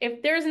fair.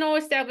 If there's no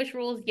established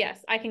rules,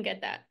 yes, I can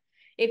get that.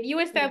 If you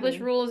establish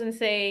Hmm. rules and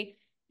say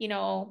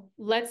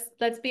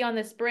let's be on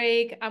this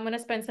break. I'm gonna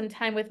spend some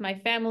time with my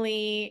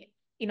family,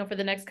 for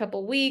the next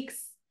couple weeks.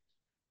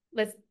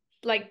 Let's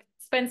like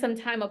spend some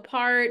time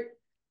apart,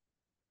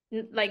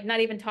 like not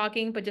even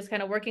talking, but just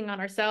kind of working on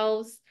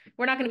ourselves.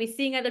 We're not gonna be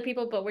seeing other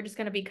people, but we're just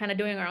gonna be kind of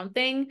doing our own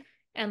thing.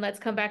 And let's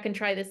come back and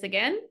try this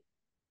again.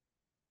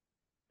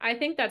 I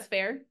think that's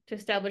fair to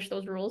establish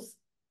those rules.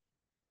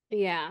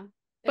 Yeah. If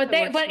But it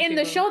they works but for in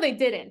the people. show they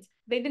didn't.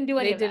 They didn't do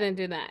any They of that. didn't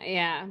do that.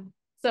 Yeah.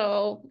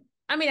 So,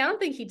 I mean, I don't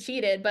think he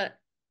cheated, but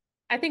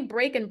I think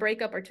break and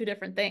breakup are two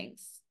different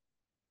things.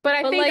 But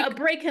I But think a like,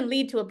 break can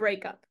lead to a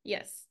breakup.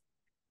 Yes.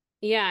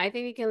 yeah, I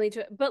think it can lead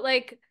to it. But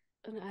like,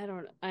 I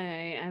don't,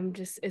 I'm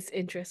just, it's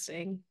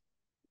interesting.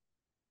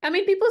 I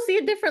mean, people see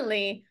it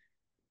differently.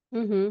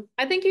 Mm-hmm.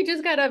 I think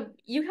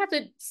you have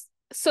to,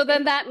 So if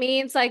then that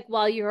means like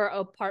while you're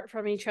apart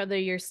from each other,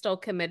 you're still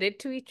committed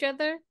to each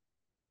other.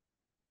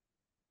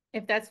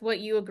 if that's what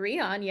you agree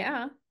on,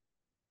 yeah.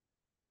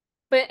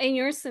 But in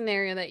your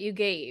scenario that you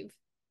gave,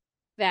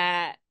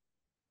 that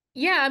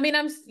Yeah, I mean,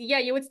 yeah,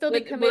 you would still be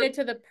would committed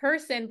to the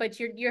person, but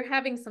you're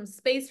having some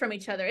space from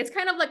each other. It's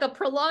kind of like a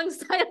prolonged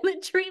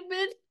silent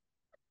treatment.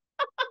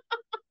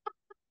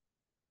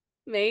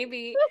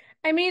 maybe.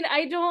 I mean,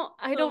 I Oh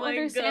don't my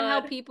understand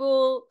how God.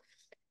 people,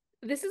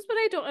 this is what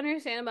I don't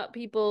understand about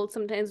people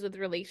sometimes with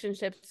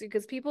relationships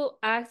because people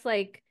act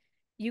like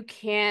you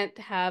can't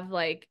have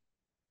like,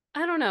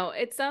 I don't know.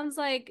 It sounds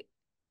like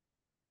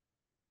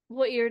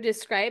what you're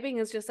describing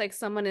is just like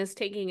someone is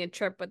taking a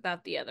trip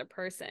without the other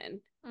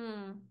person,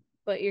 Mm.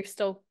 but you're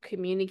still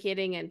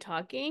communicating and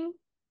talking.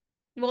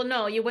 Well,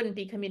 no, you wouldn't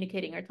be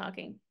communicating or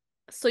talking.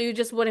 So you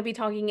just wouldn't be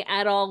talking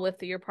at all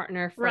with your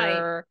partner Right.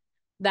 for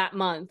that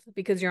month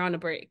because you're on a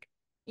break.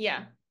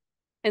 Yeah.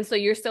 And so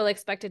you're still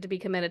expected to be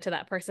committed to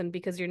that person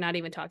because you're not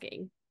even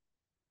talking.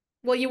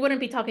 Well, you wouldn't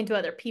be talking to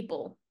other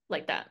people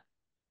like that.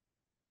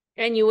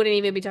 And you wouldn't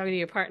even be talking to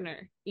your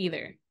partner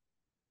either.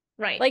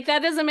 Right. Like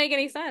that doesn't make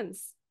any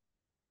sense.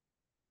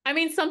 I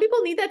mean, some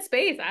people need that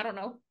space. I don't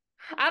know.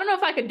 I don't know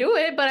if I could do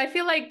it, but I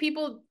feel like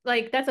people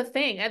like that's a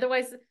thing.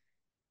 Otherwise,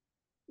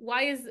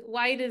 why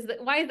does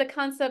the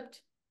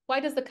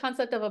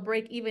concept of a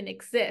break even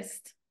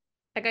exist?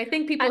 Like I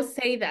think I, people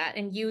say that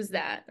and use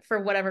that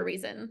for whatever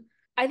reason.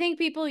 I think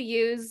people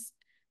use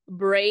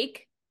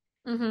break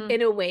in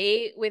Mm-hmm. a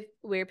way with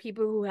where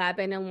people who have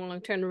been in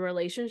long-term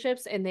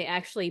relationships and they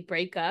actually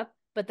break up,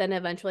 but then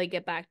eventually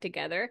get back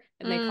together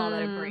and they call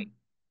that a break. Mm.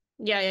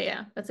 Yeah, yeah,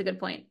 yeah. That's a good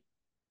point.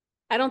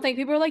 I don't think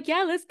people are like,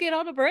 yeah, let's get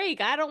on a break.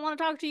 I don't want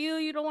to talk to you.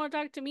 You don't want to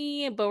talk to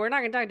me, but we're not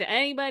going to talk to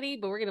anybody,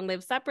 but we're going to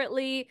live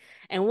separately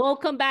and we'll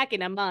come back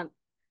in a month.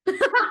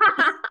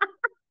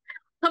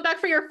 Come back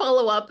for your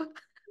follow-up.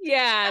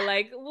 Yeah,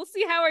 like we'll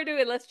see how we're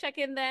doing. Let's check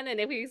in then.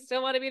 And if we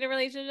still want to be in a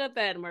relationship,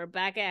 then we're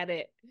back at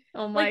it.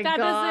 Oh my Like that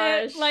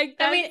doesn't, gosh. like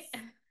I mean,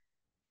 that's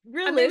maybe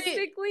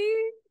realistically,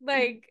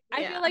 like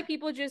I feel yeah. like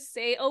people just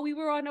say, "Oh, we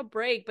were on a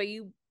break, but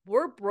you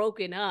were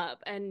broken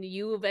up and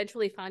you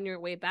eventually found your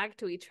way back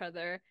to each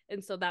other."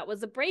 And so that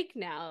was a break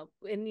now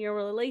in your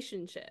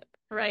relationship.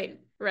 Right,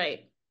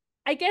 right.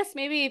 I guess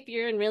maybe if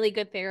you're in really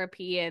good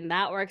therapy and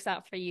that works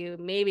out for you,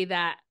 maybe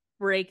that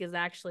break is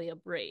actually a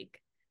break.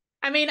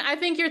 I mean, I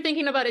think you're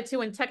thinking about it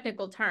too in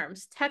technical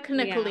terms. Yeah.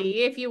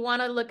 Technically, if you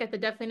want to look at the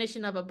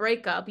definition of a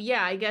breakup,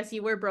 yeah, I guess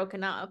you were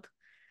broken up.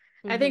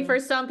 I think Mm-hmm. for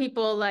some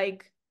people,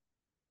 like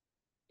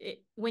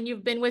when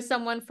you've been with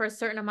someone for a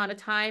certain amount of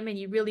time and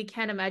you really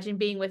can't imagine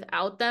being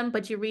without them,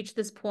 but you reach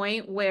this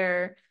point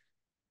where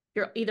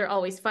you're either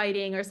always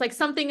fighting or it's like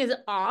something is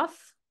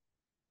off,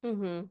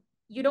 Mm-hmm.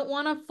 you don't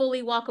want to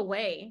fully walk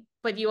away,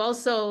 but you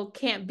also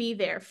can't be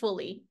there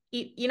fully.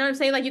 You know what I'm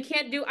saying? Like you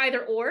can't do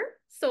either or.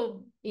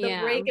 So the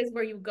Yeah. break is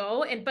where you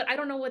go. And but I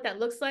don't know what that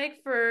looks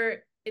like for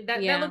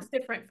that Yeah. looks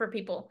different for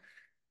people.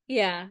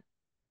 Yeah.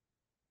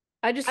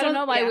 I just I don't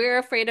don't know why yeah. we're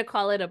afraid to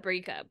call it a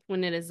breakup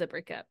when it is a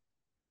breakup.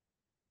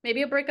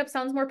 Maybe a breakup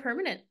sounds more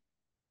permanent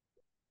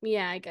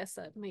Yeah, I guess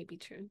that might be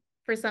true.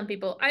 for some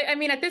people. I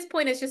mean at this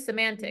point it's just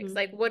semantics. Hmm.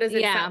 Like what does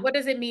it sound Yeah. what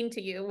does it mean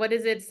to you? What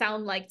does it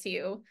sound like to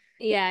you?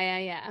 Yeah, yeah,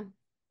 yeah.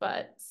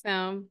 But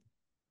So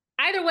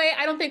either way,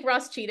 I don't think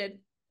Ross cheated.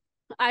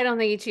 I don't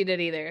think he cheated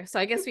either. So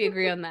I guess we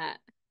agree on that.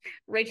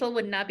 Rachel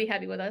would not be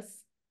happy with us.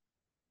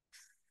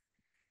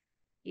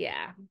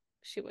 Yeah,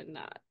 she would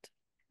not.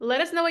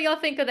 Let us know what y'all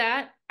think of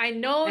that. I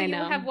know I you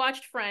have know.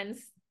 watched Friends.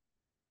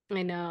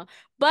 I know.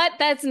 But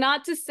that's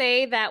not to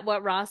say that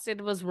what Ross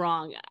did was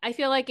wrong. I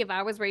feel like if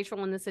I was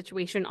Rachel in this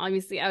situation,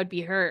 obviously I would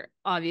be hurt,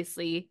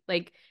 obviously.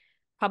 Like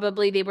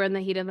probably they were in the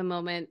heat of the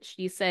moment.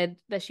 She said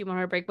that she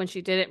wanted a break when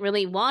she didn't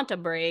really want a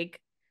break,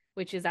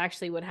 which is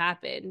actually what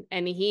happened.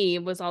 And he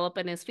was all up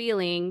in his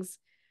feelings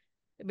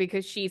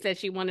because she said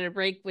she wanted a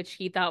break, which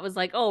he thought was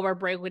like, oh, we're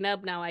breaking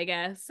up now, I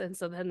guess. And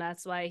so then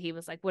that's why he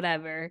was like,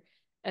 whatever,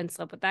 and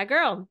slept with that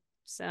girl.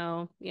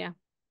 So yeah,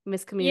 Yeah.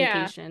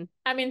 miscommunication.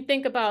 I mean,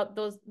 think about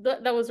those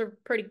are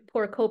pretty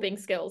poor coping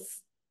skills.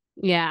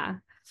 Yeah.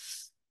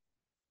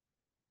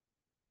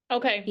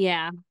 Okay.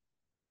 Yeah.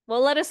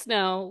 Well, let us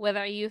know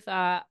whether you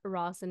thought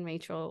Ross and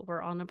Rachel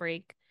were on a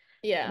break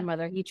Yeah. and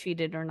whether he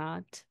cheated or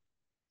not.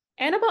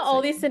 And about So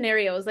all these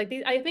scenarios. Like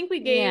these, I think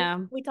yeah,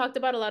 we talked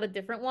about a lot of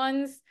different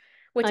ones,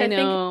 which I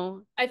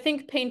know. I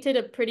think painted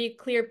a pretty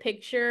clear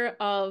picture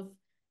of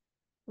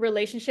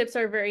relationships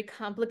are very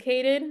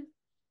complicated.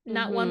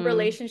 Not one Mm-hmm.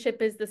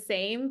 relationship is the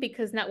same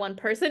because not one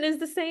person is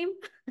the same.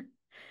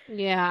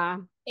 Yeah,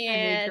 I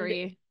And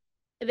agree.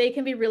 they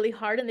can be really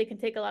hard and they can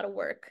take a lot of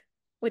work,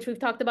 which we've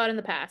talked about in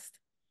the past.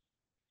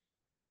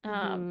 Um,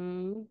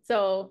 Mm-hmm.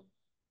 so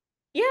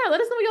yeah,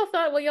 let us know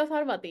what y'all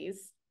thought about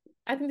these.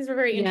 I think these were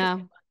very interesting Yeah,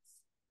 ones.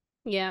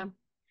 yeah,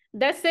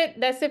 That's it.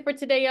 That's it for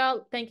today,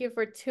 y'all. Thank you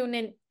for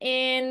tuning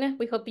in.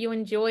 We hope you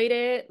enjoyed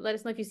it. Let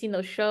us know if you've seen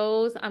those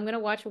shows. I'm gonna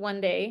watch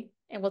one day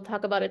and we'll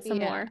talk about it some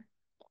yeah. more.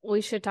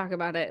 We should talk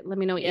about it. Let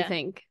me know what you Yeah,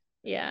 think.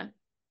 yeah.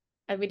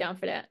 I'd be down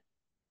for that.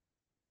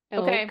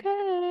 Okay.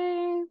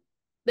 Okay.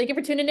 Thank you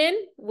for tuning in.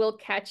 We'll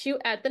catch you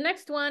at the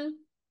next one.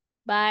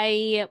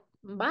 Bye.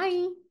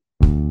 Bye.